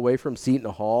they pull away from Seton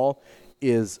Hall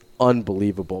is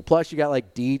unbelievable. Plus, you got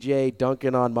DJ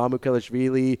dunking on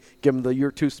Mamukelashvili, give him the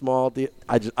 "you're too small."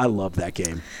 I love that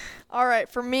game. All right,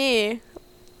 for me,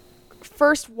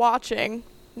 first watching,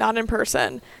 not in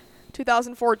person,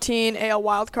 2014 AL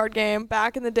wildcard game,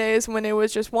 back in the days when it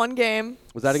was just one game.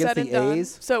 Was that against the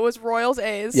A's? So it was Royals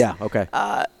A's. Yeah, okay.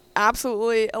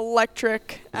 Absolutely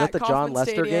electric. Was that the John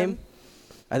Lester game?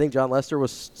 I think John Lester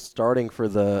was starting for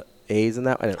the A's in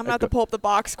that. I'm going to have to pull up the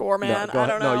box score, man. I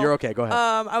don't know. No, you're okay. Go ahead.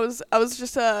 I was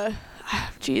just I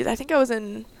think I was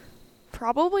in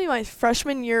probably my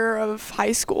freshman year of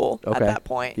high school at that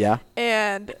point. Yeah.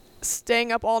 And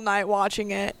staying up all night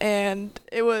watching it, and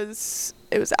it was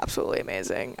absolutely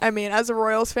amazing. I mean, as a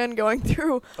Royals fan, going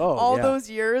through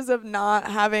those years of not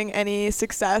having any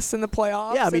success in the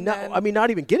playoffs. Yeah,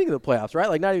 not even getting to the playoffs,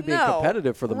 right? Not even being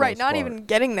competitive for the most part. Right, not even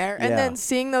getting there. And then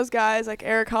seeing those guys like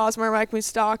Eric Hosmer, Mike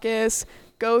Moustakas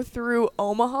go through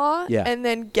Omaha and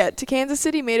then get to Kansas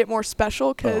City made it more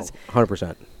special because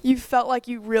 100%. You felt like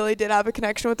you really did have a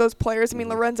connection with those players. I mean,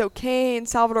 Lorenzo Cain,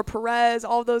 Salvador Perez,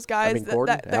 all of those guys.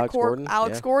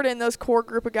 Alex Gordon, those core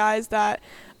group of guys that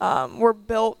were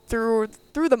built through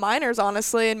the minors,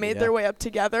 honestly, and made their way up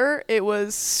together. It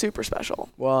was super special.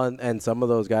 Well, and some of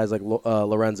those guys like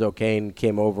Lorenzo Cain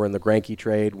came over in the Greinke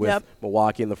trade with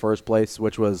Milwaukee in the first place,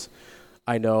 which was,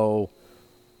 I know,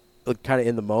 kind of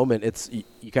in the moment,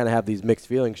 you kind of have these mixed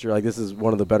feelings. You're like, this is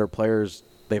one of the better players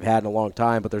they've had in a long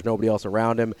time, but there's nobody else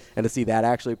around him. And to see that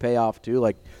actually pay off, too,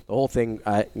 like the whole thing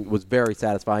was very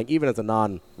satisfying, even as a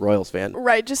non-Royals fan.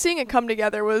 Right. Just seeing it come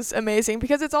together was amazing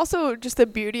because it's also just the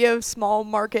beauty of small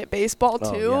market baseball,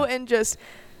 too, and just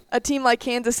a team like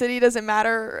Kansas City, doesn't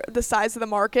matter the size of the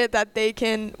market, that they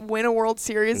can win a World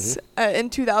Series in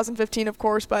 2015, of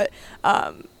course, but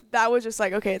that was just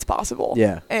like, okay, it's possible.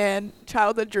 Yeah. And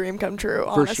childhood dream come true,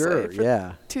 honestly. For sure,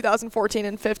 yeah. 2014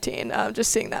 and 15, just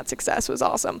seeing that success was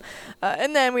awesome.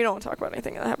 And then we don't talk about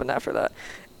anything that happened after that.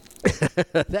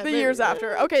 The years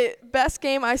after. Okay, best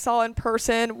game I saw in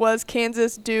person was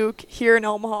Kansas Duke here in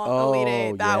Omaha, Elite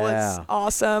Eight. That was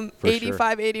awesome.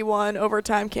 85-81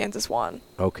 overtime, Kansas won.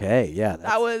 Okay, yeah.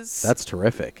 That's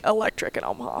terrific. Electric in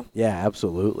Omaha. Yeah,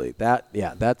 absolutely.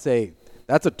 That's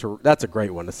a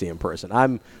great one to see in person.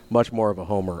 I'm much more of a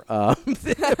homer,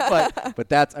 but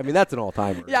that's an all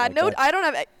timer. Yeah, I don't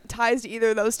have ties to either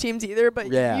of those teams either,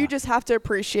 but you just have to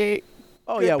appreciate.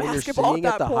 Oh yeah, when you're seeing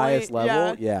at the highest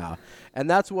level, yeah, and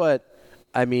that's what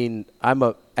I mean. I'm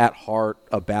at heart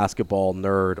a basketball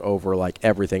nerd over like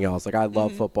everything else. Like I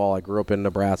love football. I grew up in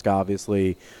Nebraska,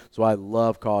 obviously, so I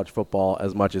love college football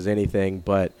as much as anything.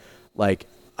 But like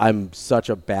I'm such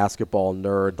a basketball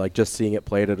nerd. Like just seeing it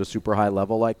played at a super high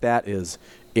level like that is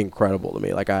incredible to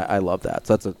me. Like I love that.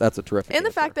 So that's a terrific. And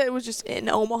the fact that it was just in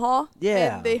Omaha.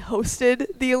 Yeah. And they hosted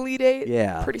the Elite Eight.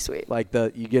 Yeah. Pretty sweet. Like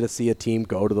you get to see a team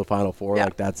go to the Final Four. Yeah.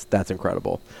 Like that's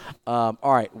incredible. All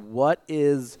right. What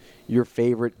is your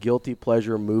favorite guilty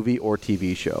pleasure movie or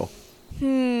TV show?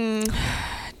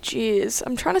 Jeez.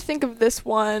 I'm trying to think of this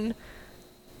one.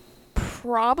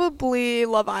 Probably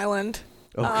Love Island.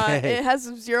 Okay. It has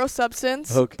zero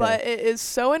substance, but it is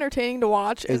so entertaining to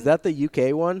watch. Is that the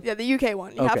UK one? Yeah, the UK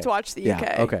one. You have to watch the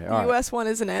UK. Okay, the US one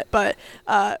isn't it, but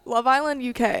Love Island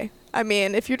UK. I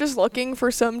mean, if you're just looking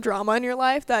for some drama in your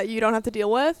life that you don't have to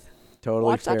deal with,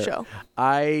 watch that show.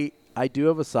 I do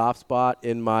have a soft spot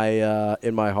in my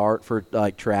heart for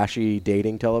like trashy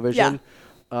dating television.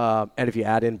 Yeah. And if you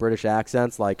add in British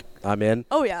accents, like I'm in.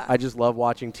 Oh yeah. I just love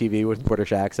watching TV with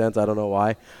British accents. I don't know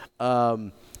why.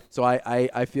 So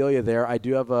I feel you there. I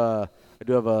do have a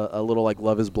little like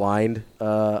Love Is Blind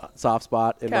soft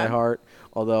spot in my heart.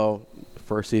 Although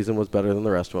first season was better than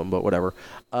the rest of them, but whatever.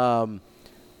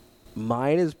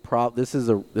 Mine is this is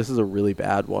a really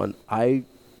bad one. I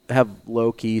have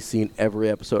low key seen every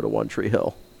episode of One Tree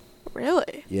Hill.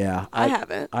 Really? Yeah. I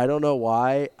haven't. I don't know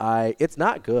why. It's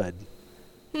not good.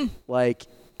 Like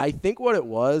I think what it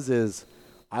was is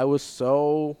I was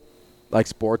so like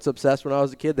sports obsessed when I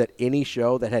was a kid that any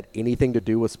show that had anything to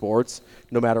do with sports,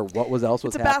 no matter what was else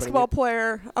was happening. It's a basketball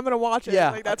player. I'm going to watch it.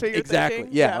 Yeah. Like, that's what you're exactly.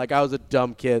 thinking. Yeah. Like I was a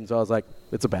dumb kid, and so I was like,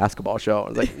 it's a basketball show. I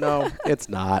was like, no, it's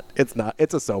not. It's not.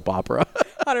 It's a soap opera.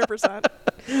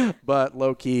 100%. But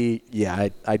low key, yeah,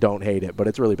 I don't hate it, but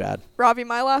it's really bad. Ravi,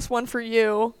 my last one for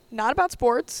you, not about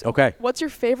sports. Okay. What's your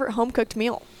favorite home cooked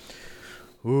meal?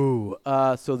 Ooh.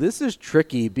 So this is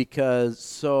tricky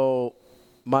because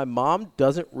my mom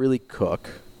doesn't really cook.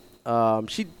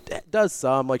 She does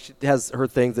some. Like she has her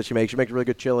things that she makes. She makes really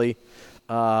good chili.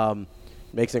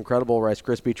 Makes incredible Rice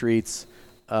Krispie treats.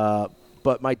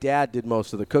 But my dad did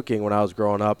most of the cooking when I was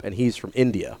growing up, and he's from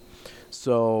India.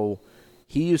 So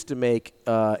he used to make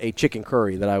a chicken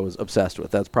curry that I was obsessed with.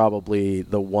 That's probably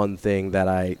the one thing that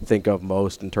I think of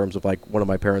most in terms of like one of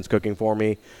my parents cooking for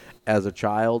me as a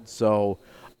child. So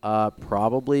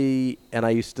probably, and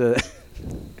I used to...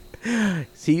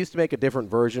 He used to make a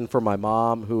different version for my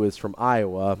mom, who is from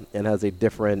Iowa and has a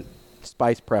different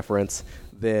spice preference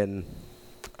than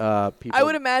people. I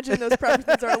would imagine those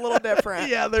preferences are a little different.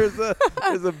 Yeah, there's a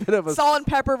bit of a salt and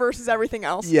pepper versus everything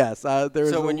else. Yes,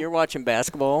 So when you're watching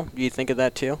basketball, do you think of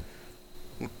that too?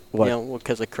 What? You know,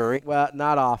 because of curry? Well,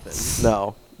 not often.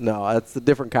 No, it's a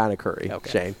different kind of curry,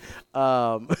 Shane.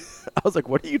 I was like,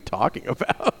 what are you talking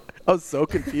about? I was so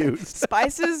confused.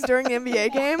 Spices during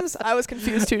NBA games? I was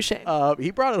confused too, Shane. He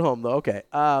brought it home, though. Okay.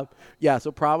 Yeah,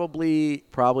 so probably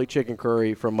chicken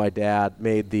curry from my dad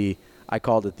made I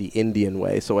called it the Indian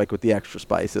way, so like with the extra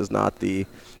spices, not the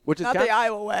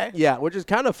Iowa way. Yeah, which is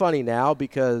kind of funny now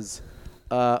because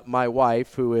my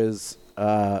wife, who is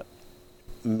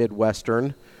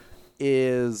Midwestern,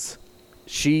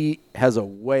 she has a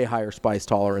way higher spice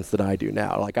tolerance than I do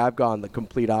now. Like I've gone the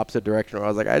complete opposite direction where I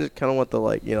was like, I just kind of want the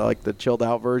like the chilled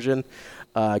out version.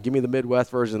 Give me the Midwest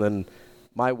version. Then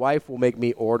my wife will make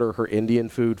me order her Indian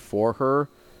food for her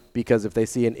because if they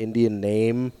see an Indian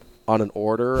name on an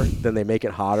order, then they make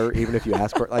it hotter even if you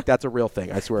ask for it. Like that's a real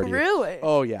thing, I swear to you. Really?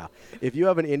 Oh yeah. If you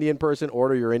have an Indian person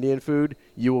order your Indian food,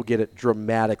 you will get it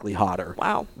dramatically hotter.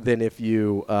 Wow. Than if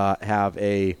you have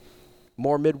a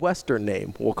more Midwestern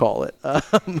name, we'll call it.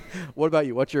 What about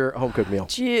you? What's your home cooked meal?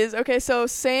 Jeez. Okay, so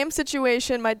same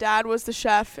situation. My dad was the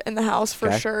chef in the house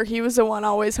for sure. He was the one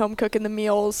always home cooking the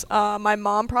meals. My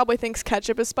mom probably thinks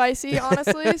ketchup is spicy,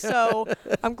 honestly, so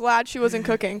I'm glad she wasn't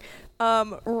cooking.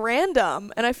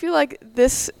 Random, and I feel like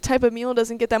this type of meal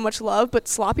doesn't get that much love, but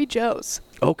sloppy joes.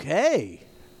 Okay.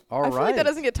 All right. I feel like that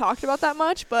doesn't get talked about that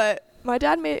much, but my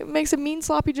dad makes a mean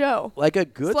sloppy joe. Like a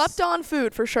good slept-on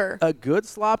food for sure. A good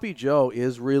sloppy joe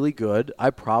is really good.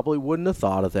 I probably wouldn't have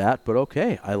thought of that, but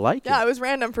okay, I like it. Yeah, it was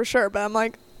random for sure, but I'm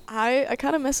like, I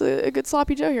kind of miss a good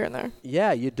sloppy joe here and there.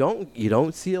 Yeah, you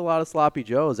don't see a lot of sloppy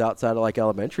joes outside of like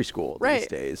elementary school these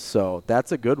days, so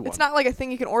that's a good one. It's not like a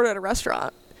thing you can order at a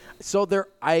restaurant. So there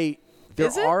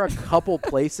are a couple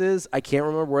places. I can't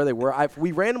remember where they were.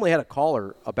 We randomly had a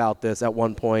caller about this at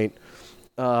one point.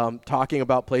 Talking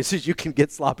about places you can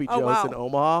get sloppy joes in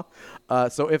Omaha.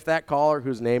 So if that caller,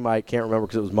 whose name I can't remember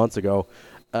because it was months ago,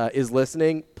 is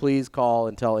listening, please call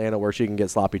and tell Anna where she can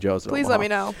get sloppy joes in Omaha. Please let me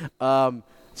know.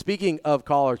 Speaking of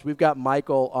callers, we've got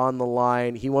Michael on the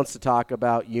line. He wants to talk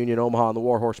about Union Omaha on the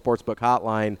Warhorse Sportsbook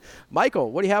Hotline.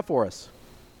 Michael, what do you have for us?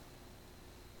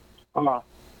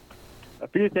 A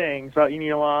few things about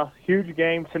Union Omaha. Huge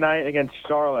game tonight against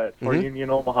Charlotte for Union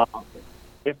Omaha.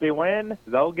 If they win,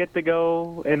 they'll get to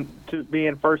go and to be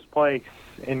in first place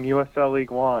in USL League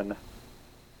One.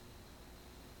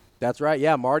 That's right.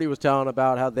 Yeah, Marty was telling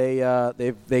about how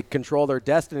they control their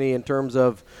destiny in terms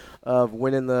of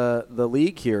winning the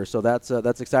league here. So that's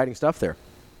exciting stuff there.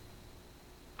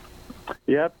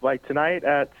 Yep, like tonight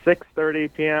at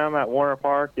 6:30 p.m. at Warner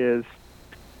Park is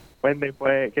when they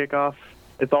play at kickoff.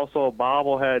 It's also a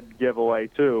bobblehead giveaway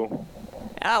too.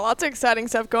 Yeah, lots of exciting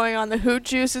stuff going on. The Hoot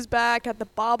Juice is back at the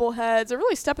bobbleheads. They're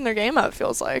really stepping their game up, it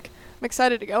feels like. I'm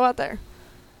excited to go out there.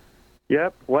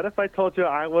 Yep. What if I told you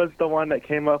I was the one that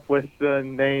came up with the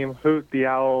name Hoot the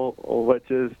Owl,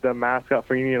 which is the mascot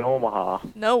for Union Omaha?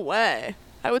 No way.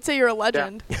 I would say you're a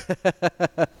legend. Yeah.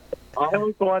 I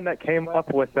was the one that came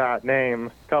up with that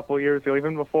name a couple years ago,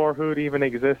 even before Hoot even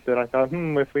existed. I thought,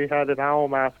 if we had an owl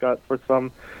mascot for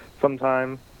some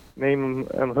time, name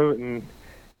him Hoot, and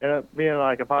ended up being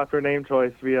like a popular name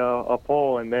choice via a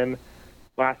poll. And then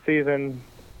last season,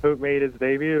 Hoot made his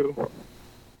debut.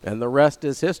 And the rest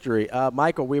is history.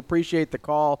 Michael, we appreciate the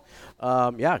call.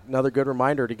 Another good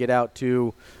reminder to get out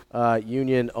to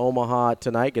Union Omaha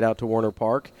tonight. Get out to Warner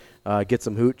Park. Get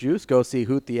some Hoot Juice. Go see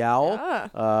Hoot the Owl,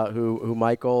 who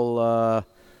Michael...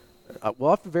 we'll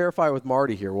have to verify with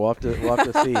Marty here. We'll have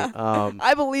to see.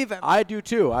 I believe him. I do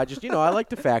too. I just I like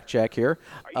to fact check here.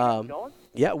 Are you going?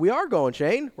 Yeah, we are going,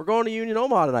 Shane. We're going to Union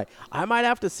Omaha tonight. I might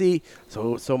have to see.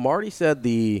 So Marty said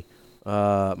the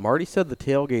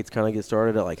tailgates kind of get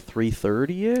started at like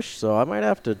 3:30ish. So I might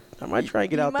try and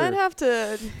get out there. I might have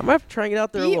to try and get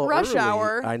out there a little rush early.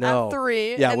 hour I know. At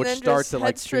 3. Yeah, and which then starts just at head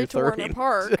like straight to 2:30. Warner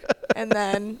Park, and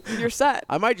then you're set.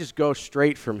 I might just go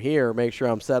straight from here. Make sure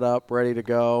I'm set up, ready to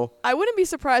go. I wouldn't be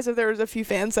surprised if there was a few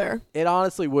fans there. It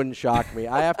honestly wouldn't shock me.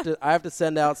 I have to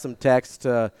send out some texts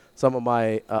to some of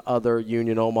my other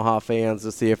Union Omaha fans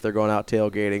to see if they're going out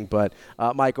tailgating. But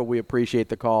Michael, we appreciate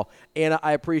the call, and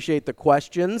I appreciate the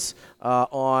questions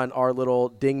on our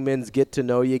little Dingman's Get to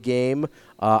Know You game.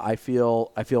 I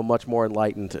feel much more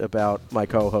enlightened about my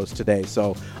co-host today,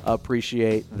 so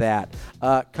appreciate that.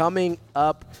 Coming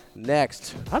up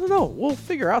next, I don't know, we'll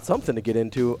figure out something to get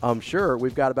into, I'm sure.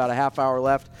 We've got about a half hour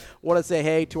left. Want to say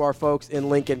hey to our folks in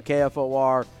Lincoln,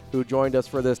 KFOR, who joined us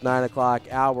for this 9 o'clock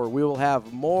hour. We will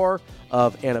have more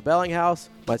of Anna Bellinghaus.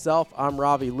 Myself, I'm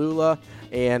Ravi Lula.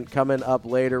 And coming up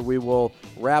later, we will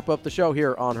wrap up the show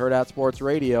here on Hurrdat Sports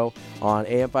Radio on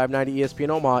AM 590 ESPN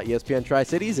Omaha, ESPN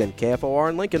Tri-Cities, and KFOR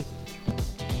in Lincoln.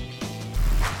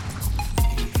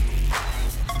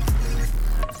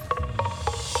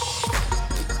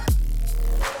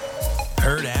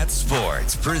 Hurrdat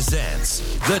Sports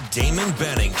presents The Damon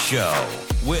Benning Show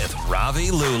with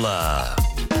Ravi Lula.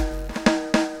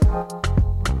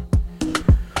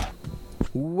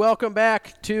 Welcome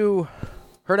back to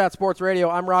Hurrdat Sports Radio.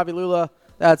 I'm Ravi Lula.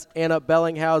 That's Anna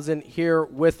Bellinghausen here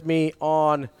with me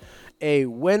on a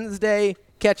Wednesday,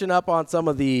 catching up on some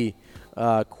of the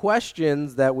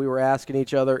questions that we were asking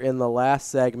each other in the last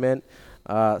segment.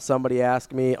 Somebody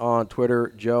asked me on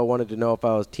Twitter, Joe wanted to know if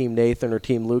I was Team Nathan or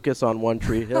Team Lucas on One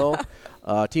Tree Hill.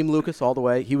 Team Lucas all the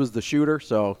way. He was the shooter,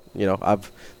 so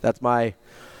that's my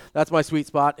sweet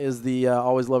spot, is the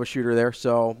always love a shooter there.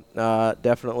 So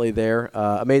definitely there.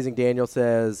 Amazing Daniel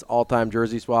says all-time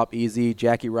jersey swap easy.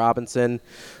 Jackie Robinson.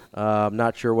 I'm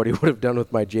not sure what he would have done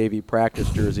with my JV practice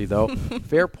jersey though.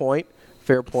 Fair point.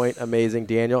 Amazing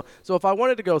Daniel. So if I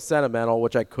wanted to go sentimental,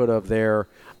 which I could have there,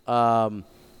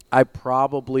 I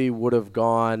probably would have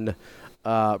gone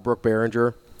Brooke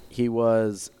Behringer. He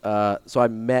was so I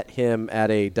met him at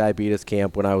a diabetes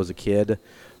camp when I was a kid,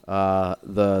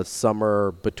 the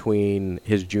summer between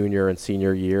his junior and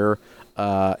senior year.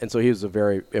 And so he was a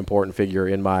very important figure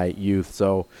in my youth.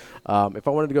 So if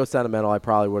I wanted to go sentimental, I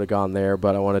probably would have gone there,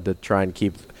 but I wanted to try and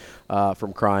keep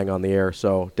from crying on the air.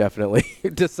 So definitely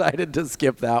decided to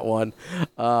skip that one.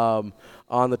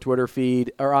 On the Twitter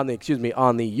feed, or on the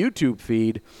YouTube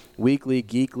feed, Weekly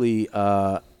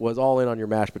Geekly was all in on your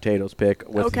mashed potatoes pick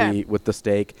with the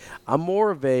steak. I'm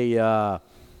more of a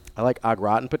I like au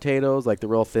gratin potatoes, like the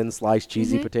real thin sliced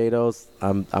cheesy potatoes.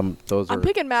 I'm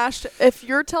picking mashed. If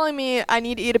you're telling me I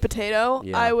need to eat a potato,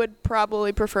 I would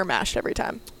probably prefer mashed every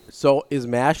time. So is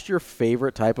mashed your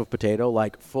favorite type of potato?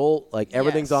 Like full, like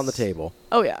everything's on the table?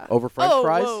 Oh, yeah. Over French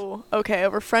fries? Whoa. Okay,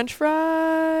 over French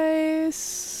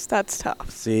fries, that's tough.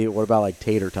 See, what about like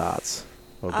tater tots?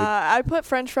 I put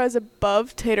French fries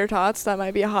above tater tots. That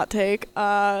might be a hot take.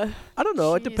 I don't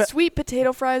know. It depends. Sweet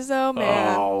potato fries, though,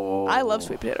 man. Oh. I love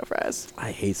sweet potato fries.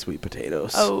 I hate sweet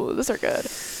potatoes. Oh, those are good.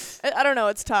 I don't know.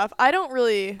 It's tough. I don't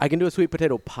really. I can do a sweet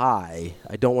potato pie.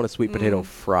 I don't want a sweet potato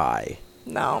fry.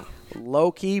 No.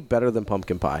 Low key, better than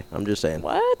pumpkin pie. I'm just saying.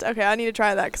 What? Okay, I need to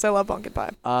try that because I love pumpkin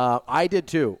pie. I did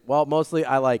too. Well, mostly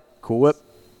I like Cool Whip,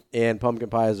 and pumpkin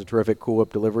pie is a terrific Cool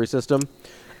Whip delivery system.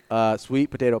 Sweet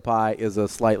potato pie is a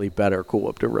slightly better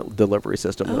Cool Whip delivery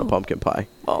system than a pumpkin pie.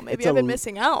 Well, maybe I've been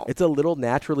missing out. It's a little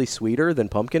naturally sweeter than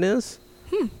pumpkin is,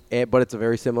 but it's a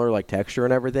very similar like texture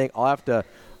and everything. I'll have to.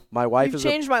 My wife You've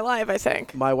changed my life, I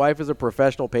think. My wife is a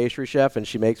professional pastry chef, and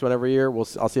she makes one every year.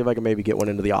 I'll see if I can maybe get one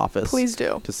into the office. Please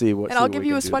do. To see what. And I'll give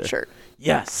you a sweatshirt.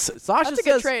 Yes, That's a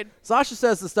good trade. Sasha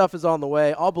says the stuff is on the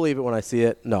way. I'll believe it when I see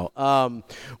it. No,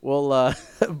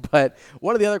 but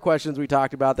one of the other questions we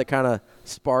talked about that kind of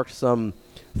sparked some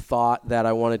thought that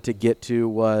I wanted to get to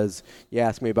was you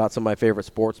asked me about some of my favorite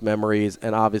sports memories,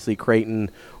 and obviously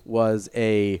Creighton was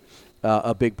a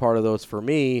big part of those for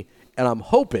me, and I'm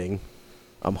hoping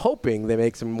they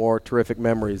make some more terrific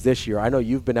memories this year. I know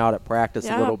you've been out at practice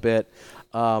a little bit.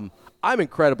 I'm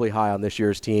incredibly high on this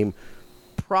year's team,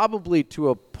 probably to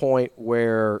a point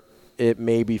where it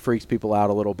maybe freaks people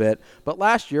out a little bit. But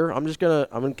last year,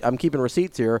 I'm keeping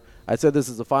receipts here. I said this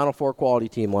is a Final Four quality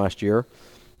team last year.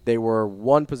 They were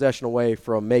one possession away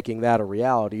from making that a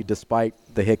reality despite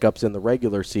the hiccups in the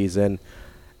regular season.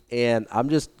 And I'm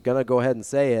just going to go ahead and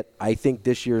say it. I think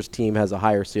this year's team has a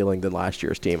higher ceiling than last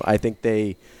year's team. I think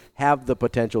they have the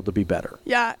potential to be better.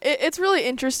 Yeah, it's really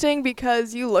interesting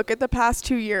because you look at the past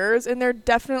 2 years, and they're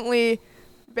definitely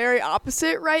very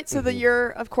opposite, right? So the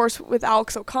year, of course, with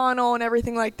Alex O'Connell and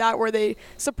everything like that, where they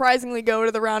surprisingly go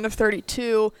to the round of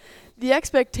 32, the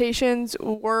expectations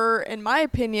were, in my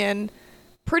opinion,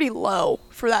 pretty low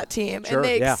for that team, and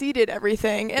they exceeded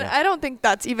everything. And I don't think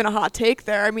that's even a hot take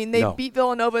there. I mean, they beat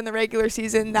Villanova in the regular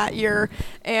season that year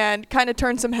and kind of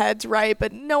turned some heads, right?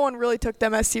 But no one really took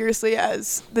them as seriously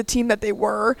as the team that they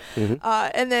were.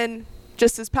 And then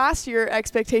just this past year,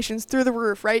 expectations through the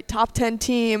roof, right? Top 10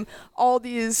 team, all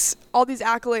these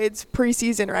accolades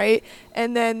preseason, right?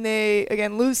 And then they,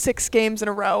 again, lose 6 games in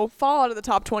a row, fall out of the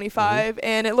top 25,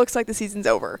 and it looks like the season's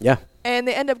over. Yeah. And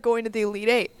they end up going to the Elite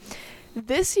Eight.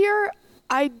 This year,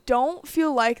 I don't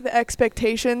feel like the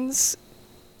expectations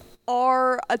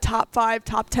are a top 5,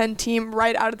 top 10 team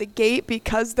right out of the gate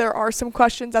because there are some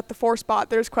questions at the 4 spot.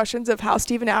 There's questions of how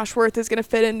Stephen Ashworth is going to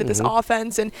fit into this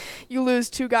offense, and you lose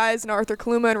 2 guys in Arthur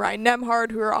Kaluma and Ryan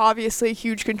Nembhard, who are obviously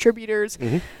huge contributors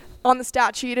on the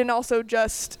stat sheet and also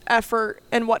just effort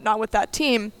and whatnot with that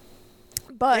team.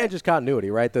 And just continuity,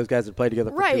 right? Those guys have played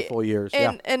together for 2 full years.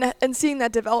 And seeing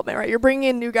that development, right? You're bringing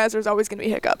in new guys. There's always going to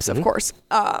be hiccups, of course.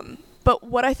 But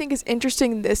what I think is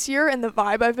interesting this year and the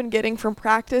vibe I've been getting from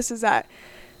practice is that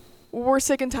we're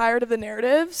sick and tired of the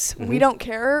narratives. We don't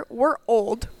care. We're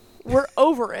old. We're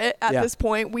over it at this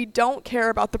point. We don't care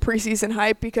about the preseason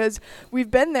hype because we've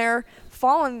been there,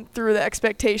 fallen through the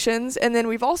expectations, and then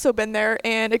we've also been there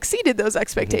and exceeded those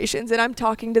expectations. And I'm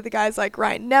talking to the guys like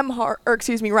Ryan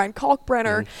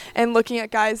Kalkbrenner, and looking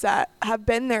at guys that have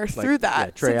been there through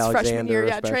that since freshman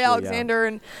year. Trey Alexander,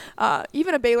 and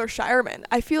even a Baylor Shireman.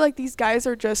 I feel like these guys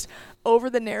are just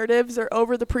over the narratives or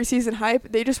over the preseason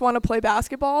hype. They just want to play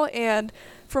basketball, and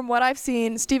from what I've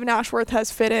seen, Stephen Ashworth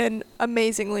has fit in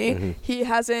amazingly. He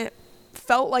hasn't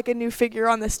felt like a new figure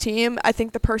on this team. I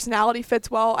think the personality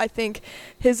fits well. I think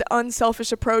his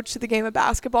unselfish approach to the game of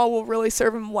basketball will really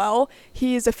serve him well.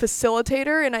 He is a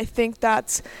facilitator, and I think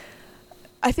that's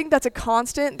I think that's a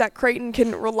constant that Creighton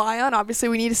can rely on. Obviously,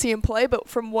 we need to see him play, but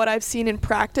from what I've seen in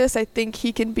practice, I think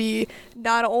he can be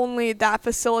not only that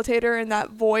facilitator and that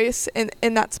voice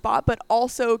in that spot, but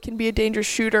also can be a dangerous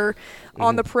shooter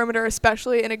on the perimeter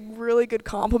especially, and a really good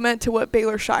complement to what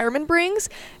Baylor Shireman brings.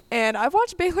 And I've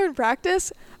watched Baylor in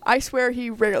practice. I swear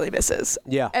he rarely misses.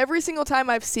 Yeah. Every single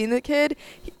time I've seen the kid,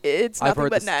 it's nothing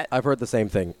but net. I've heard the same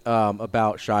thing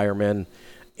about Shireman.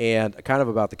 And kind of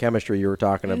about the chemistry you were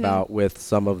talking about with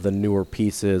some of the newer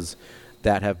pieces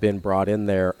that have been brought in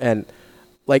there. And,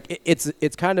 like,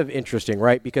 it's kind of interesting,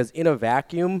 right? Because in a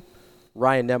vacuum,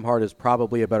 Ryan Nembhard is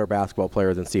probably a better basketball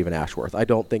player than Stephen Ashworth. I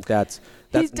don't think that's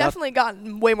he's definitely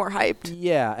gotten way more hyped.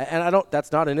 Yeah, and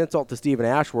that's not an insult to Stephen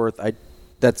Ashworth.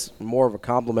 That's more of a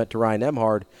compliment to Ryan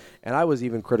Nembhard. And I was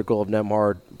even critical of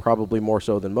Nembhard probably more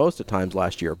so than most at times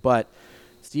last year. But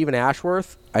Stephen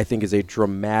Ashworth, I think, is a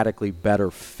dramatically better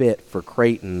fit for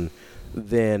Creighton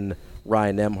than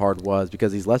Ryan Nembhard was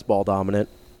because he's less ball dominant.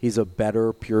 He's a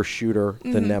better pure shooter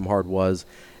than Nembhard was.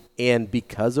 And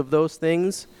because of those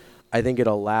things, I think it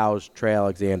allows Trey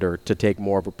Alexander to take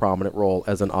more of a prominent role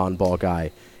as an on-ball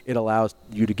guy. It allows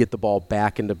you to get the ball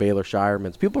back into Baylor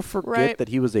Shireman's. People forget that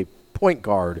he was a point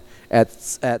guard at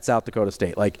South Dakota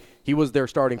State. Like, he was their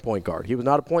starting point guard. He was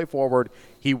not a point forward.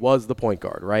 He was the point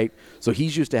guard, right? So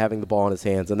he's used to having the ball in his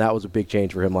hands, and that was a big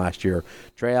change for him last year.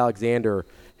 Trey Alexander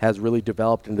has really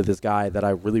developed into this guy that I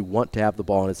really want to have the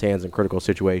ball in his hands in critical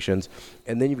situations.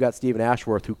 And then you've got Stephen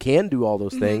Ashworth, who can do all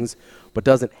those things, but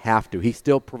doesn't have to. He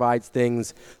still provides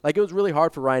things. Like, it was really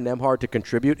hard for Ryan Nembhard to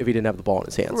contribute if he didn't have the ball in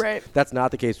his hands. Right. That's not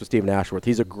the case with Stephen Ashworth.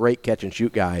 He's a great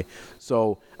catch-and-shoot guy.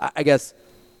 So I guess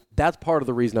that's part of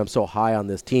the reason I'm so high on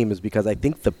this team is because I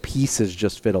think the pieces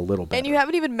just fit a little better. And you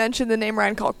haven't even mentioned the name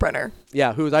Ryan Kalkbrenner.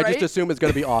 Yeah, I just assume is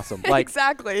going to be awesome. Like,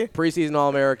 exactly. Preseason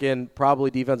All-American, probably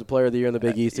Defensive Player of the Year in the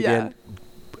Big East again,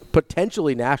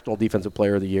 potentially National Defensive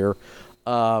Player of the Year.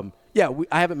 I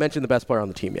haven't mentioned the best player on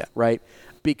the team yet, right?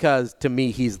 Because to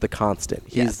me, he's the constant.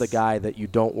 He's the guy that you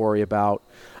don't worry about.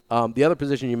 The other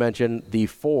position you mentioned, the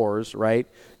fours, right?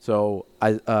 So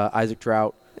Isaac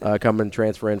Trout. Coming and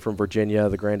transfer in from Virginia,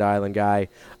 the Grand Island guy,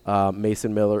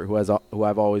 Mason Miller, who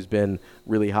I've always been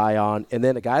really high on, and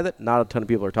then a guy that not a ton of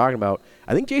people are talking about.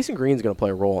 I think Jason Green's going to play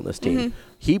a role on this team.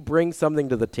 He brings something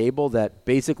to the table that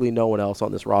basically no one else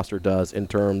on this roster does in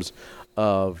terms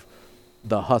of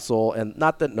the hustle, and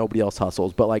not that nobody else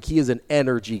hustles, but like he is an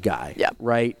energy guy,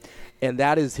 right? And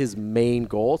that is his main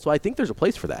goal. So I think there's a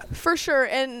place for that. For sure.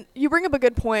 And you bring up a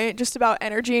good point just about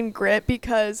energy and grit,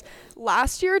 because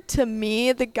last year, to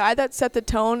me, the guy that set the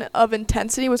tone of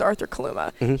intensity was Arthur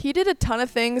Kaluma. He did a ton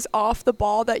of things off the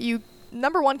ball that you,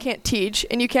 number one, can't teach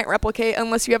and you can't replicate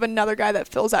unless you have another guy that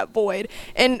fills that void.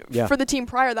 And for the team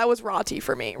prior, that was Rati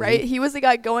for me, right? He was the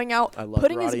guy going out,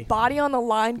 putting his body on the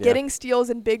line, getting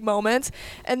steals in big moments.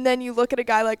 And then you look at a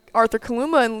guy like Arthur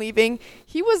Kaluma and leaving,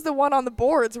 he was the one on the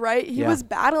boards, right? He was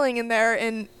battling in there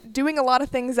and doing a lot of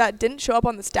things that didn't show up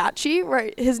on the stat sheet,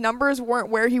 right? His numbers weren't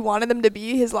where he wanted them to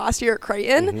be his last year at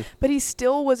Creighton, but he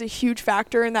still was a huge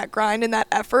factor in that grind and that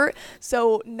effort.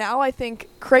 So now I think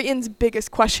Creighton's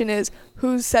biggest question is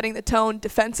who's setting the tone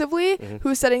defensively,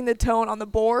 who's setting the tone on the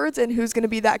boards, and who's going to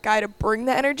be that guy to bring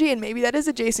the energy, and maybe that is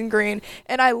a Jason Green.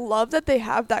 And I love that they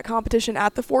have that competition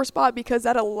at the 4 spot because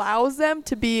that allows them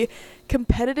to be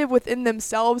competitive within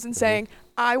themselves and saying,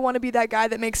 I want to be that guy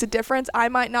that makes a difference. I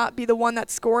might not be the one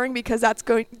that's scoring because that's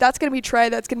going to be Trey,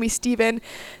 that's going to be Steven,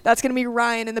 that's going to be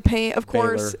Ryan in the paint, of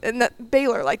course, and that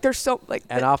Baylor. Like there's so like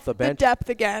and off the bench, the depth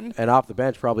again, and off the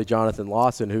bench probably Jonathan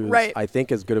Lawson, who's I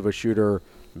think as good of a shooter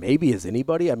maybe as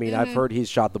anybody. I mean, I've heard he's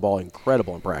shot the ball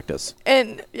incredible in practice.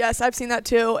 And yes, I've seen that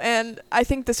too. And I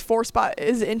think this 4 spot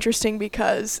is interesting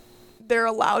because they're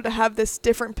allowed to have this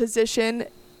different position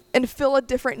and fill a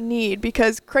different need,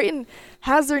 because Creighton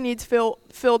has their needs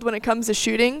filled when it comes to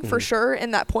shooting, for sure,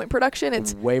 in that point production.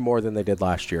 It's way more than they did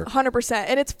last year. 100%.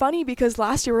 And it's funny because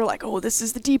last year we were like, oh, this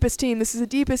is the deepest team. This is the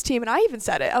deepest team. And I even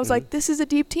said it. I was like, this is a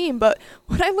deep team. But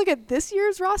when I look at this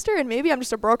year's roster, and maybe I'm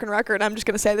just a broken record, I'm just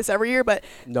going to say this every year, but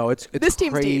no, it's this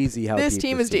team's crazy deep. How this deep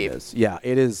team this is deep. Yeah,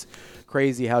 it is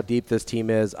crazy how deep this team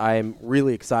is. I'm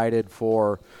really excited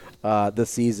for the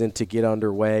season to get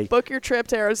underway. Book your trip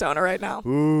to Arizona right now.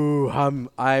 Ooh,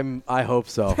 I hope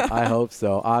so. I hope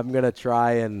so. I'm gonna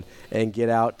try and get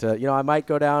out to, I might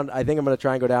go down. I think I'm gonna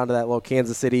try and go down to that little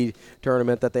Kansas City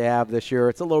tournament that they have this year.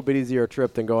 It's a little bit easier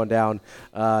trip than going down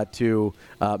to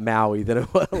Maui than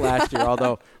it was last year,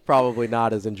 although probably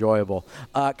not as enjoyable.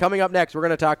 Coming up next, we're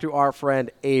going to talk to our friend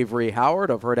Avery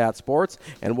Howard of Hurrdat Sports,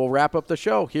 and we'll wrap up the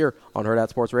show here on Hurrdat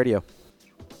Sports Radio.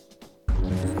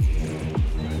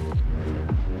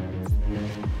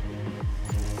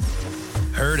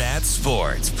 Hurrdat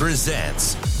Sports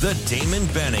presents The Damon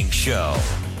Benning Show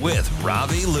with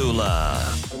Ravi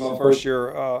Lula. In my first year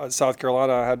at South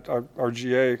Carolina, I had our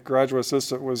GA, graduate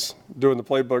assistant, was doing the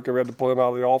playbook, and we had to pull him out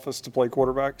of the office to play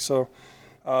quarterback. So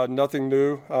nothing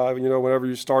new. Whenever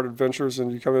you start adventures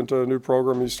and you come into a new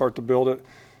program and you start to build it,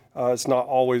 it's not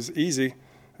always easy,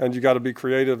 and you got to be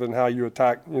creative in how you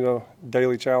attack,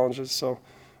 daily challenges. So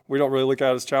we don't really look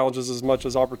at it as challenges as much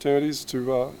as opportunities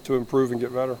to improve and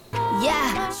get better.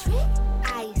 Yeah,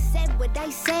 I said what I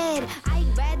said.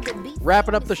 I'd rather be.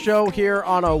 Wrapping up the show here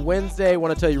on a Wednesday, I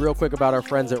want to tell you real quick about our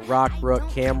friends at Rockbrook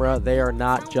Camera. They are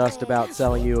not just about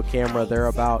selling you a camera. They're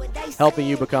about helping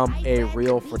you become a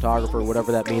real photographer,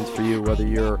 whatever that means for you, whether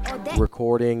you're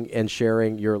recording and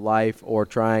sharing your life or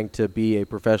trying to be a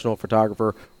professional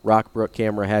photographer. Rockbrook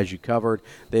Camera has you covered.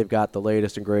 They've got the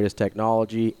latest and greatest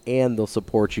technology, and they'll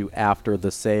support you after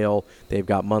the sale. They've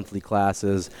got monthly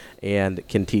classes and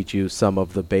can teach you some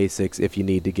of the basics if you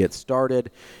need to get started.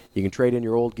 You can trade in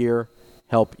your old gear,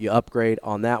 help you upgrade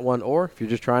on that one, or if you're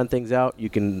just trying things out, you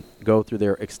can go through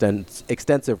their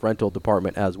extensive rental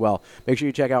department as well. Make sure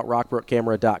you check out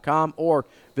rockbrookcamera.com or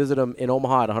visit them in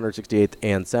Omaha at 168th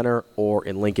and Center or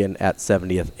in Lincoln at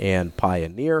 70th and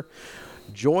Pioneer.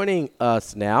 Joining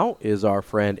us now is our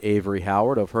friend Avery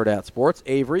Howard of Hurrdat Sports.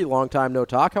 Avery, long time no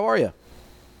talk. How are you?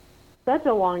 Such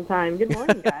a long time. Good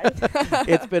morning, guys.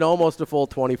 It's been almost a full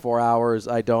 24 hours.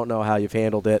 I don't know how you've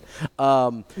handled it.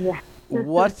 Yeah.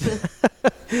 What?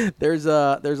 There's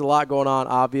a lot going on.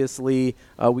 Obviously,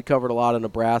 we covered a lot of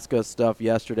Nebraska stuff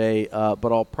yesterday,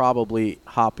 but I'll probably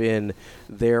hop in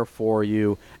there for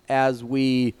you. As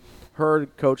we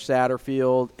heard Coach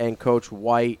Satterfield and Coach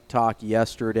White talk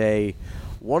yesterday,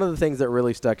 one of the things that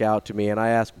really stuck out to me, and I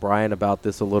asked Brian about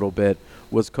this a little bit,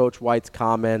 was Coach White's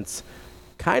comments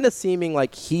kind of seeming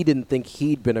like he didn't think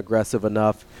he'd been aggressive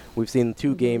enough. We've seen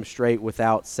 2 games straight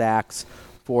without sacks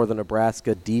for the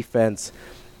Nebraska defense.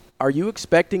 Are you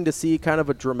expecting to see kind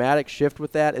of a dramatic shift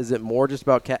with that? Is it more just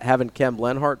about having Kem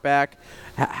Lenhart back?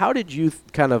 How did you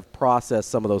kind of process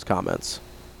some of those comments?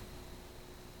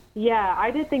 Yeah,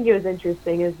 I did think it was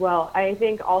interesting as well. I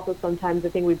think also sometimes, I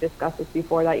think we've discussed this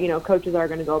before, that, coaches are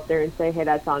going to go up there and say, hey,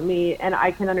 that's on me. And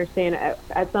I can understand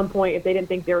at some point if they didn't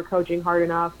think they were coaching hard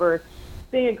enough or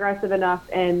being aggressive enough,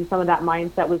 and some of that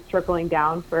mindset was trickling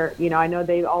down for, I know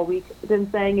they've all week been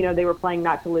saying, they were playing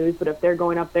not to lose, but if they're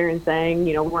going up there and saying,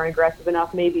 we weren't aggressive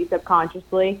enough, maybe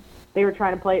subconsciously they were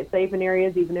trying to play it safe in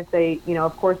areas, even if they,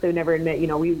 of course they would never admit,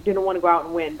 we didn't want to go out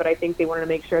and win, but I think they wanted to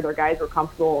make sure their guys were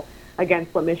comfortable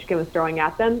against what Michigan was throwing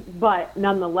at them. But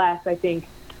nonetheless, I think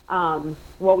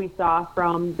what we saw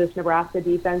from this Nebraska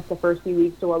defense the first few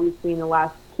weeks to what we've seen the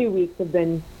last 2 weeks have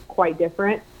been quite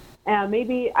different.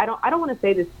 Maybe I don't want to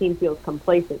say this team feels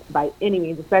complacent by any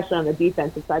means, especially on the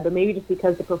defensive side, but maybe just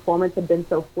because the performance had been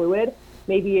so fluid,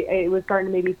 maybe it was starting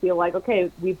to maybe feel like,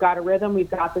 okay, we've got a rhythm, we've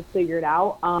got this figured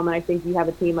out. And I think you have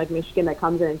a team like Michigan that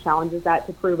comes in and challenges that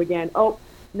to prove again,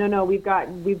 no, we've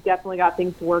definitely got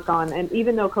things to work on. And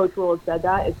even though Coach Rule has said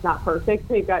that, it's not perfect.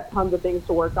 They've got tons of things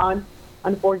to work on.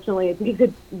 Unfortunately, it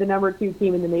takes the number 2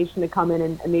 team in the nation to come in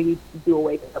and maybe do a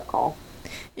wake-up call.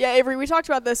 Yeah, Avery, we talked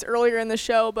about this earlier in the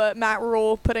show, but Matt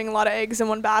Rule putting a lot of eggs in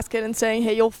one basket and saying,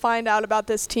 hey, you'll find out about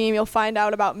this team, you'll find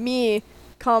out about me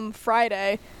come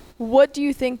Friday. What do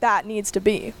you think that needs to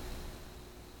be?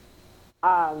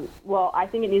 Well, I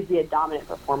think it needs to be a dominant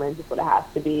performance is what it has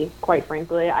to be, quite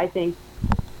frankly. I think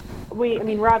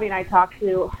Robbie and I talked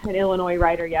to an Illinois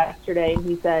writer yesterday, and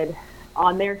he said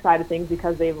on their side of things,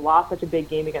 because they've lost such a big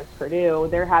game against Purdue,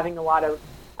 they're having a lot of,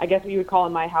 I guess what you would call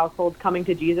in my household, coming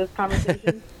to Jesus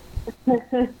conversations.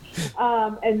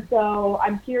 And so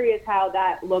I'm curious how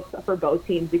that looks for both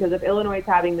teams, because if Illinois is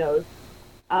having those,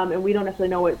 and we don't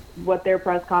necessarily know what their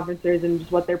press conferences and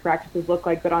just what their practices look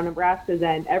like, but on Nebraska's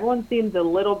end, everyone seems a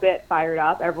little bit fired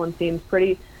up. Everyone seems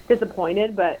pretty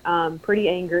disappointed, but pretty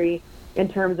angry in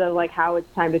terms of like how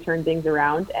it's time to turn things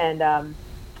around. And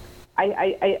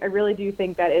I really do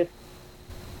think that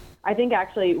I think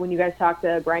actually when you guys talked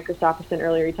to Brian Christopherson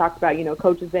earlier, he talked about,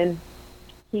 Coach has been,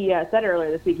 he said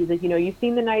earlier this week, he's like, you've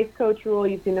seen the nice coach rule,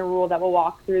 you've seen the rule that will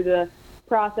walk through the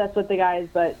process with the guys,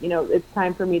 but, it's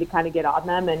time for me to kind of get on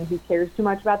them, and he cares too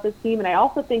much about this team. And I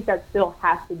also think that still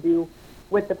has to do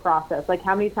with the process. Like,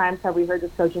 how many times have we heard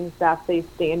this coaching staff say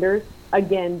standards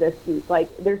again this week?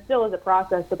 Like, there still is a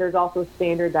process, but there's also a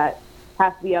standard that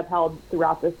has to be upheld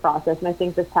throughout this process. And I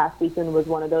think this past weekend was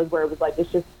one of those where it was like,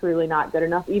 it's just truly not good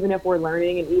enough, even if we're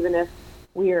learning and even if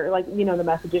we're like, the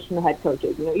messages from the head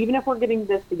coaches, even if we're getting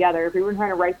this together, if we were trying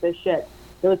to write this shit,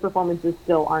 those performances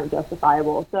still aren't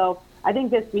justifiable. So I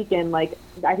think this weekend, I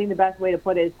think the best way to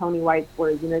put it is Tony White's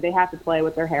words. They have to play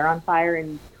with their hair on fire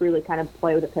and truly kind of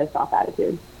play with a pissed off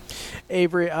attitude.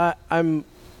 Avery, I'm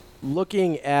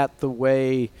looking at the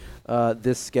way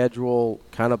this schedule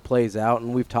kind of plays out,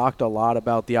 and we've talked a lot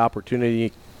about the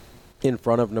opportunity in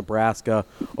front of Nebraska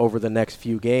over the next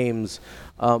few games.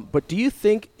 But do you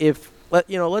think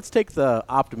let's take the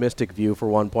optimistic view for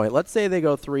one point. Let's say they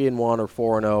go 3-1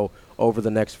 or 4-0 over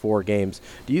the next 4 games.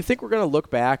 Do you think we're going to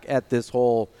look back at this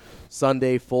whole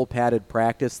Sunday full padded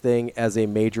practice thing as a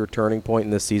major turning point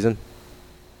in this season?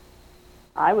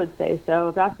 I would say so.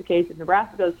 If that's the case, if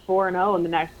Nebraska goes 4-0 in the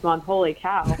next month, holy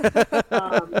cow.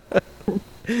 That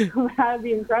would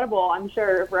be incredible, I'm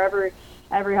sure, for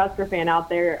every Husker fan out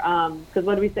there. Because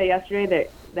what did we say yesterday?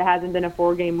 That there hasn't been a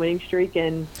 4-game winning streak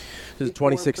in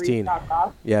 2016.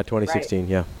 Yeah, 2016, right.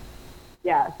 Yeah.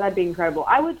 Yeah, so that'd be incredible.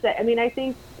 I would say, I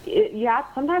think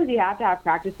sometimes you have to have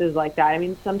practices like that.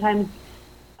 Sometimes,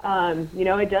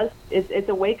 it's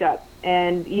a wake-up.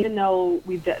 And even though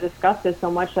we've discussed this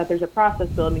so much that there's a process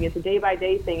building, it's a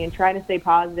day-by-day thing, and trying to stay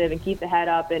positive and keep the head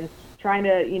up and trying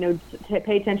to,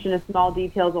 pay attention to small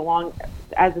details along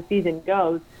as the season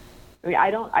goes.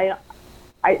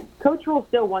 Coach Rhule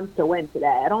still wants to win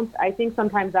today. I think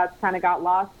sometimes that's kind of got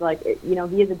lost.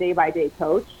 He is a day-by-day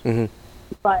coach. Mm-hmm.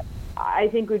 But I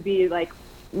think it would be,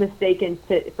 mistaken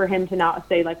for him to not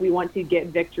say, we want to get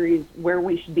victories where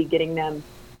we should be getting them,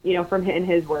 from in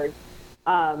his words.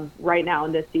 Right now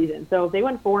in this season. So if they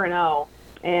went 4-0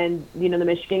 and, the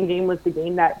Michigan game was the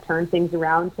game that turned things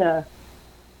around to,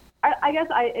 I guess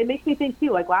it makes me think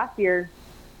too, last year,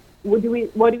 what do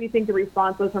we think the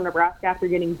response was from Nebraska after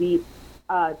getting beat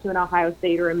to an Ohio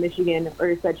State or a Michigan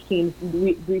or such teams?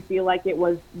 Do we feel like it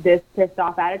was this pissed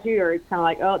off attitude, or it's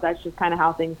kind of oh, that's just kind of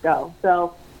how things go?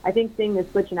 So I think seeing this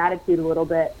switch in attitude a little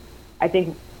bit, I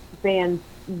think fans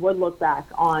would look back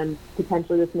on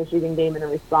potentially this Michigan game in a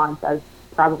response as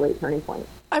probably a turning point.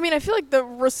 I feel like the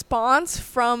response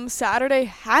from Saturday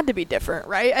had to be different,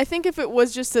 right? I think if it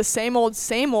was just the same old,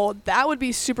 that would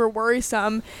be super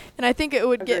worrisome. And I think it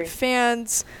would get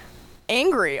fans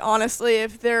angry, honestly,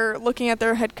 if they're looking at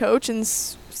their head coach and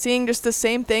seeing just the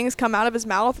same things come out of his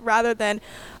mouth rather than,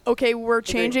 okay, we're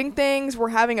changing things, we're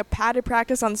having a padded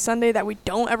practice on Sunday that we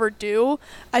don't ever do.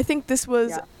 I think this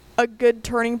was a good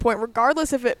turning point,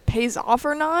 regardless if it pays off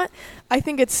or not. I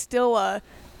think it's still a,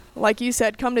 like you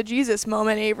said, come to Jesus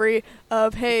moment, Avery,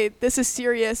 of, hey, this is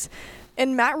serious.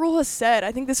 And Matt Rhule has said,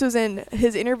 I think this was in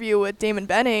his interview with Damon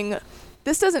Benning,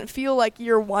 this doesn't feel like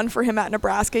year one for him at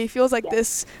Nebraska. He feels like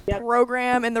this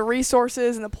program and the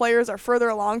resources and the players are further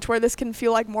along to where this can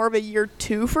feel like more of a year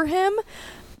 2 for him.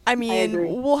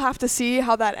 We'll have to see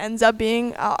how that ends up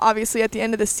being, obviously, at the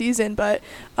end of the season. But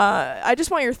I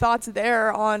just want your thoughts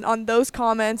there on those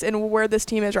comments and where this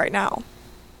team is right now.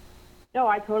 No,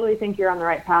 I totally think you're on the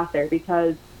right path there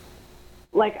because,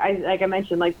 like I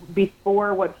mentioned,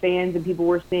 before what fans and people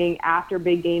were seeing after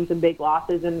big games and big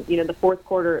losses and, the fourth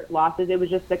quarter losses, it was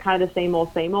just the kind of the same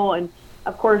old. And,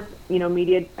 of course,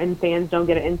 media and fans don't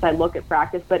get an inside look at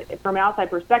practice. But from an outside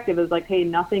perspective, it was hey,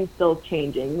 nothing's still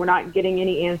changing. We're not getting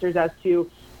any answers as to,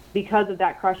 because of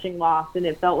that crushing loss, and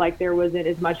it felt like there wasn't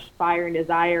as much fire and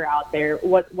desire out there,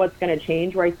 what's going to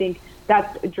change, where I think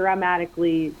that's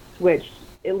dramatically switched,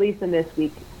 at least in this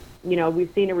week.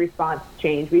 We've seen a response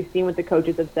change. We've seen what the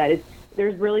coaches have said.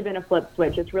 There's really been a flip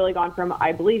switch. It's really gone from,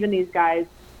 I believe in these guys,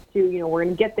 to, we're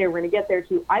going to get there,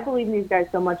 to, I believe in these guys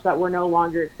so much that we're no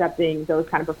longer accepting those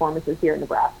kind of performances here in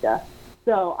Nebraska.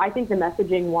 So I think the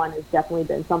messaging one has definitely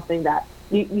been something that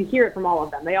you hear it from all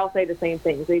of them. They all say the same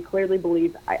things. They clearly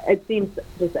believe, it seems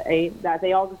just that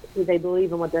they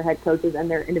believe in what their head coaches and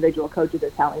their individual coaches are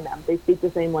telling them. They speak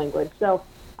the same language. So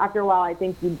after a while, I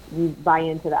think you buy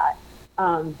into that.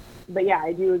 But yeah,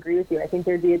 I do agree with you. I think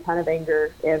there'd be a ton of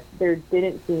anger if there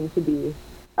didn't seem to be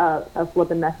a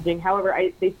flip in messaging. However,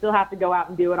 they still have to go out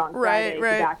and do it on Friday to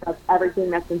back up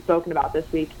everything that's been spoken about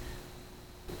this week.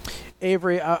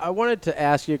 Avery, I wanted to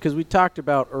ask you, because we talked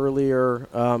about earlier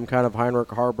kind of Heinrich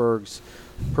Haarberg's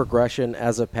progression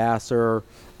as a passer.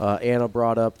 Anna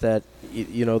brought up that,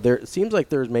 there seems like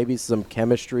there's maybe some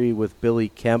chemistry with Billy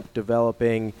Kemp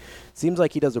developing. Seems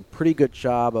like he does a pretty good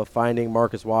job of finding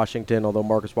Marcus Washington, although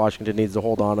Marcus Washington needs to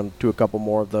hold on to a couple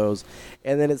more of those.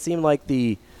 And then it seemed like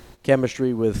the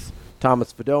chemistry with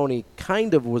Thomas Fidone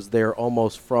kind of was there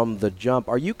almost from the jump.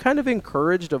 Are you kind of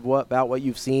encouraged about what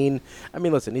you've seen?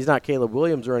 Listen, he's not Caleb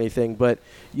Williams or anything, but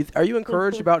are you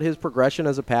encouraged about his progression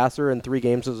as a passer in 3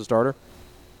 games as a starter?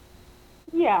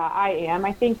 Yeah, I am.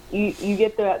 I think you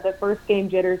get the first game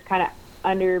jitters kind of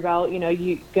under your belt.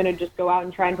 You're going to just go out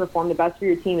and try and perform the best for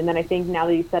your team. And then I think now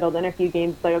that you've settled in a few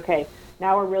games, it's like, okay,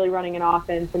 now we're really running an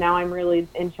offense, and now I'm really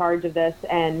in charge of this.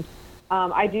 And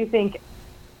I do think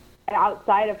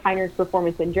outside of Heinrich's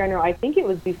performance in general, I think it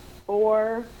was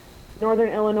before Northern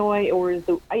Illinois,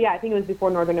 I think it was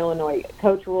before Northern Illinois,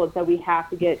 Coach ruled that we have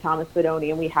to get Thomas Fidone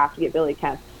and we have to get Billy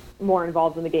Kemp more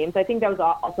involved in the game. So I think that was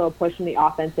also a push from the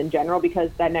offense in general,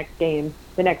 because that next game,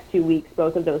 the next 2 weeks,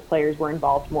 both of those players were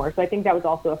involved more. So I think that was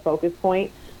also a focus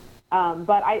point.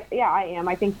 But I am.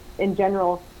 I think in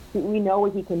general, we know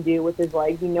what he can do with his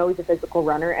legs. We know he's a physical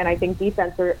runner, and I think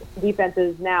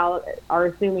defenses now are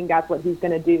assuming that's what he's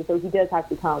going to do. So he does have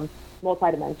to become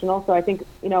multidimensional. So I think,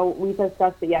 we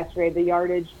discussed it yesterday, the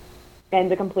yardage and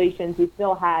the completions. He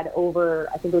still had over,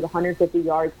 I think it was 150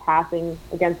 yards passing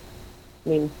against,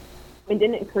 he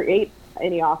didn't create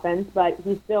any offense, but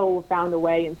he still found a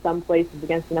way in some places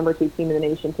against the number 2 team in the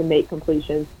nation to make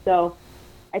completions. So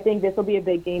I think this will be a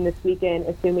big game this weekend,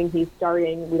 assuming he's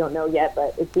starting. We don't know yet,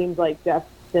 but it seems like Jeff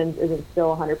Sims isn't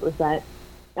still 100%.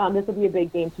 This will be a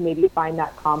big game to maybe find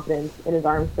that confidence in his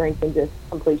arm strength and just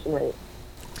completion rate.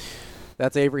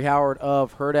 That's Avery Howard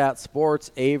of Hurrdat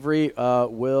Sports. Avery,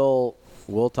 we'll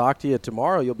talk to you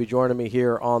tomorrow. You'll be joining me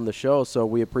here on the show, so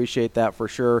we appreciate that for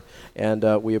sure, and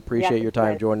we appreciate your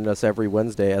time joining us every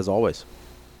Wednesday, as always.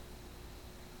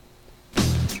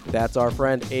 That's our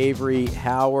friend Avery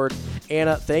Howard.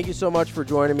 Anna, thank you so much for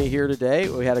joining me here today.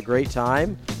 We had a great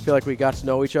time. I feel like we got to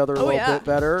know each other a little bit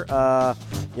better. I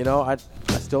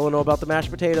still don't know about the mashed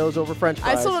potatoes over French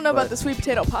fries. I still don't know about the sweet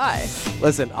potato pie.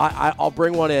 Listen, I'll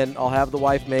bring one in. I'll have the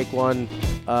wife make one.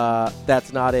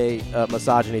 That's not a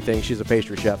misogyny thing. She's a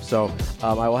pastry chef. So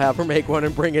I will have her make one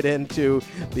and bring it into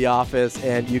the office,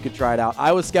 and you can try it out.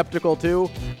 I was skeptical too,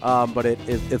 but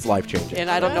it's life-changing. And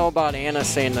I don't know about Anna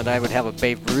saying that I would have a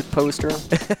Babe Ruth poster.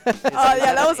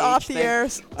 Yeah, that was off the air.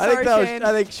 Sorry, Shane.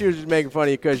 I think she was just making fun of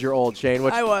you because you're old, Shane.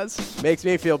 Which I was. Makes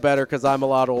me feel better because I'm a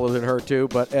lot older than her too,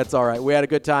 but it's all right. We had a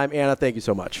good time. Anna, thank you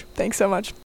so much. Thanks so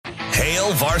much.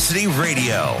 Hail Varsity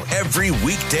Radio, every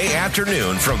weekday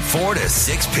afternoon from 4 to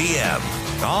 6 p.m.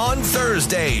 On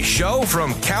Thursday, show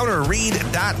from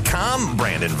counterread.com,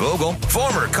 Brandon Vogel,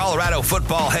 former Colorado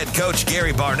football head coach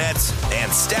Gary Barnett,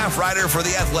 and staff writer for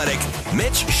The Athletic,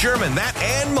 Mitch Sherman, that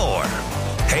and more.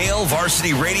 Hail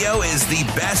Varsity Radio is the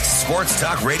best sports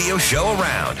talk radio show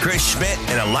around. Chris Schmidt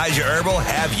and Elijah Herbal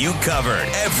have you covered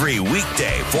every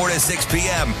weekday, 4 to 6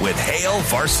 p.m. with Hail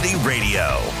Varsity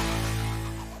Radio.